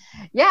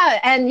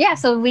 yeah,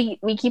 so we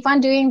keep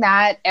on doing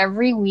that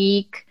every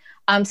week.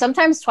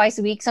 Sometimes twice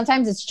a week.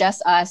 Sometimes it's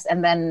just us,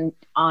 and then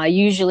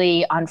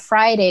usually on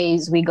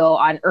Fridays we go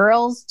on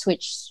Earl's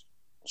Twitch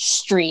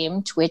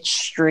stream.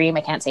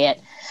 I can't say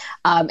it.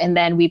 And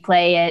then we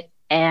play it,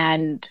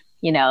 and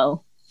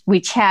we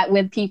chat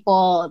with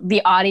people.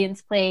 The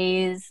audience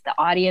plays. The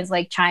audience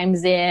like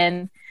chimes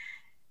in.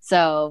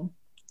 So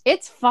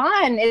it's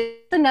fun.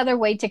 It's another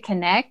way to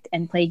connect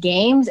and play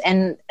games.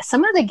 And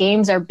some of the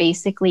games are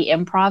basically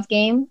improv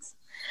games.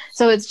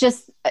 So it's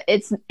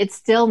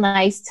still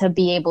nice to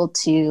be able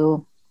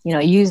to,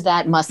 use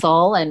that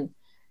muscle and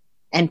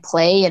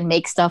play and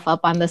make stuff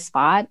up on the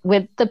spot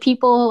with the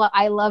people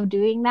I love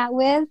doing that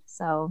with.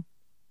 So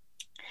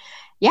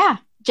yeah,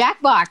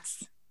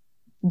 Jackbox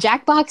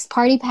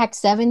Party Pack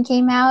 7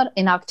 came out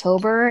in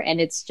October,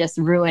 and it's just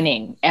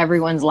ruining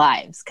everyone's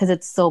lives because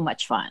it's so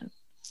much fun.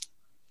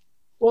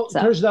 Well,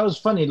 So- Kirsch, that was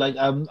funny. Like,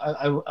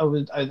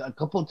 a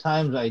couple of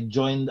times I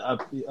joined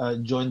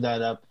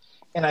that up,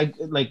 and I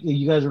like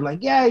you guys were like,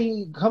 yeah,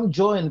 you come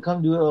join,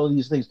 come do all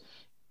these things.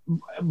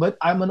 But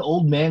I'm an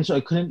old man, so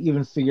I couldn't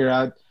even figure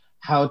out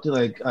how to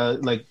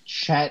like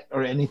chat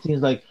or anything.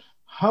 It's like,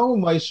 how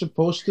am I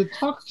supposed to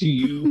talk to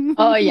you?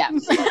 Oh yeah.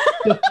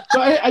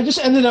 So I just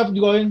ended up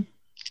going,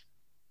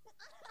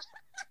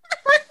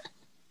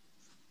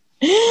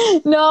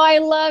 No, I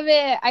love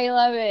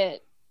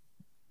it.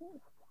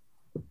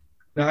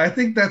 No, I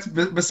think that's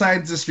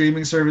besides the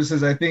streaming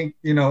services. I think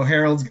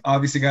Harold's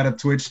obviously got a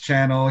Twitch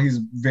channel. He's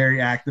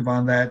very active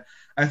on that.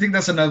 I think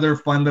that's another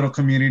fun little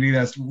community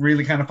that's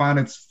really kind of found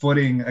its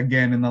footing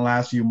again in the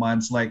last few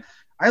months. Like,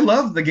 I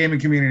love the gaming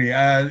community.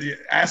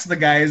 Ask the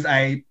guys,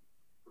 I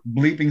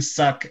bleeping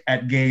suck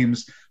at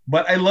games,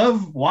 but I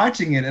love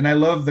watching it, and I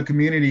love the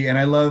community, and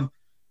I love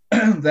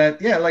that.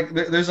 Yeah, like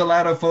there's a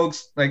lot of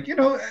folks like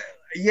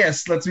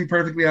yes, let's be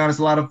perfectly honest.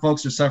 A lot of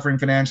folks are suffering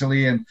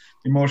financially and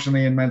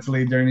emotionally and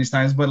mentally during these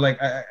times. But like,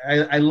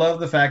 I love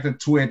the fact that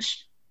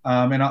Twitch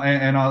and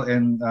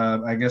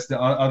I guess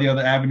all the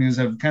other avenues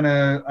have kind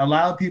of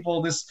allowed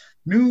people this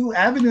new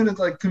avenue to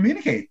like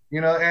communicate.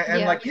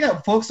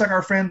 Folks like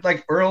our friend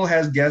like Earl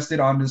has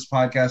guested on this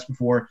podcast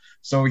before,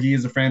 so he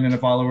is a friend and a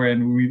follower,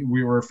 and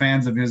we were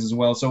fans of his as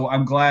well. So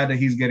I'm glad that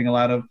he's getting a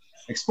lot of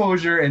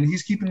exposure and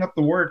he's keeping up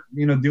the work,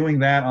 doing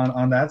that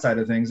on that side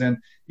of things. And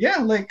yeah,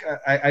 like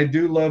I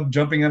do love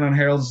jumping in on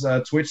Harold's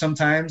Twitch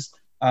sometimes.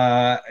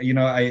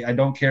 I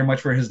don't care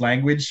much for his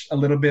language a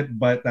little bit,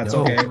 but that's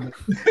No. okay.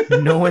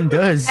 No one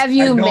does. Have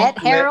you met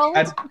Harold?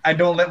 I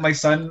don't let my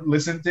son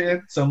listen to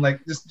it, so I'm like,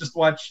 just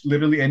watch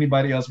literally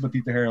anybody else but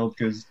Tita Harold,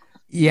 because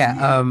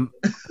Yeah.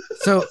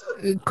 So,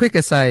 quick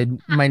aside,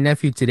 my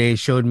nephew today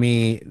showed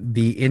me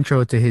the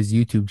intro to his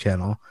YouTube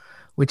channel,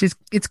 which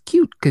it's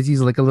cute because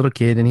he's like a little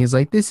kid, and he's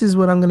like, "This is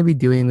what I'm going to be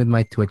doing with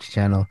my Twitch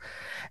channel."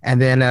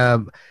 And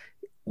then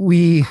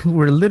we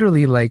were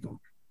literally like,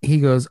 he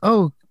goes,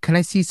 "Oh, can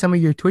I see some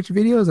of your Twitch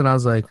videos?" And I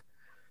was like,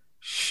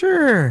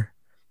 "Sure,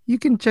 you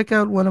can check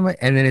out one of my."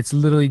 And then it's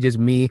literally just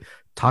me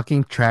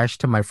talking trash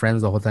to my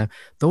friends the whole time.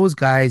 Those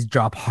guys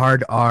drop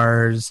hard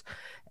R's,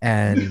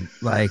 and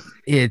like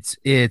it's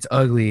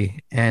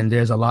ugly, and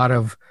there's a lot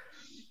of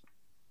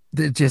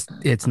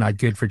it's not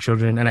good for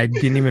children, and I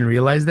didn't even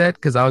realize that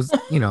because I was,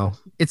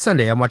 it's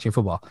Sunday, I'm watching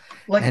football,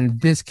 Like, and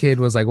this kid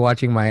was like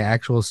watching my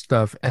actual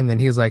stuff, and then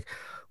he was like,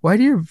 "Why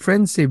do your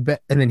friends say bad?"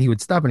 And then he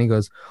would stop and he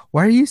goes,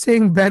 "Why are you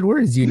saying bad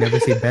words? You never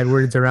say bad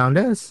words around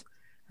us."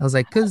 I was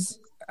like, "Cause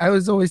I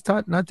was always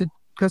taught not to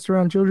cuss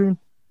around children,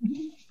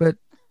 but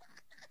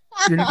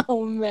you're not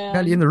Oh in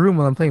man. the room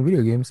while I'm playing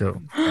video games."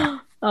 So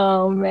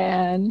Oh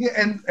man.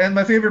 yeah, and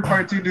my favorite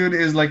part too, dude,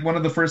 is like one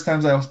of the first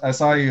times I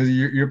saw you.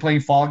 You're playing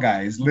Fall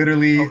Guys,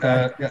 literally,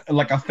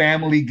 like a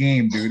family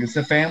game, dude. It's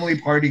a family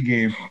party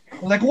game.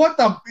 I'm like, what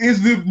the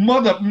is the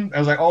mother? I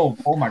was like, oh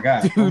my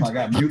god,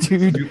 mute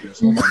this.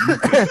 Hold on, mute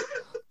this.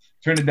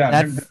 Turn it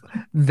down.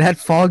 that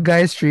Fall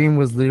Guy stream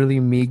was literally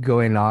me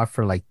going off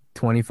for like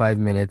 25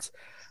 minutes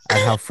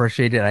at how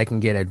frustrated I can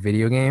get at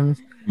video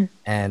games,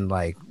 and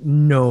like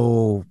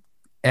no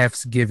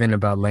f's given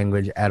about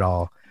language at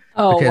all.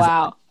 Oh Because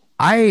wow.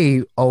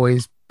 I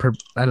always,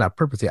 not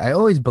purposely, I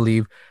always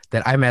believe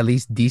that I'm at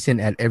least decent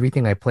at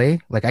everything I play.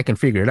 Like I can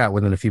figure it out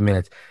within a few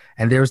minutes.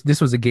 And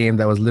this was a game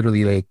that was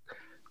literally like,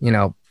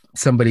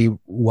 somebody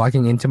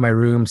walking into my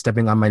room,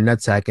 stepping on my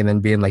nutsack, and then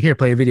being like, "Here,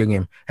 play a video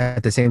game,"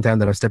 at the same time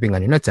that I'm stepping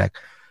on your nutsack.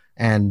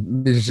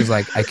 And it's just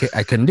like I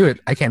couldn't do it.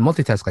 I can't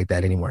multitask like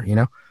that anymore.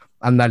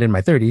 I'm not in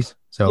my 30s,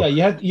 so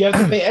Yeah, you have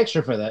to pay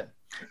extra for that.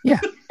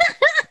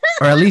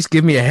 or at least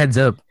give me a heads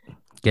up.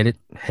 Get it?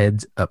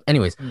 Heads up.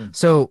 Anyways,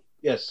 so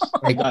Yes,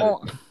 I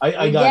got it.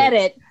 I We got get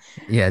it. it.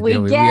 yeah, We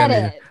we get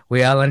under- it.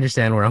 we all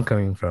understand where I'm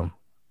coming from.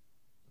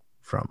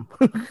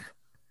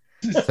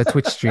 The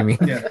Twitch streaming.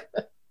 Yeah.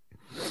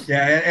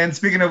 Yeah, and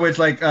speaking of which,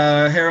 like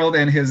Harold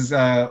and his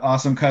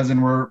awesome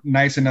cousin were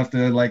nice enough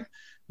to like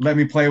let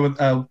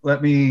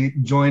me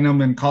join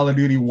them in Call of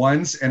Duty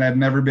once, and I've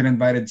never been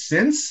invited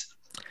since.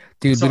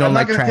 Dude, So we don't I'm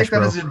like not gonna trash,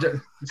 take that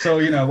bro. as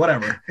so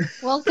whatever.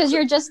 Well, because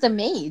you're just a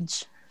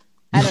mage.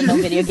 I don't know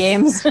video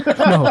games.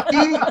 No,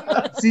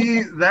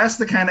 See, that's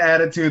the kind of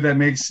attitude that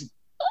makes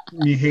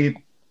me hate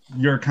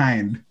your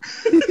kind.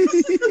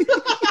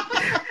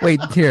 wait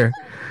here.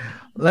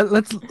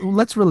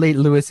 Let's relate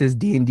Lewis's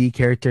D&D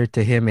character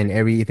to him in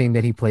everything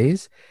that he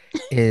plays.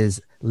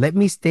 Is let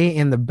me stay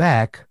in the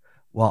back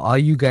while all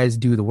you guys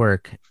do the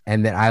work,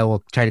 and then I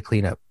will try to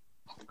clean up.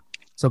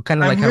 So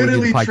kind of like I'm how we do the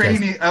literally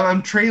podcast.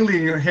 I'm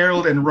trailing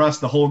Harold and Russ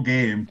the whole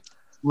game.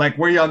 Like,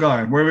 where y'all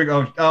going? Where we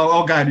go?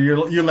 Oh God,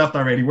 you left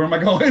already. Where am I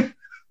going?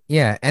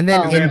 Yeah, and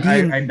then And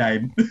then I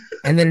died.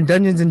 and then in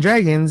Dungeons and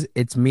Dragons,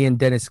 it's me and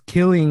Dennis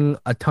killing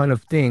a ton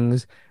of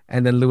things,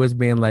 and then Lewis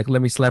being like,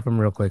 "Let me slap him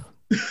real quick."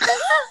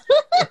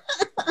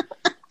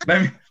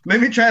 Let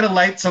me try to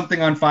light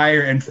something on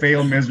fire and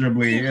fail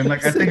miserably. And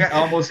like I think I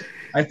almost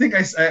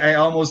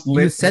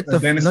lit You set the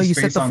Dennis's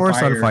face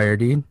force on fire,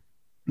 dude.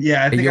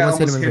 Yeah, I think You I almost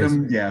hit almost him hit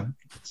in him. Yeah,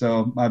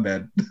 so my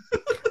bad.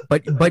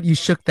 But you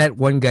shook that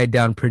one guy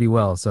down pretty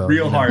well. So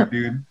Real hard,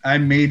 dude. I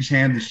mage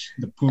hand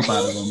the poop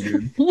out of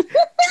him, dude.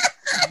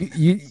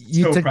 You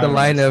So took proud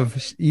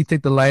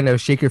the line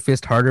of shake your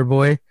fist harder,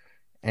 boy,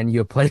 and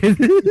you applied it.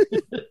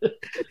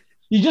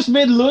 You just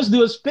made Lewis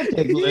do a spit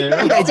take. Larry.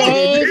 I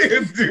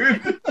Take.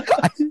 Dude.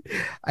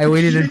 I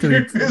waited Shake until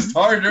your it's fist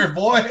harder,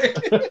 boy.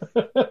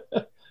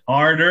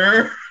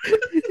 Harder.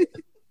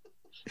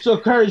 So,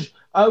 Courage,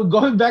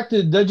 going back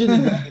to Dungeons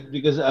and Dragons,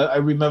 because I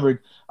remembered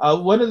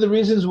one of the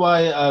reasons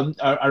why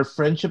our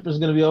friendship is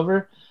going to be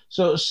over.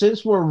 So,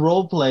 since we're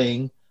role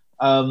playing,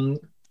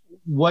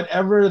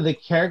 whatever the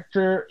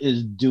character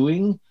is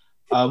doing,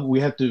 we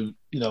have to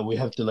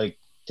like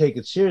take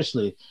it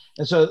seriously.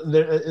 And so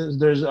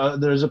there's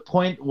a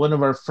point one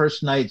of our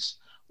first nights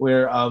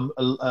where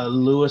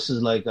Lewis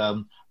is like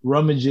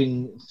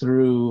rummaging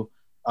through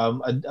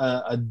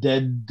a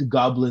dead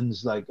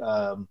goblin's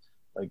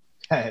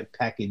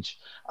package,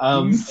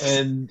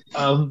 and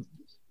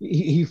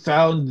he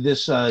found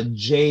this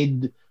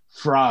jade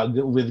frog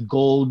with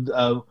golden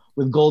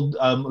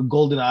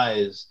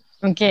eyes.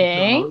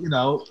 Okay.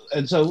 So,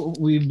 and so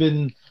we've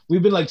been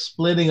like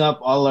splitting up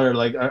all our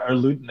our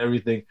loot and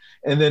everything,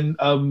 and then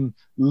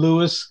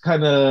Lewis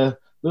kind of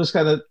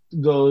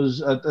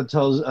goes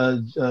tells our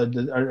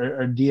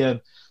DM.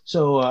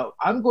 So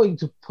I'm going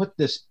to put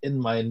this in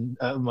my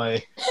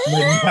my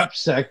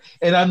knapsack,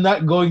 and I'm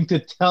not going to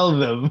tell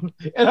them.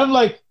 And I'm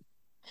like,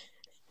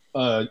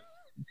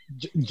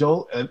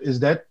 Joel, is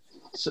that?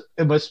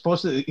 Am I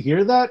supposed to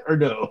hear that or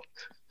no?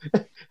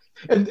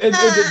 and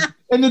the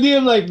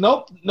DM like,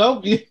 nope.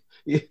 You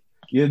we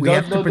don't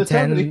have know to the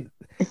family.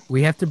 pretend.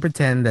 We have to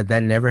pretend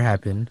that never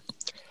happened.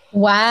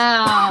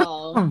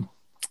 Wow.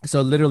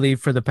 So literally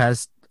for the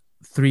past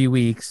 3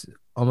 weeks,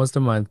 almost a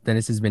month,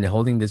 Dennis has been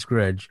holding this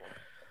grudge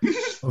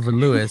over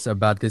Lewis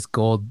about this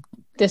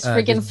This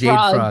freaking this jade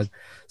frog.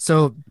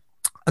 So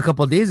a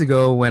couple of days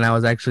ago, when I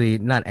was actually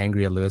not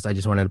angry at Lewis, I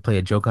just wanted to play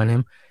a joke on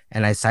him,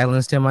 and I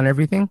silenced him on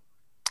everything,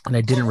 and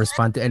I didn't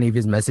respond to any of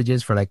his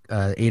messages for like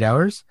 8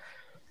 hours.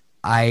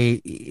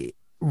 I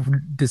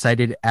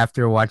decided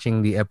after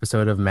watching the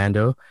episode of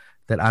Mando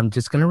that I'm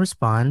just gonna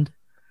respond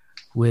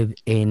with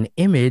an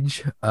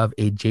image of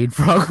a jade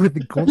frog with the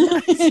gold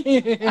eyes.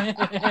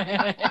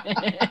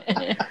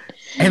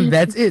 And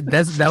that's it.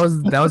 That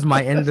was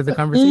my end of the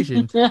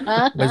conversation.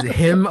 Was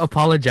him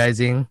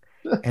apologizing,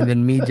 and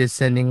then me just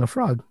sending a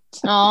frog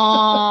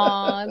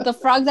Oh, the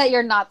frog that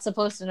you're not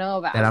supposed to know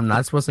about. that I'm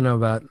not supposed to know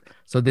about.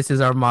 So this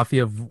is our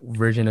mafia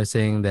version of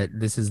saying that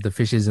this is the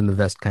fishes in the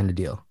vest kind of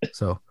deal.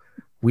 So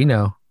we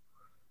know,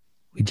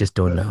 we just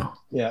don't know.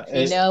 Yeah.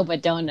 You know,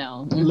 but don't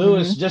know.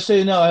 Lewis, just so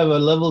you know, I have a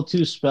level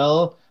 2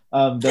 spell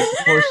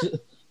that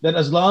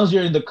as long as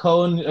you're in the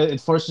cone,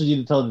 it forces you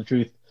to tell the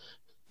truth.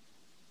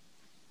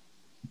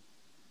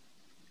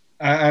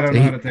 I don't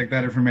know how to take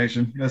that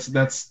information. That's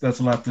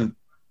a lot to.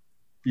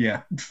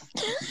 Yeah.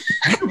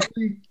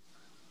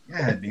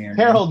 Yeah, damn.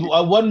 Harold,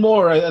 one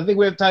more. I think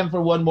we have time for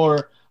one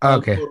more.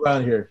 Okay.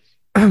 Around here.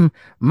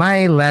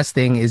 My last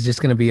thing is just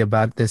going to be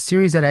about the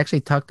series that I actually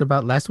talked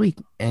about last week,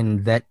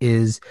 and that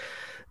is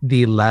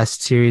the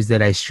last series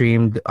that I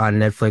streamed on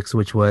Netflix,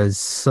 which was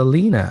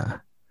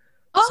Selena.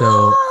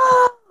 So,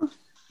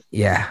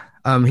 yeah.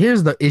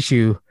 Here's the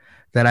issue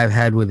that I've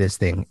had with this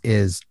thing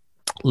is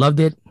loved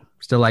it,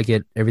 still like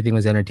it. Everything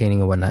was entertaining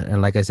and whatnot.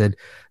 And like I said,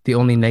 the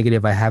only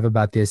negative I have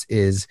about this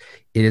is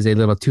it is a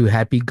little too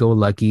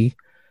happy-go-lucky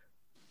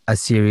a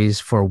series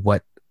for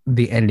what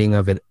the ending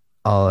of it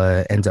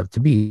ends up to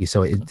be.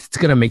 So it's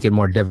going to make it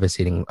more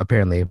devastating,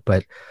 apparently.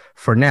 But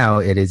for now,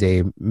 it is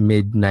a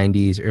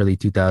mid-90s, early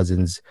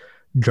 2000s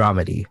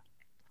dramedy.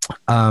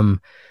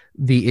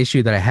 The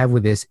issue that I have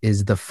with this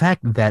is the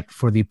fact that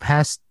for the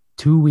past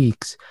 2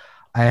 weeks,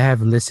 I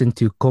have listened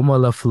to Como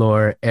La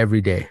Flor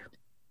every day.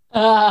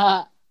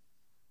 And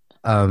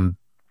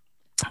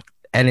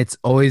it's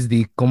always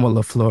the Como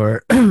La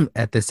Flor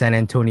at the San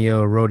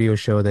Antonio rodeo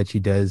show that she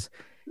does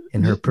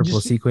in her purple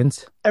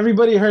sequence.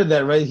 Everybody heard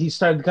that, right? He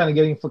started kind of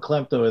getting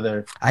verklempt over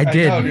there. I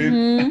did. know,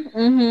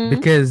 dude.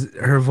 Because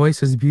her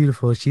voice was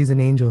beautiful. She's an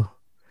angel.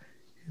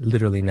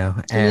 Literally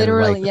now. And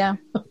Literally, like, yeah.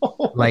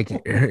 Like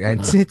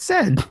it's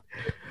sad.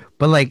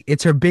 But like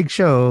it's her big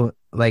show.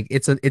 Like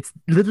it's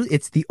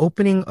the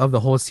opening of the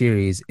whole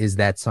series is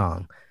that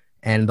song.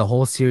 And the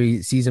whole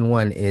series, season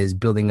 1, is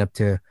building up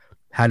to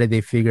how did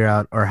they figure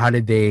out, or how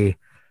did they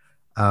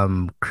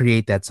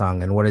create that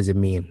song, and what does it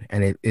mean?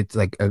 And it's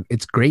like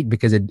it's great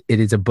because it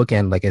is a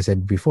bookend, like I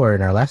said before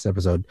in our last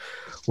episode,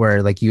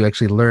 where like you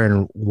actually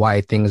learn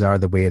why things are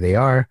the way they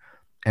are,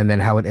 and then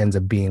how it ends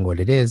up being what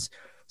it is.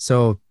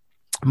 So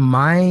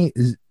my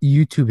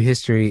YouTube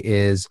history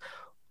is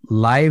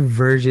live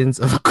versions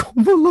of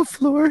Como La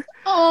Flor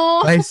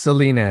by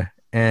Selena,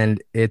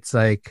 and it's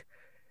like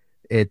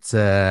it's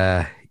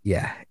a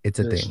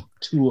thing.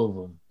 2 of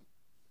them.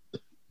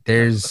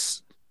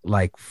 There's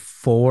like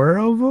 4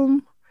 of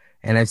them,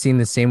 and I've seen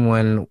the same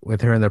one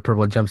with her in the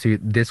purple jumpsuit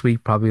this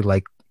week probably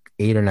like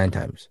 8 or 9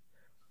 times.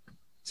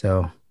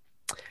 So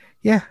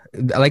yeah,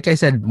 like I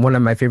said, one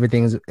of my favorite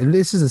things, and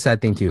this is a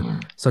sad thing too.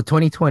 So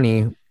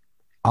 2020,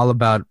 all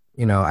about,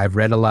 I've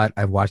read a lot,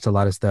 I've watched a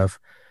lot of stuff.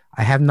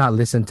 I have not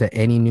listened to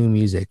any new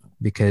music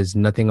because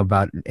nothing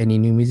about any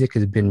new music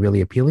has been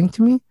really appealing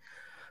to me.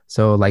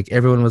 So like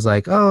everyone was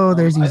like, oh,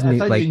 there's these I new,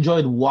 thought like you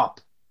enjoyed WAP.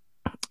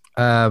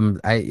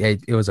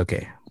 It was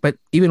okay, but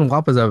even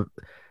WAP is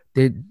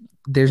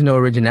there's no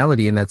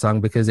originality in that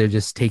song because they're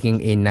just taking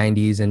a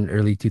 90s and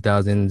early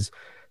 2000s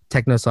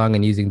techno song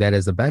and using that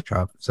as the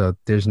backdrop. So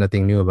there's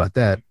nothing new about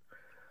that.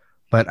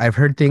 But I've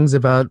heard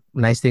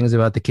nice things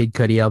about the Kid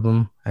Cudi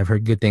album. I've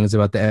heard good things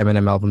about the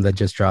Eminem album that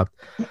just dropped.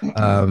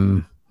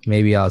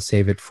 Maybe I'll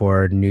save it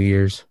for New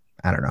Year's.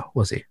 I don't know.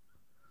 We'll see.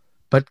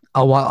 But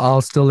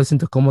I'll still listen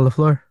to Como La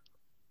Flor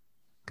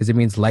because it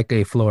means like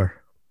a floor.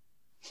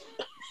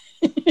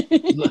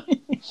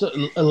 So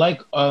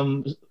like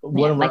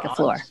one of like our a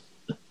floor. aunts.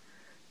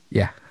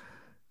 Yeah.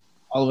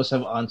 All of us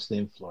have aunts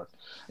named Floor.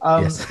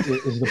 Yes.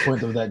 Is the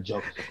point of that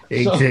joke.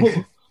 Exactly.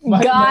 So,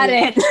 Got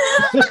it.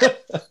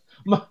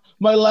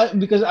 my last,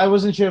 because I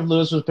wasn't sure if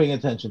Lewis was paying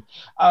attention.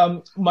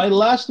 My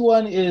last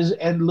one is,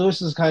 and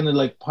Lewis is kind of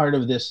like part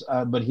of this,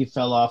 but he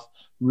fell off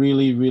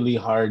really, really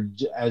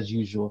hard as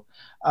usual.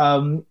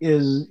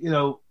 Is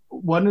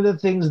one of the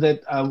things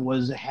that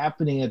was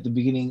happening at the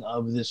beginning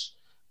of this,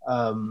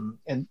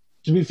 and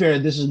to be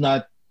fair,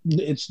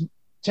 it's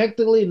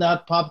technically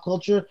not pop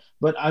culture,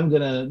 but I'm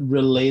gonna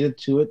relate it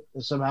to it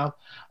somehow.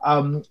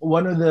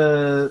 One of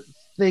the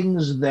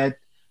things that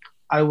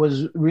I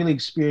was really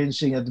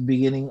experiencing at the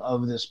beginning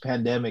of this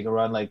pandemic,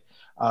 around like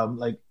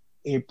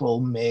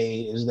April,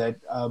 May, is that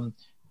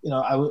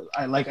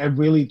I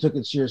really took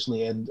it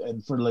seriously,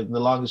 and for like the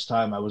longest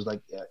time I was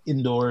like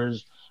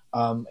indoors,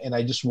 and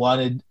I just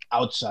wanted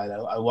outside.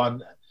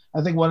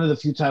 I think one of the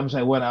few times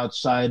I went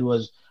outside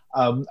was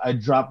I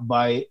dropped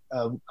by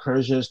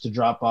Kersh's to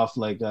drop off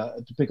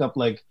to pick up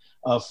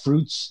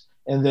fruits,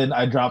 and then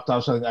I dropped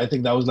off something. I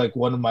think that was like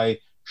one of my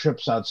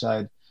trips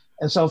outside.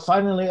 And so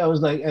finally I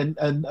was like, and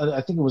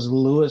I think it was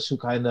Lewis who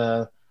kind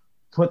of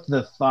put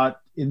the thought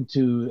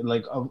into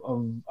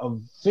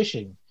of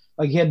fishing.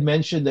 Like he had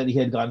mentioned that he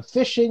had gone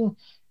fishing,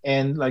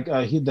 and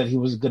that he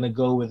was gonna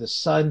go with his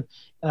son.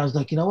 And I was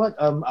like, you know what?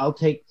 I'll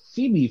take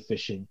Phoebe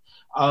fishing.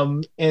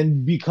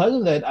 And because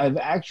of that, I've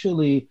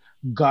actually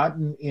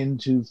gotten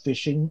into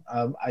fishing.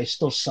 I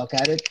still suck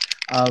at it.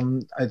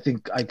 I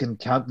think I can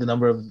count the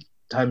number of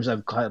times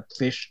I've caught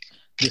fish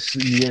this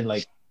year,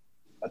 like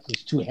at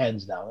least two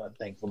hands now,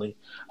 thankfully.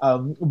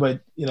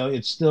 But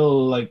it's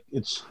still like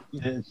it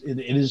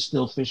is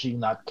still fishing,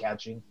 not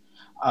catching.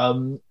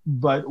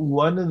 But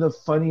one of the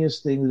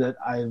funniest things that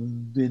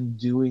I've been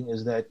doing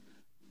is that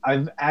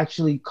I've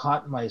actually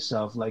caught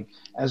myself, like,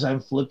 as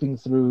I'm flipping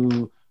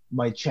through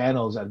my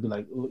channels, I'd be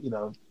like,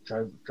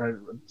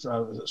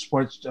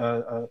 Sports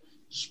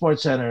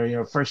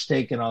Center, First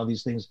Take, and all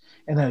these things,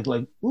 and I'm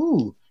like,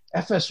 ooh,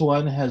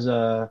 FS1 has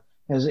a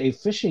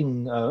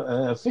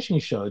fishing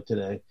show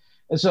today,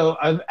 and so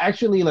I've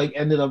actually like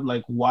ended up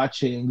like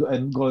watching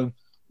and going,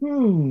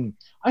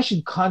 I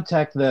should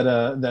contact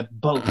that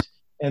boat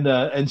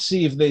and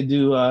see if they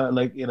do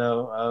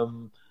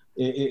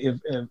if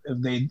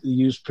they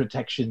use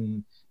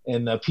protection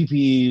and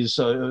PPEs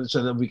so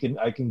that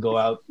I can go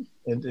out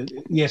and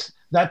yes,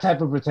 that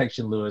type of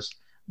protection, Lewis,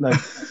 like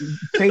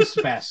face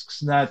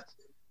masks, not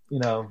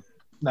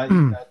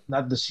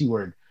the C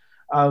word.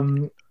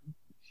 But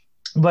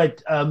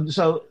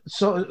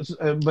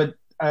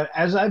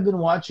as I've been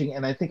watching,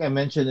 and I think I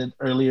mentioned it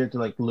earlier to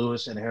like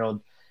Lewis and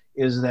Harold,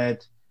 is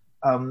that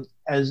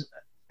as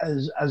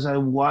I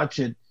watch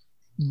it,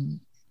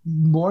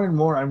 more and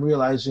more I'm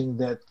realizing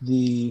that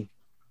the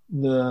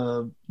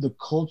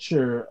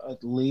culture,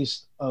 at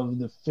least of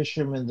the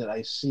fishermen that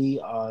I see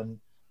on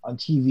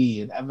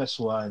TV and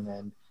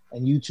FS1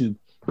 and YouTube,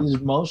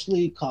 is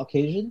mostly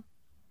Caucasian,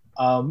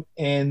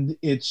 and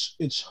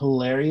it's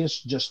hilarious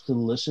just to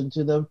listen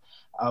to them,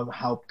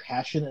 how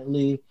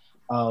passionately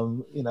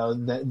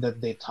that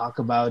they talk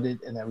about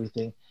it and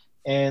everything.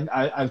 And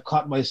I've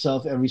caught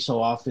myself every so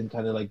often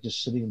kind of like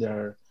just sitting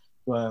there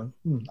going,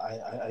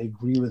 I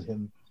agree with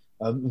him.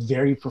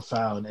 Very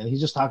profound. And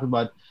he's just talking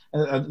about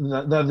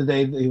the other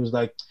day he was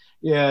like,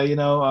 yeah,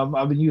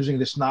 I've been using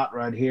this knot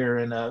right here,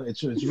 and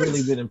it's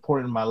really been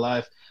important in my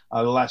life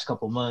the last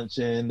couple months,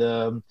 and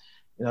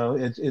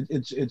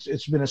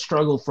it's been a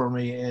struggle for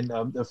me, and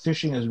the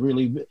fishing has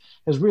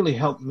really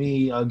helped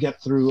me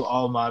get through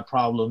all my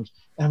problems.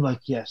 And I'm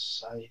like,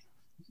 yes,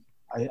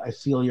 I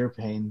feel your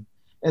pain.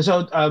 And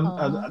so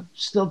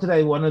still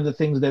today, one of the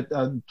things that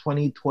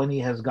 2020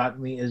 has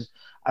gotten me is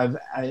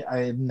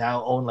I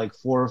now own like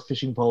 4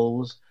 fishing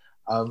poles.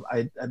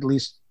 I at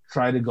least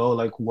try to go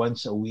like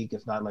once a week,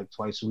 if not like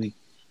twice a week,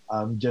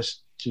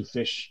 just to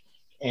fish.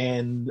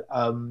 And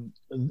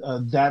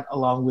that,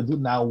 along with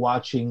now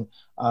watching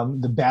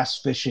the Bass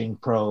Fishing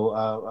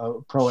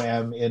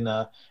Pro-Am in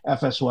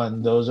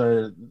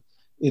FS1,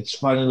 it's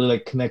finally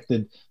like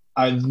connected.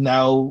 I've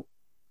now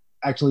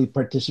actually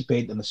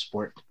participate in the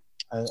sport.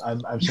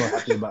 I'm so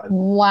happy about it.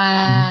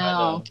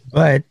 Wow.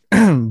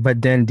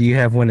 But then, do you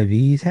have one of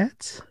these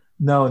hats?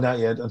 No, not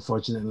yet,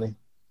 unfortunately.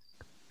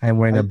 I'm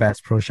wearing a Bass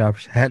Pro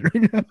Shops hat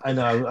right now. I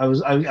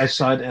know. I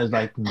saw it as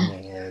like,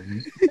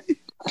 man.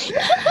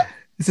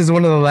 This is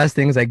one of the last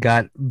things I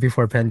got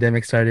before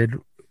pandemic started.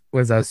 I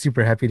was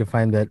super happy to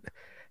find that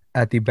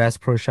at the Bass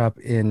Pro Shop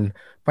in.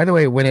 By the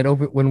way,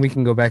 when we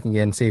can go back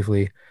again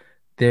safely,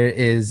 there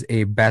is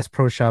a Bass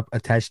Pro Shop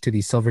attached to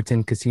the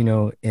Silverton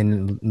Casino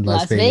in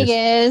Las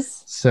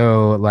Vegas.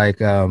 So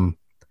like, all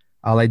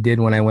I did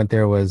when I went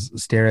there was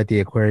stare at the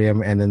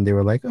aquarium, and then they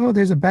were like, "Oh,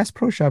 there's a Bass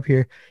Pro Shop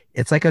here.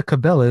 It's like a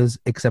Cabela's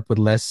except with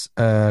less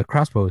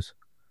crossbows."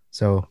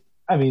 So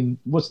I mean,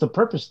 what's the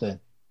purpose then?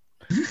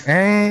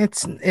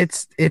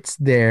 It's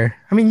there.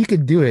 I mean, you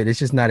could do it. It's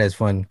just not as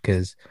fun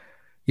because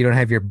you don't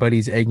have your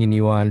buddies egging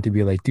you on to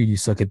be like, "Dude, you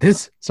suck at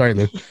this." Sorry,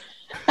 Luke.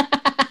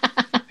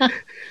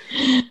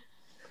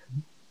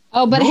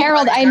 Oh, but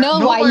Harold, I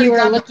know why you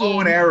were looking. Bow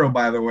and arrow,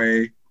 by the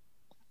way.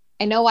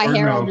 I know why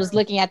Harold was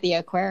looking at the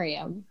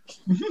aquarium.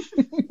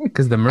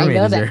 Because the mermaids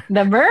are there.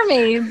 The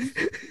mermaids.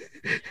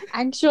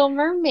 Actual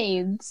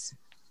mermaids.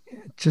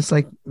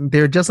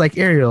 They're just like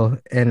Ariel,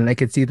 and I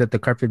could see that the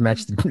carpet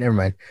matched. Never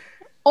mind.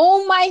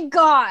 Oh my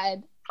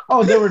God.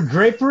 Oh, there were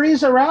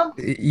draperies around?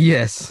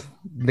 Yes.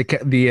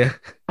 The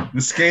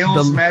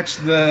scales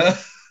matched the...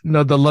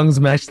 No, the lungs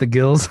matched the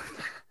gills.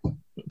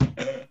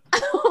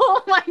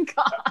 Oh my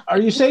God. Are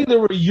you saying there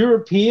were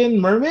European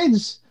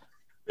mermaids?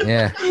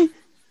 Yeah.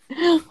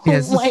 Oh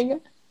my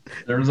God.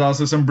 There was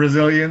also some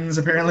Brazilians,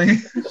 apparently.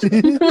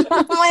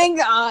 Oh my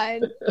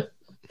God.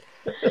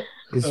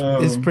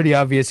 It's pretty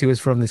obvious who was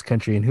from this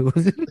country and who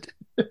wasn't.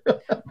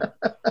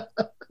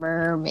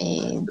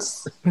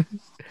 Mermaids.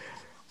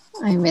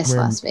 I miss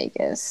Las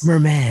Vegas.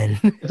 Merman.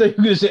 I thought you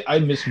were going to say, I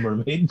miss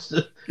mermaids.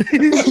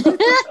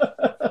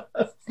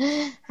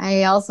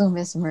 I also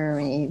miss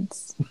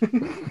mermaids.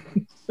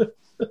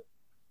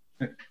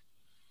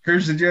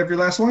 Kirsch, did you have your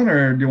last one,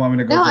 or do you want me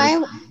to go No,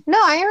 first?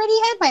 I already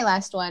had my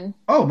last one.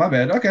 Oh, my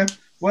bad. Okay.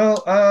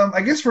 Well,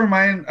 I guess for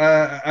mine,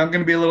 I'm going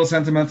to be a little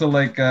sentimental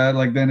like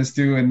Dennis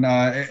too. And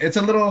it's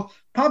a little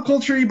pop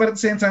culture-y, but at the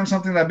same time,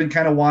 something that I've been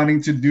kind of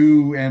wanting to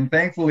do. And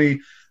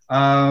thankfully,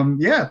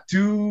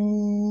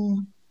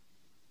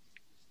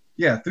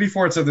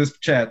 3/4 of this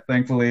chat,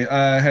 thankfully,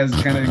 has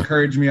kind of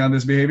encouraged me on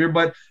this behavior.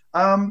 But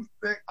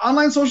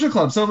online social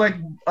club, so like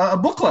a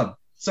book club.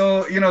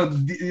 So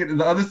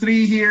the other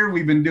three here,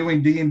 we've been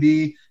doing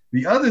D&D.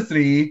 The other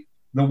three,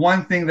 the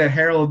one thing that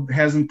Harold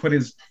hasn't put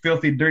his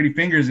filthy, dirty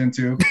fingers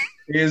into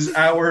is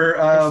our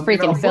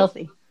freaking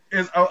filthy.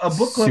 Is a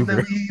book club Super.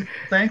 that we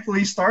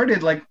thankfully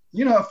started a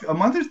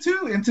month or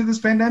two into this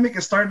pandemic.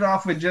 It started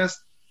off with just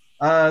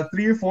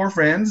 3 or 4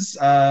 friends.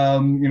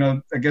 I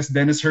guess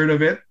Dennis heard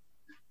of it,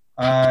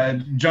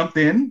 jumped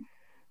in,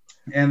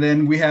 and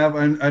then we have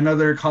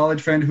another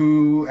college friend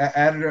who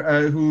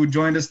who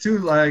joined us too,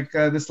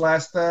 this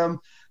last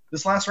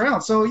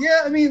round. So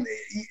yeah, I mean,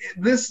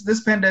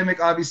 this pandemic,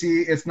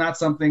 obviously, it's not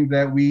something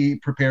that we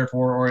prepare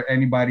for or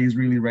anybody is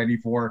really ready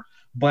for.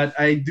 But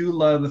I do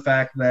love the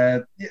fact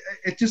that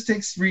it just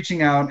takes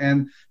reaching out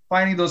and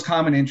finding those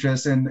common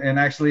interests and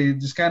actually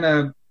just kind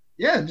of,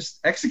 just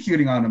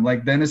executing on them.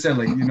 Like Dennis said,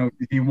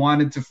 he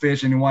wanted to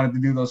fish and he wanted to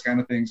do those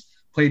kind of things,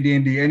 play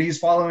D&D, and he's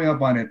following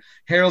up on it.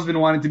 Harold's been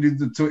wanting to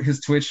do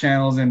his Twitch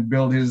channels and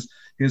build his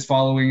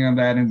following on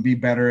that and be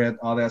better at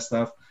all that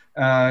stuff.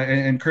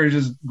 And Courage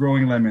is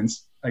growing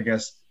lemons, I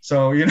guess.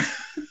 So,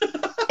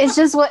 It's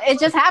just it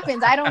just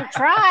happens. I don't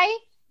try.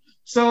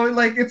 So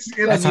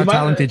That's how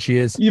talented she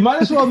is. You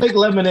might as well make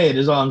lemonade,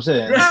 is all I'm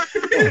saying.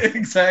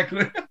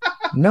 Exactly.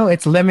 No,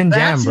 it's lemon jam,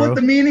 That's bro. what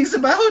the meaning's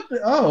about.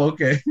 Oh,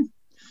 okay.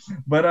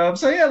 But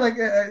so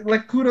yeah,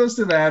 kudos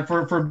to that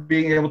for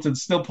being able to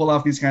still pull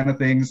off these kind of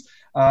things.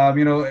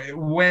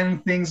 When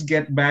things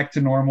get back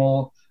to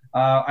normal,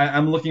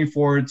 I'm looking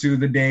forward to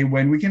the day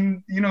when we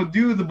can,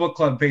 do the book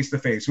club face to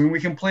face, when we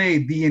can play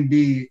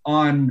D&D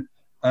on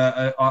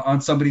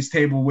somebody's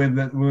table with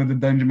the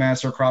dungeon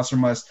master across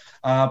from us,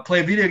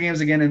 play video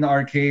games again in the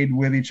arcade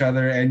with each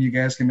other, and you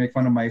guys can make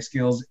fun of my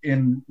skills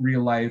in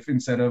real life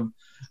instead of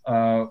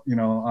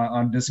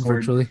on Discord.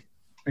 Virtually.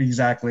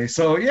 Exactly.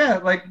 So yeah,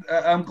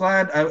 I'm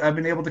glad I've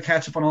been able to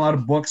catch up on a lot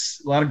of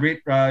books, a lot of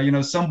great,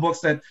 some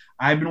books that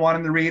I've been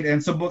wanting to read,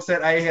 and some books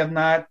that I have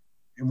not,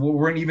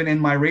 weren't even in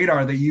my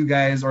radar that you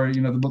guys or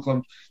the book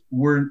club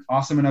were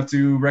awesome enough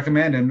to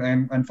recommend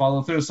and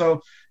follow through.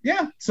 So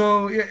yeah,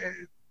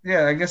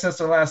 I guess that's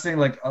the last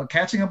thing,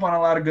 catching up on a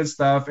lot of good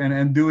stuff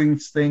and doing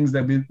things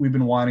that we've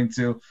been wanting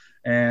to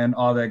and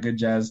all that good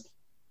jazz.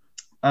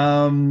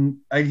 I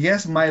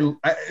guess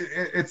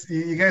it's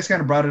you guys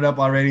kind of brought it up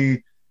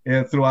already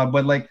throughout,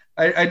 but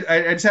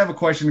I just have a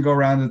question to go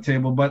around the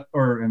table,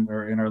 or in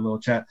our little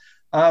chat.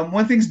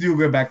 When things do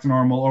go back to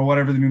normal or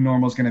whatever the new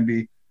normal is going to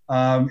be,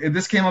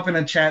 this came up in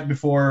a chat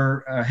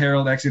before.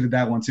 Harold actually did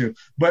that one too.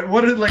 But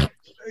what are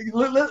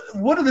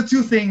the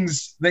 2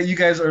 things that you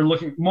guys are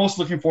most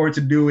looking forward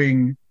to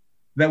doing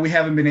that we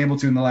haven't been able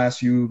to in the last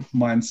few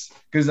months?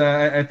 Because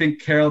I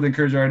think Harold and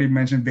Courage already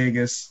mentioned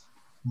Vegas,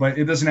 but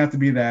it doesn't have to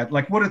be that.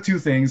 What are 2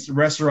 things,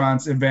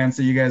 restaurants, events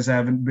that you guys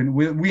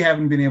we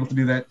haven't been able to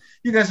do that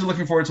you guys are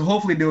looking forward to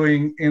hopefully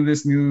doing in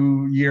this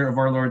new year of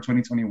our Lord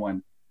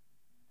 2021?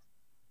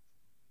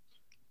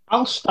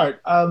 I'll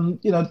start. 2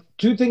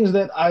 things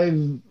that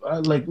I've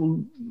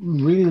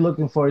really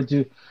looking forward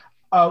to.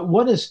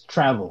 One is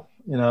travel.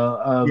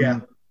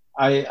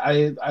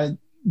 I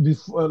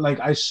before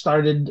I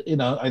started.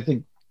 I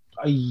think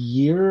a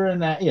year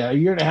and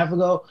a half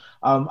ago.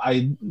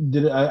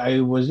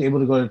 I was able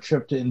to go on a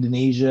trip to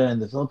Indonesia and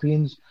the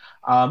Philippines.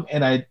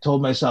 And I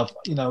told myself,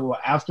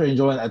 after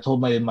enjoying it, I told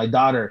my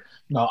daughter,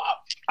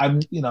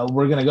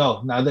 we're going to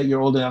go. Now that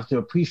you're old enough to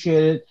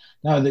appreciate it,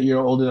 now that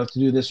you're old enough to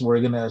do this, we're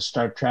going to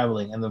start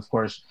traveling. And of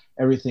course,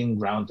 everything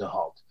ground to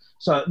halt.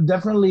 So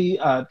definitely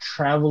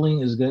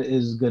traveling is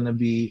going to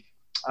be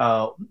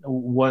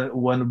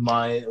one of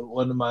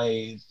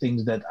my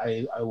things that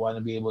I want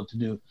to be able to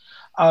do.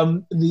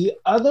 The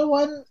other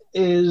one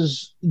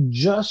is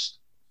just,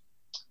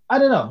 I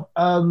don't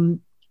know.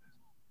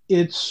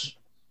 It's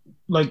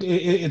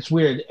it's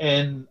weird.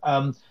 And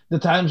the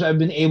times I've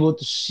been able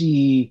to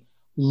see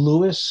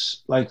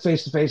Lewis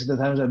face to face, the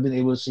times I've been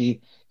able to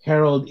see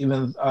Harold,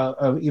 even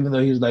though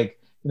he's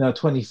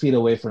 20 feet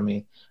away from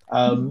me,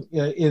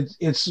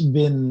 it's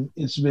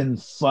been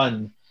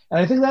fun. And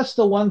I think that's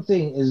the one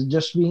thing, is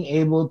just being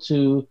able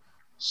to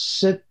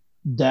sit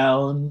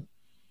down,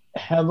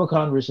 have a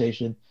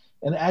conversation,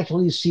 and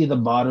actually see the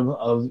bottom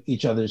of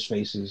each other's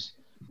faces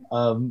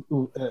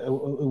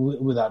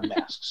without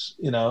masks.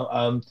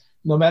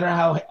 No matter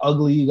how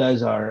ugly you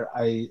guys are,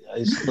 I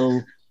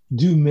still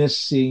do miss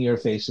seeing your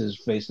faces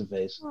face to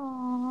face.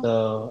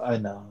 So I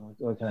know.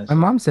 What can I say? My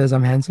mom says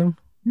I'm handsome.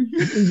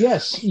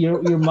 Yes,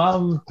 your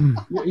mom.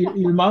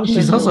 Your mom.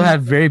 She's also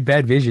had very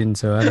bad vision,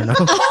 so I don't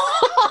know.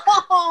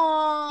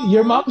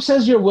 Your mom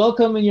says you're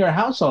welcome in your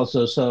house,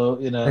 also. So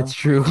That's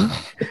true.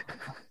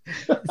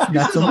 It's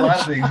not so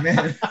much. Laughing,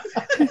 man.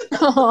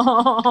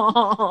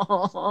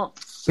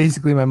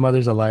 Basically, my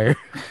mother's a liar.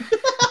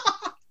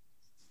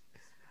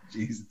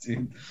 Jeez,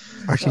 dude.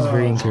 Or she's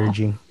very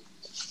encouraging.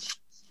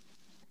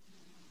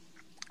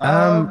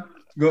 Go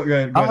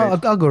ahead.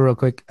 I'll go real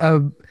quick.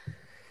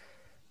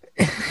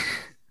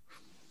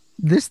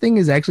 This thing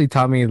has actually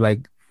taught me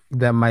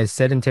that my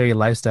sedentary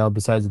lifestyle,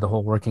 besides the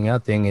whole working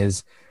out thing,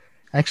 is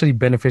actually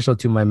beneficial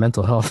to my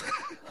mental health.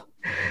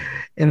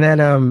 And that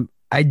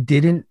I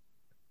didn't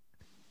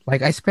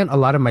Like I spent a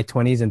lot of my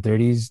 20s and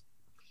 30s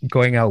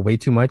going out way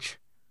too much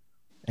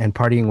and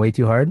partying way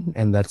too hard,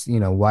 and that's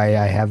why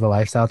I have the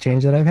lifestyle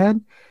change that I've had.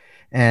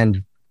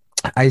 And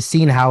I've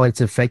seen how it's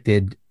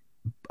affected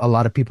a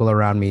lot of people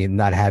around me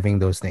not having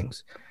those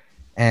things.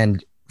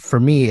 And for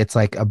me, it's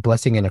like a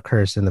blessing and a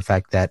curse in the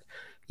fact that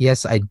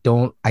yes, I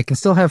can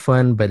still have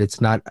fun, but it's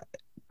not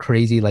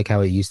crazy like how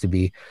it used to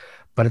be.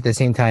 But at the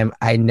same time,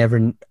 I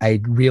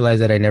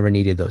realized that I never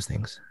needed those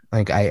things.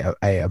 Like I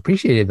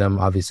appreciated them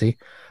obviously,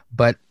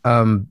 but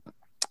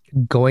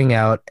going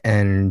out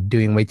and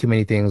doing way too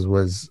many things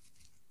was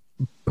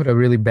put a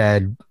really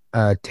bad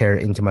tear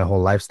into my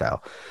whole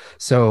lifestyle.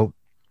 So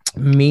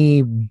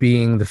me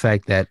being the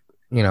fact that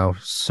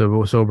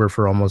sober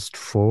for almost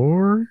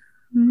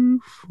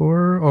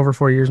over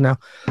 4 years now,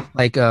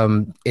 like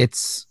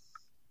it's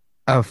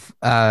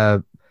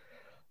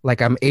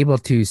like I'm able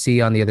to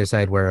see on the other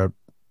side where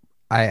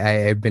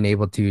I've been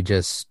able to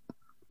just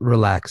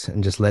relax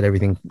and just let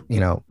everything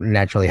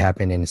naturally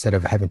happen, and instead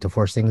of having to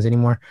force things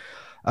anymore.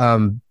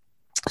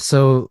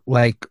 So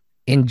like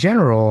in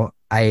general,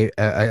 I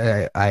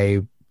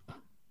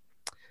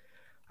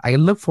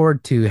look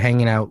forward to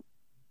hanging out,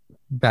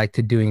 back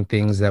to doing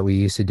things that we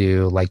used to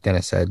do, like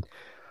Dennis said.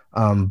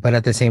 But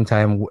at the same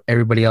time,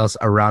 everybody else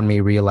around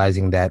me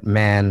realizing that,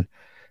 man,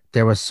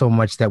 there was so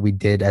much that we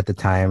did at the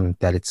time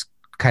that it's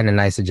kind of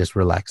nice to just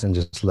relax and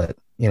just let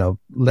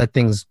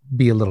things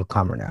be a little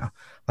calmer now.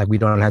 Like we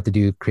don't have to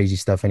do crazy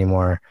stuff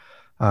anymore.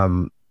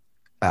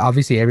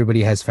 Obviously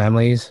everybody has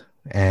families,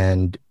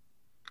 and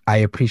I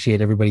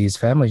appreciate everybody's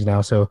families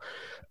now. So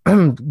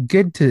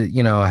good to,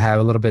 have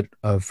a little bit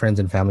of friends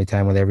and family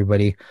time with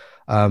everybody.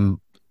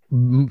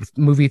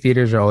 Movie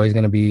theaters are always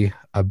going to be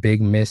a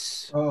big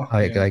miss.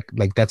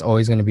 Like that's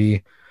always going to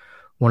be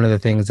one of the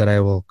things that I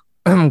will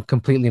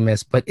completely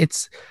miss. But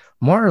it's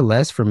more or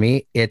less, for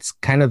me, it's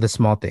kind of the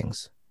small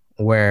things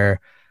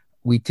where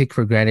we take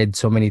for granted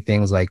so many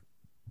things, like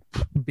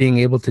being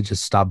able to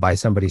just stop by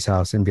somebody's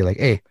house and be like,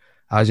 hey,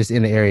 I was just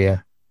in the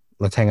area,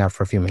 let's hang out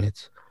for a few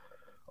minutes.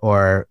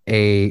 Or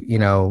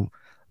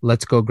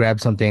let's go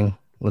grab something,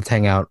 let's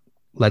hang out,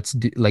 let's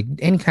do like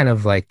any kind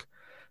of like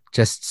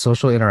just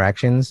social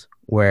interactions,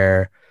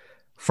 where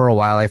for a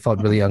while I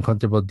felt really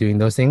uncomfortable doing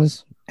those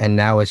things. And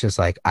now it's just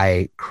like,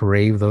 I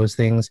crave those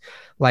things.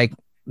 Like,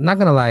 not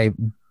going to lie,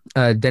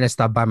 Dennis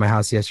stopped by my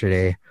house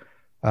yesterday,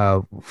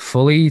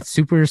 fully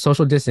super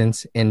social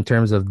distance in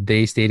terms of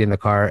they stayed in the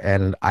car.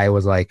 And I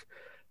was like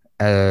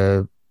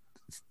a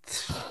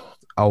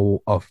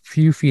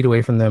few feet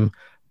away from them,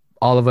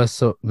 all of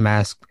us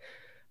masked.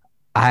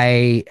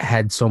 I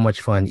had so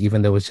much fun,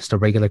 even though it was just a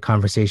regular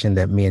conversation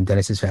that me and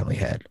Dennis's family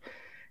had.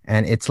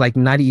 And it's like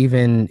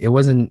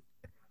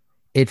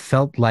it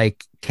felt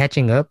like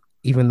catching up,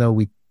 even though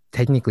we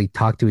technically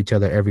talk to each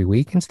other every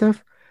week and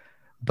stuff.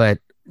 But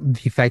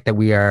the fact that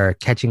we are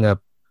catching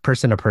up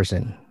person to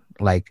person,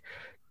 like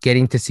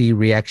getting to see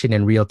reaction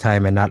in real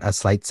time and not a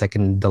slight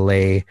second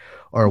delay,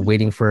 or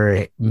waiting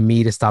for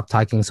me to stop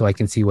talking so I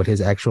can see what his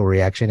actual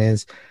reaction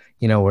is,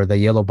 where the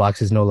yellow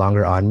box is no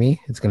longer on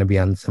me, it's going to be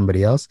on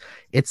somebody else.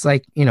 It's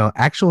like,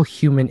 actual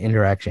human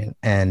interaction.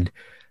 And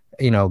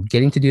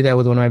getting to do that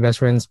with one of my best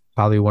friends,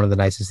 probably one of the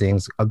nicest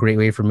things. A great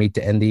way for me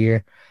to end the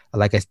year.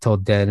 Like I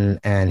told Den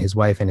and his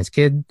wife and his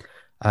kid,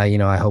 I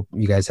hope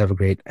you guys have a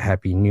great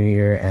Happy New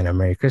Year and a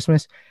Merry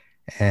Christmas.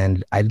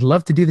 And I'd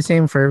love to do the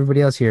same for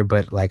everybody else here,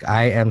 but like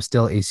I am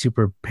still a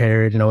super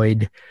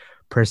paranoid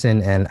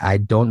person, and I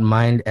don't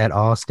mind at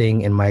all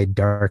staying in my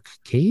dark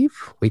cave.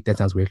 Wait, that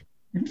sounds weird.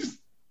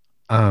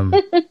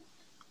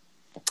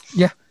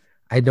 Yeah,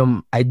 I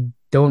don't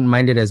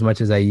mind it as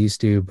much as I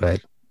used to,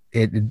 but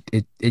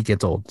it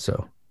gets old.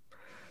 So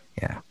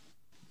yeah.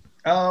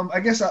 I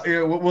guess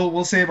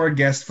we'll save our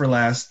guest for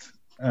last.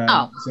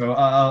 So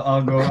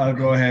I'll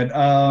go ahead.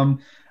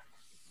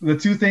 The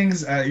two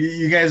things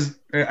you guys,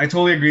 I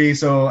totally agree.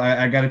 So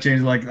I got to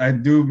change. Like I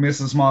do miss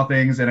the small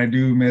things, and I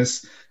do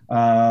miss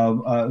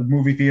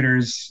movie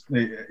theaters.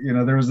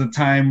 There was a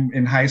time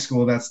in high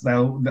school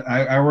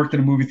I worked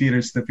in a movie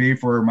theaters to pay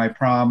for my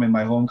prom and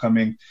my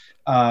homecoming,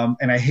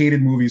 and I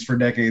hated movies for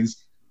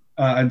decades.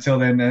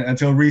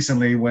 Until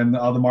recently, when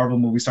all the Marvel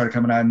movies started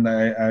coming out, and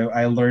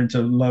I learned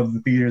to love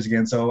the theaters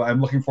again. So I'm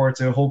looking forward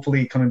to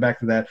hopefully coming back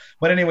to that.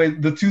 But anyway,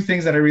 the two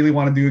things that I really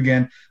want to do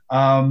again,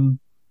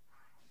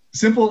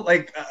 simple,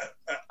 like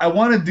I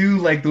want to do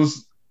like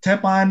those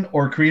teppan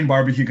or Korean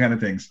barbecue kind of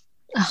things.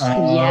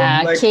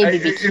 Like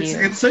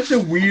it's such a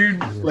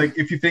weird, like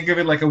if you think of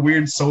it like a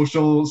weird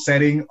social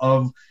setting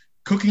of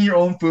cooking your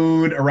own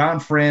food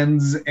around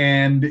friends,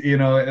 and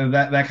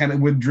that kind of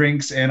with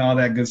drinks and all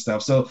that good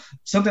stuff. So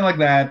something like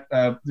that,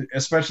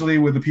 especially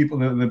with the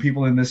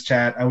people in this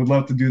chat, I would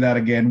love to do that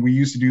again. We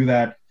used to do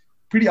that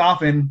pretty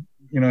often,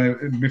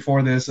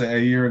 before this, a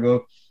year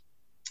ago.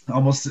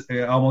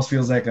 it almost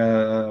feels like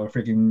a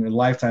freaking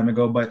lifetime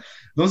ago. But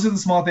those are the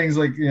small things,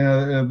 like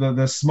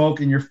the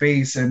smoke in your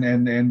face, and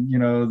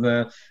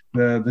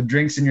the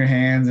drinks in your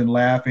hands, and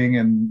laughing,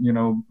 and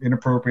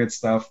inappropriate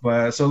stuff.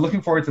 But so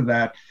looking forward to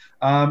that.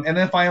 And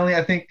then finally,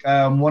 I think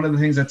one of the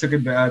things that took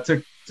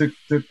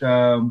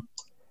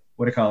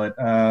what do you call it?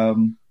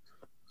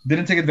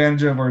 Didn't take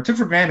advantage of, or took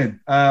for granted.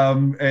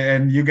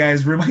 And you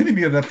guys reminded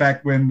me of the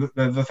fact when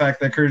the fact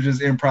that Courage's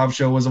improv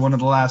show was one of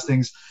the last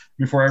things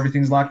before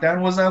everything's locked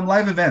down was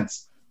live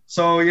events.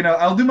 So,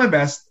 I'll do my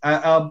best.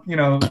 I'll,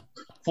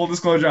 full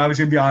disclosure,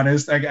 obviously, to be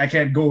honest, I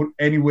can't go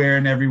anywhere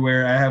and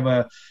everywhere. I have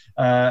a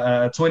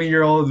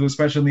 20-year-old with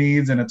special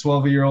needs and a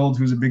 12-year-old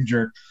who's a big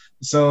jerk.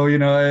 So,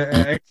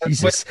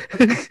 Jesus.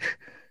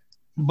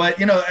 but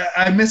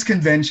I miss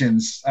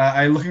conventions.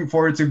 I'm looking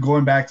forward to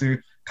going back to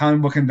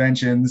comic book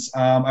conventions.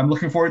 I'm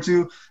looking forward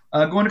to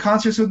going to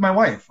concerts with my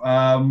wife.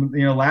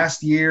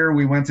 Last year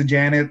we went to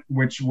Janet,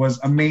 which was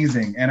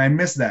amazing, and I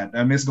miss that.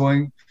 I miss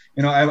going.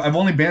 I've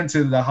only been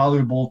to the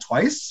Hollywood Bowl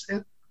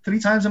three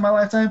times in my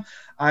lifetime.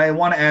 I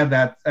want to add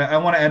that. I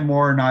want to add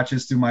more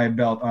notches to my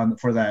belt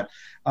for that.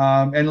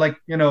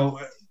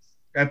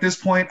 At this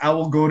point, I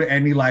will go to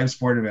any live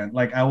sport event.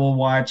 Like, I will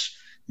watch.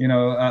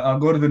 I'll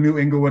go to the new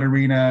Inglewood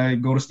Arena,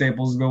 go to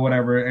Staples, go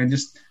whatever, and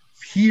just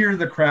hear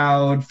the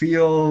crowd,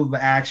 feel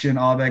the action,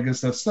 all that good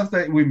stuff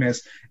that we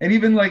miss. And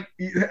even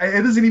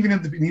it doesn't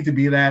even need to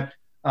be that.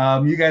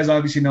 You guys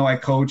obviously know I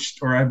coached,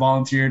 or I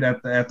volunteered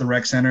at the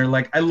rec center.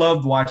 Like, I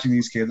loved watching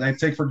these kids. I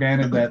take for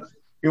granted that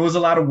it was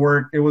a lot of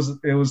work. It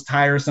was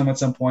tiresome at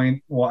some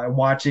point,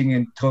 watching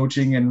and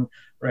coaching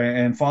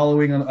and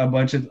following a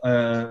bunch of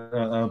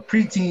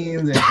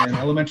preteens and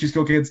elementary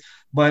school kids.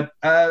 But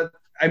I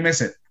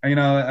miss it.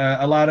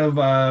 A lot of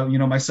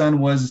my son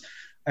was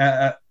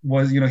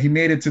he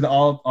made it to the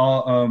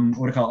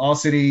all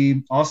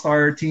city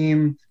all-star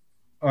team.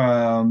 The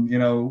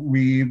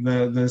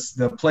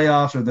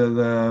playoffs, or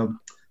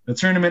the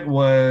tournament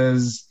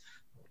was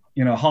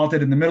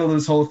halted in the middle of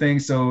this whole thing.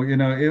 So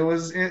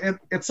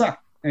it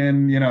sucked.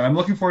 And I'm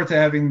looking forward to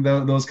having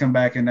those come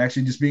back and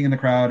actually just being in the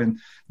crowd and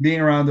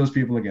being around those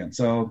people again.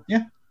 So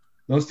yeah,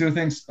 those two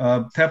things,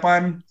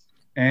 Teppan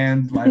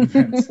and live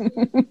events.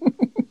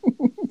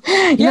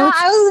 Yeah,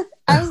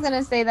 I was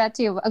gonna say that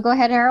too. Go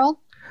ahead, Harold.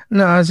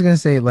 No, I was gonna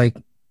say, like,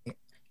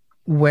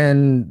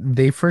 when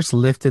they first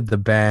lifted the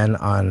ban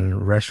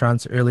on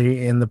restaurants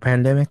early in the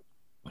pandemic,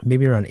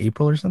 maybe around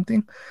April or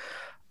something,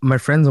 my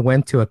friends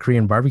went to a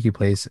Korean barbecue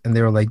place and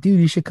they were like, "Dude,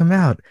 you should come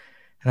out."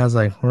 And I was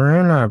like, "We're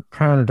in a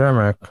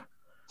pandemic.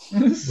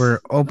 We're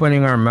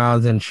opening our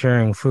mouths and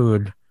sharing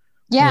food.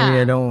 Yeah.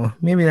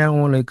 Maybe I don't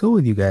want to go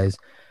with you guys."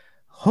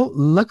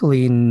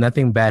 Luckily,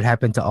 nothing bad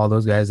happened to all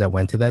those guys that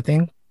went to that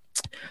thing.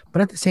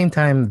 But at the same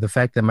time, the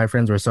fact that my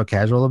friends were so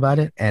casual about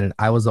it, and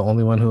I was the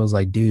only one who was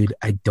like, "Dude,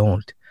 I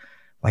don't.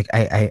 Like,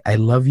 I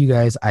love you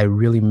guys. I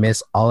really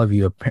miss all of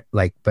you.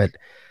 Like, but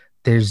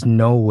there's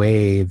no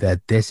way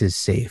that this is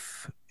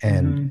safe."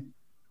 And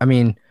I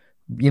mean,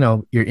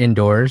 you're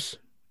indoors,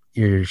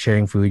 you're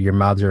sharing food, your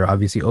mouths are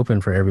obviously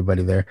open for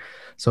everybody there.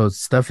 So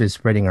stuff is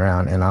spreading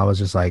around. And I was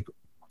just like,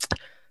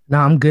 "No,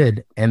 I'm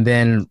good." And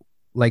then,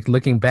 like,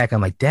 looking back,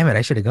 I'm like, damn it,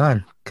 I should have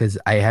gone, because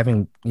I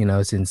haven't,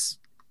 since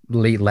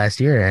late last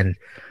year. And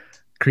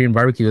Korean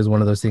barbecue is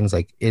one of those things,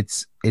 like,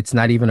 it's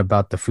not even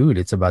about the food,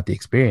 it's about the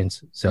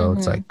experience. So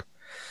it's like,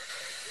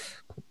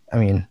 I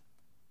mean,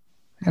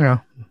 I don't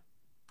know,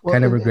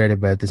 kind of regret it,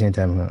 but at the same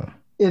time,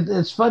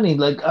 it's funny.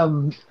 Like,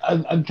 I'm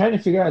trying to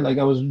figure out. Like,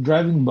 I was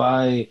driving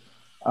by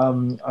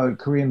a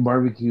Korean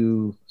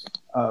barbecue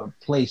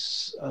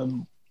place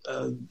on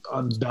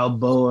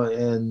Balboa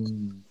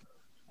and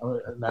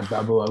not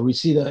Balboa,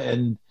 Reseda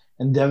and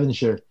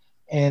Devonshire.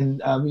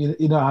 And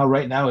you know how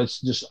right now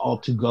it's just all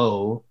to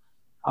go.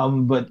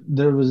 But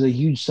there was a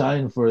huge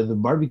sign for the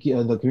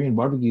barbecue, the Korean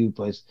barbecue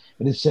place,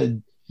 and it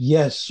said,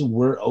 "Yes,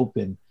 we're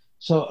open."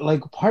 So,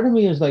 like, part of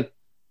me is like,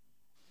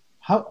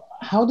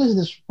 how does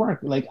this work?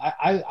 Like,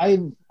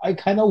 I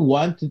kind of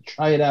want to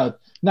try it out.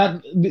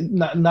 Not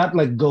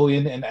like go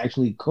in and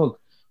actually cook,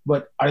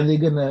 but are they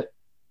gonna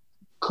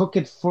cook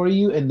it for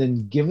you and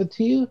then give it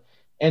to you?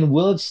 And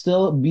will it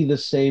still be the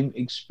same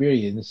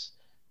experience?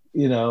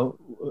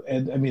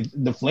 And I mean,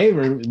 the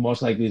flavor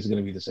most likely is going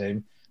to be the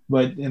same,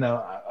 but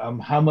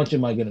how much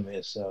am I going to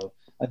miss? So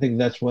I think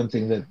that's one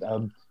thing that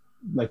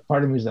like,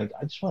 part of me is like,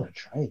 I just want to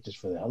try it just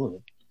for the hell of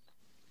it.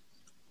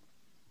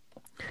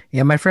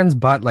 Yeah, my friends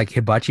bought like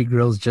hibachi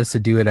grills just to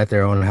do it at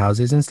their own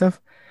houses and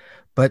stuff.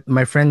 But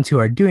my friends who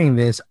are doing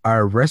this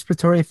are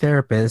respiratory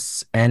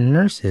therapists and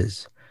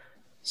nurses.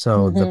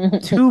 So the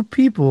two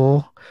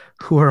people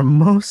who are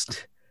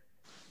most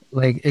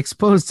like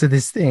exposed to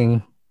this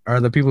thing are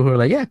the people who are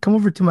like, "Yeah, come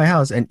over to my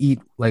house and eat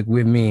like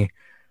with me,"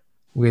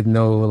 with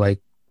no,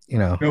 like,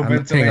 no I'm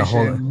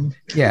ventilation.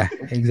 Yeah,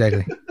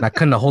 exactly. Not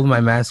cutting a hold of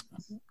my mask,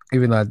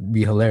 even though that'd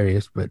be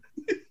hilarious, but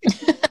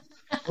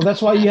well,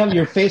 that's why you have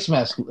your face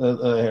mask,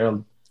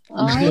 Harold.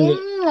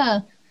 Oh,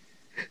 yeah.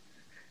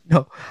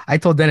 No, I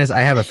told Dennis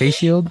I have a face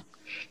shield,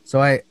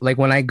 So I like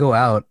when I go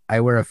out, I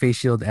wear a face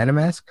shield and a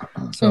mask.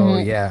 So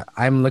Mhm. yeah,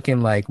 I'm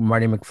looking like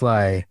Marty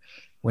McFly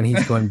when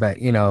he's going back.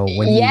 You know,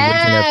 when he wakes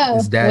up Yeah,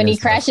 his dad when and he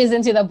stuff. crashes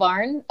into the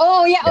barn.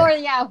 Oh yeah, Yeah. or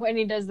yeah, when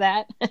he does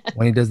that.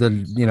 When he does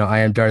the, I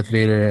am Darth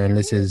Vader, and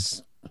this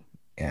is,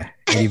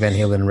 Eddie Van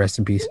Halen, rest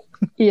in peace.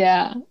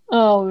 Yeah.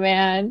 Oh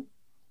man.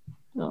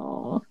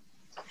 Oh.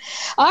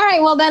 All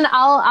right. Well, then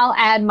I'll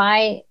add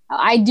my.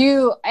 I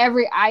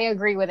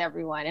agree with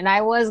everyone, and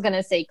I was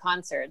gonna say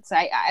concerts.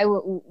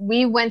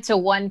 We went to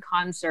one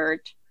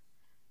concert,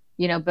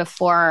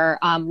 before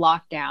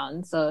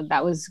lockdown, so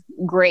that was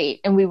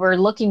great, and we were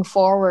looking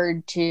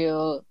forward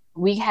to.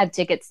 We had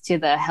tickets to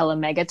the Hella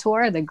Mega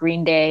Tour, the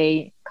Green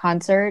Day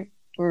concert.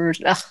 So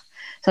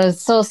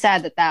it's so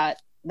sad that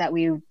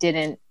we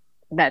didn't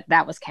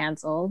that was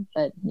canceled,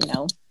 but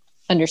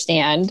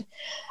understand.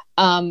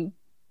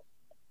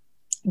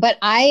 But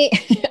I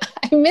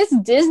I miss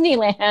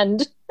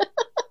Disneyland.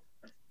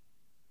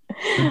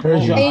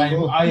 Persia,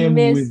 I am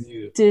miss with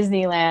you.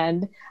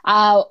 Disneyland.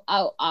 I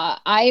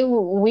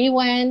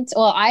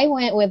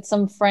went with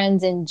some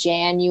friends in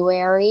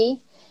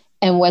January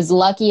and was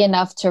lucky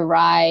enough to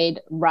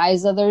ride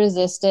Rise of the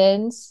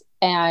Resistance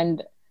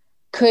and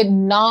could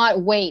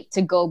not wait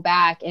to go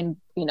back and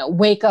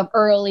wake up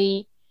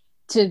early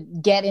to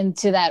get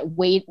into that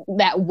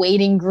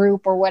waiting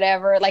group or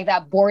whatever, like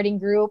that boarding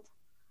group.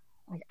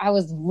 Like I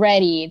was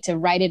ready to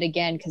write it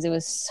again because it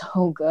was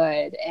so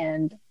good.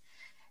 And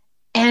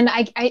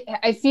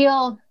I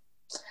feel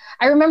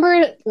I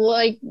remember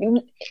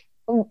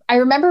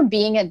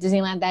being at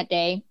Disneyland that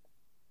day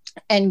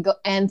and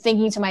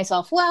thinking to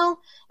myself, well,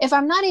 if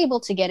I'm not able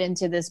to get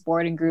into this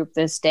boarding group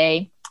this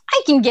day,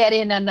 I can get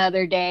in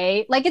another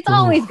day. Like it's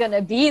always going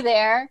to be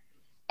there.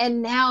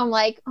 And now I'm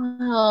like,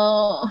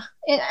 oh,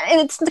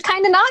 it's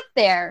kind of not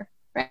there.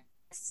 Right?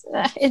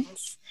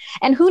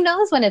 And who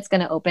knows when it's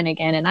going to open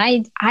again. And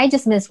I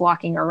just miss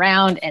walking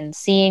around and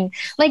seeing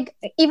like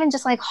even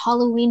just like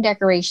Halloween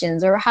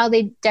decorations or how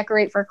they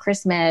decorate for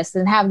Christmas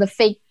and have the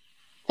fake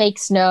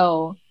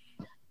snow.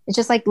 It's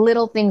just like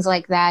little things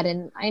like that.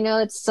 And I know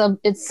it's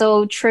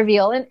so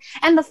trivial.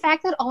 And the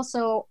fact that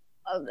also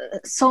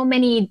so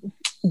many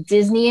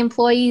Disney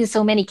employees,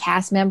 so many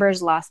cast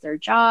members lost their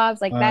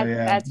jobs. Like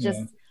that's just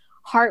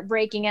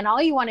heartbreaking. And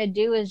all you want to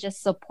do is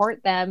just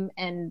support them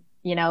and,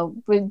 we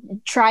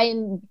try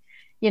and,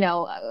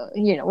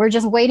 we're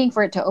just waiting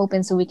for it to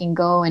open so we can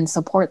go and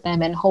support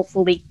them and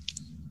hopefully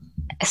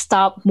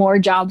stop more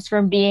jobs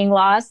from being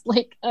lost.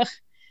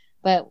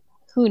 But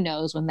who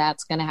knows when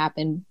that's going to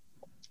happen.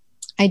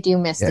 I do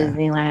miss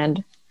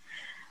Disneyland.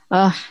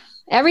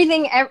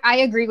 Everything. I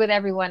agree with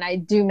everyone. I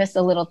do miss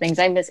the little things.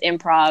 I miss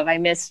improv. I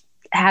miss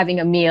having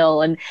a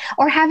meal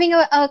or having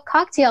a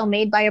cocktail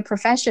made by a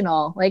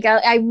professional. Like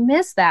I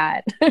miss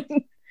that.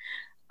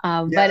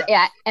 But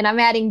yeah, and I'm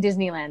adding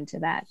Disneyland to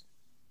that.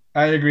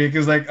 I agree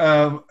because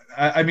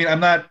I mean I'm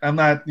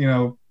not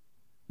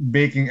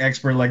baking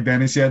expert like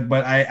Dennis yet,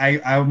 but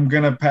I'm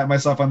gonna pat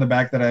myself on the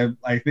back that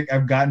I think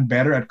I've gotten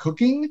better at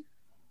cooking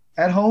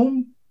at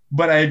home.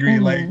 But I agree,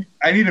 like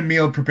I need a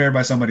meal prepared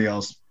by somebody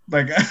else.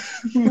 Like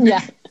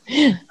yeah.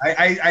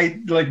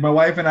 I like my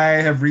wife and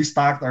I have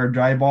restocked our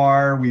dry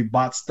bar. We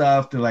bought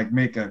stuff to like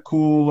make a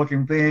cool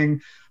looking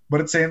thing,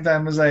 but at the same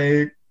time it's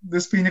like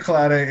this pina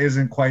colada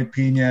isn't quite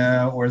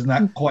pina or is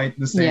not quite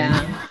the same.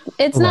 Yeah.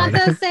 It's not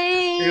the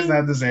same. It's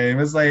not the same.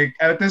 It's like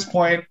at this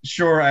point,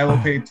 sure, I will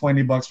pay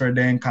 $20 for a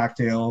dang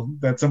cocktail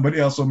that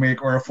somebody else will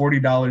make, or a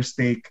 $40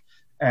 steak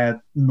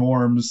at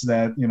Norm's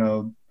that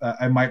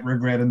I might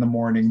regret in the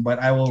morning, but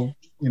I will,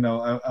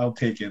 I'll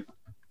take it.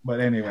 But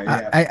anyway,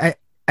 yeah.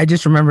 I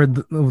just remembered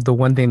the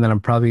one thing that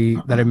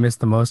I missed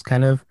the most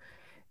kind of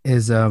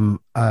is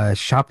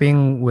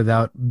shopping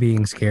without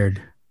being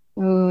scared.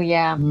 Oh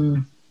yeah.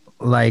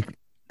 Like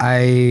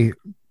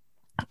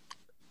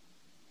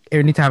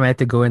anytime I have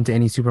to go into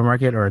any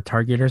supermarket or a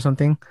Target or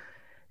something,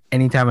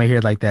 anytime I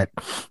hear like that,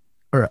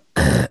 or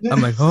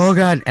I'm like, oh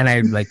God. And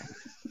I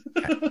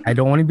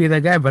don't want to be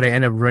that guy, but I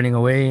end up running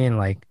away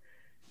and I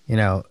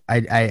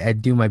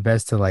do my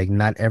best to like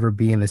not ever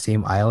be in the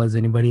same aisle as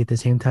anybody at the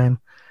same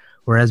time.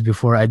 Whereas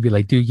before I'd be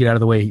like, dude, get out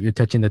of the way. You're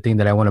touching the thing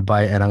that I want to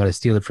buy and I'm going to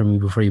steal it from you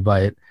before you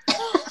buy it.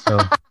 So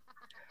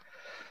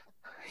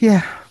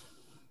yeah.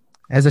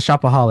 As a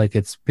shopaholic,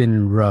 it's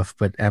been rough,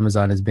 but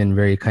Amazon has been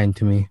very kind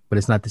to me, but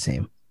it's not the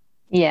same.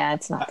 Yeah,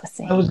 it's not the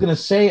same. I was gonna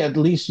say at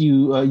least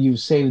you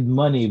saved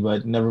money,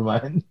 but never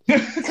mind.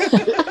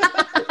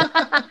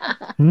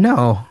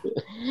 No.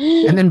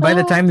 And then by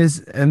the time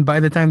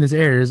this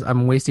airs,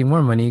 I'm wasting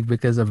more money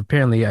because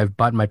apparently I've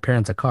bought my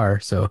parents a car.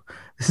 So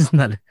this is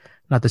not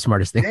the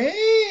smartest thing.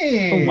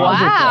 Dang!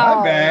 Wow.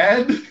 My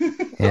bad.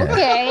 Yeah.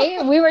 Okay,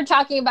 we were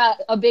talking about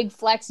a big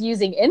flex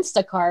using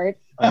Instacart.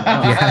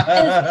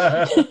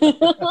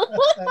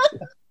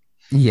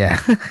 Yeah.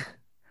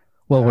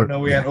 Well,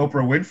 we had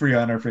Oprah Winfrey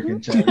on our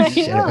freaking chat.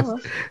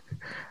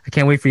 I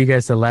can't wait for you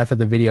guys to laugh at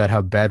the video at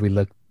how bad we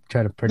look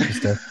trying to purchase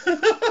stuff.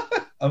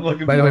 I'm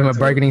looking. By the way, my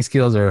bargaining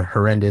skills are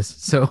horrendous.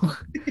 So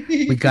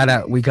we got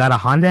a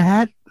Honda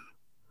hat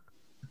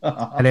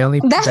that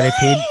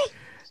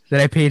I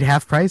that I paid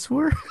half price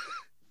for.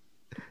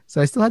 So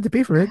I still had to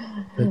pay for it,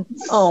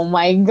 Oh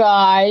my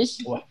gosh.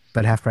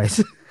 but half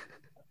price.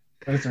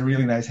 But it's a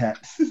really nice hat.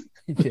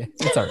 Yeah,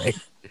 it's all right.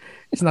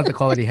 It's not the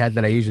quality hat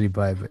that I usually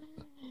buy, but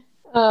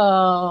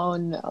Oh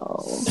no.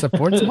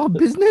 support small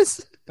business.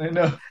 I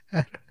know.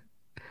 All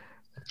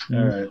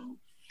right.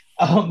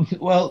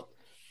 Well,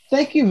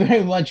 thank you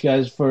very much,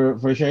 guys, for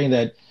sharing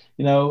that.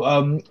 In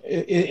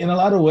a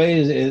lot of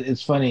ways,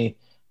 it's funny.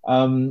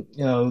 I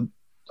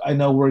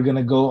know we're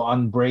gonna go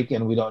on break,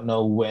 and we don't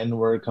know when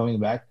we're coming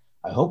back.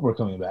 I hope we're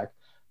coming back,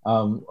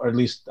 or at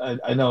least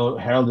I know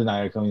Harold and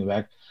I are coming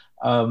back.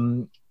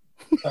 I'm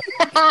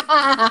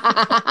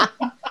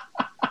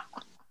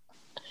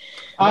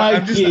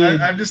just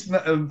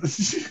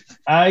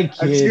I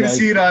kid. gonna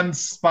see it on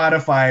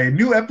Spotify.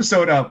 New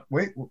episode up.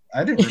 Wait,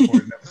 I didn't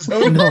record an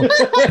episode. No,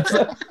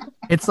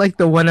 it's like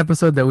the one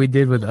episode that we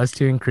did with us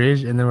two and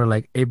Krish, and then we're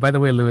like, "Hey, by the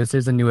way, Lewis,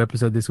 there's a new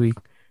episode this week."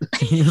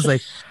 He was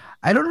like,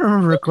 "I don't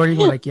remember recording."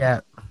 We're like, "Yeah."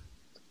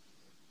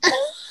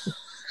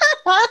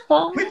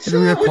 Which We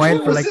were quiet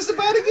one for was like- this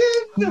about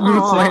again? We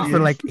were quiet for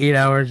like 8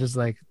 hours, just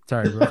like,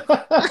 "Sorry, bro."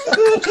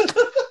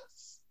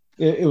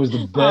 It was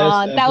the best.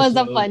 Aw, that was a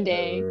episode fun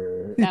day.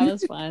 ever. That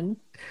was fun.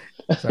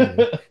 Sorry.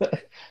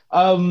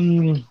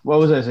 What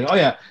was I saying? Oh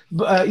yeah,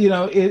 but we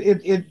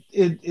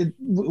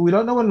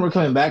don't know when we're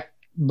coming back,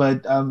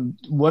 but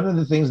one of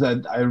the things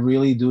that I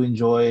really do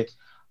enjoy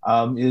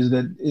is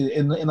that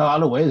in a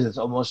lot of ways it's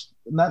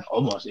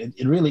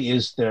it really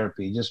is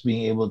therapy. Just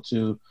being able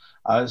to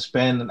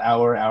spend an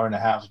hour and a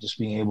half just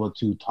being able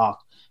to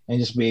talk and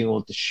just being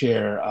able to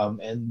share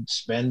and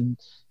spend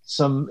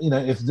some,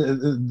 if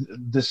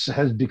this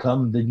has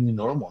become the new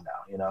normal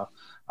now.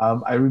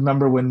 I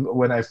remember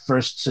when I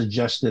first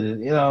suggested it,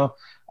 we're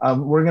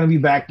going to be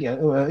back, things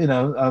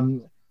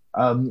are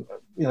going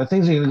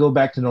to go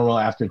back to normal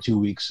after 2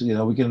 weeks.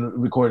 We can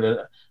record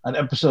an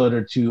episode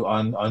or two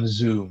on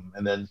Zoom,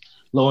 and then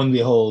lo and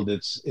behold,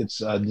 it's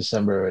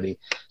December already.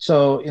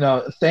 So,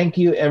 thank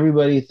you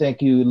everybody.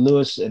 Thank you,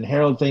 Lewis and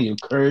Harold. Thank you,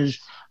 Kurj,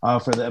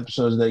 for the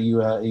episodes that you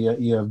have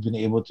been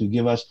able to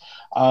give us.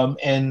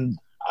 And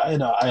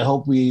I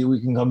hope we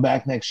can come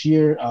back next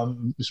year,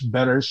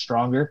 better,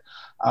 stronger,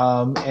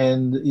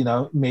 and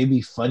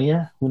maybe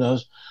funnier. Who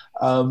knows?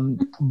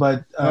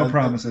 But No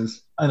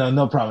promises. I know,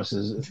 no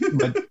promises.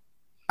 But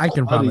I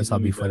can How do promise you I'll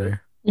be do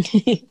better?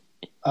 funnier.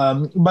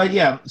 but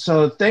yeah,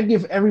 so thank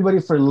you everybody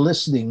for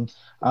listening.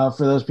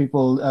 For those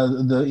people,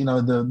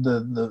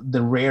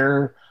 the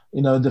rare,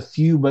 the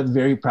few but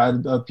very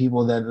proud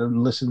people that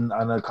listen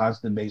on a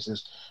constant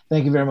basis.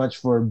 Thank you very much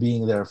for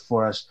being there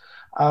for us.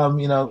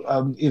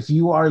 If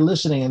you are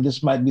listening and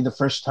this might be the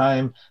first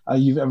time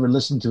you've ever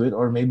listened to it,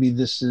 or maybe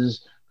this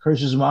is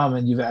Kirsch's mom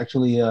and you've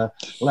actually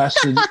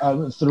lasted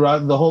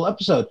throughout the whole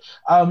episode,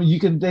 you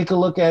can take a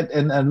look at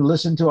and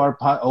listen to our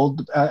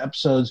old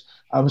episodes.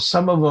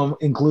 Some of them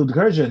include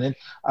Kirsch in it,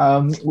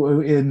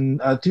 in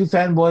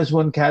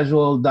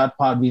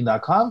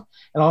twofanboys1casual.podbean.com,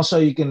 and also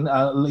you can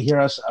hear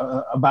us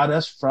about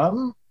us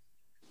from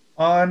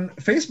On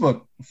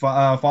Facebook,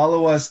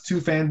 follow us, Two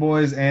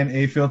Fanboys and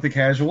A Filthy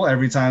Casual.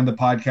 Every time the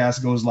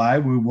podcast goes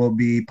live, we will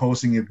be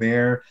posting it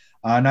there.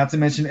 Not to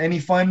mention any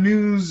fun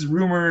news,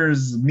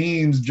 rumors,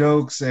 memes,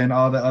 jokes, and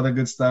all the other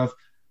good stuff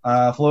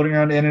floating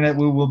around the internet.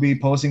 We will be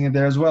posting it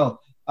there as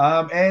well.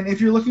 And if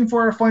you're looking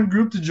for a fun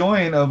group to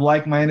join of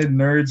like-minded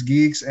nerds,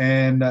 geeks,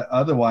 and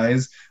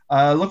otherwise,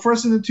 look for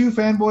us in the Two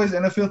Fanboys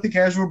and a Filthy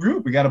Casual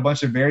group. We got a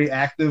bunch of very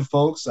active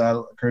folks,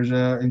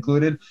 Kerja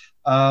included,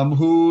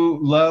 who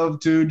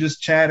love to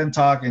just chat and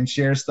talk and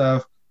share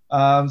stuff.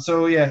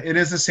 So yeah, it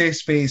is a safe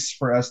space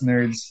for us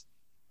nerds,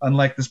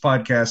 unlike this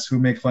podcast who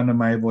make fun of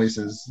my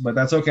voices, but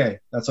that's okay.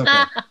 That's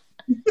okay.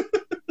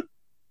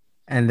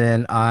 And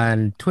then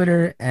on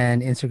Twitter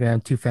and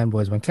Instagram, Two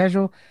Fanboys, One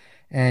Casual.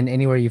 And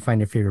anywhere you find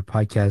your favorite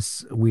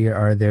podcasts, we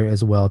are there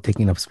as well,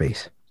 taking up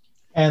space.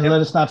 And let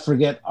us not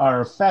forget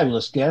our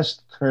fabulous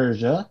guest,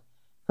 Kerja.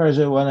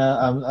 Kerja,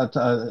 want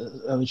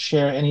to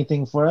share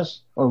anything for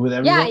us or with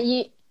everyone?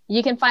 Yeah,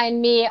 you can find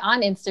me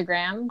on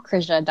Instagram,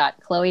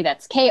 Krizia.Chloe.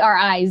 That's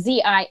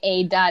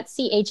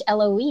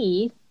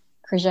KRIZIA.CHLOE.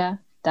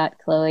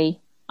 Krizia.Chloe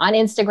on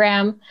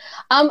Instagram.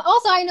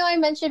 Also, I know I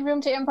mentioned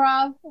Room to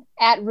Improv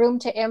at Room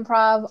to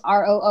Improv,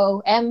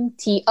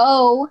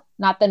 ROOMTO,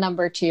 not the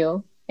number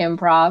 2,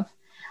 Improv.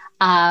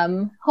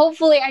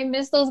 Hopefully I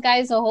miss those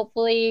guys, so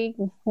hopefully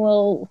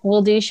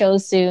we'll do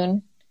shows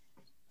soon.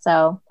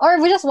 So, or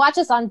if we just watch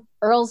us on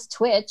Earl's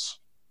Twitch,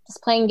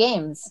 just playing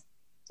games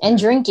and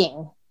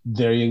drinking.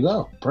 There you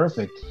go.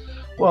 Perfect.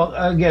 Well,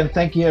 again,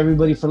 thank you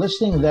everybody for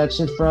listening. That's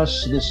it for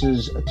us. This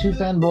is Two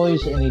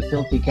Fanboys and a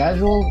Filthy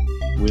Casual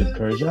with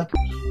Kerja.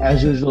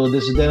 As usual,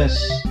 this is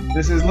Dennis.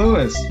 This is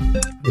Lewis.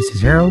 This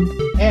is Harold.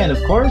 And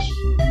of course,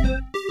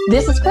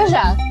 This is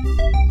Krizia.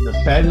 the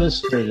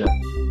fabulous Kerja.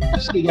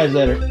 See you guys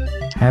later.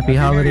 Happy Happy New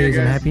Year, holidays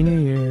and guys. Happy New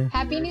Year.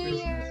 Happy New Year.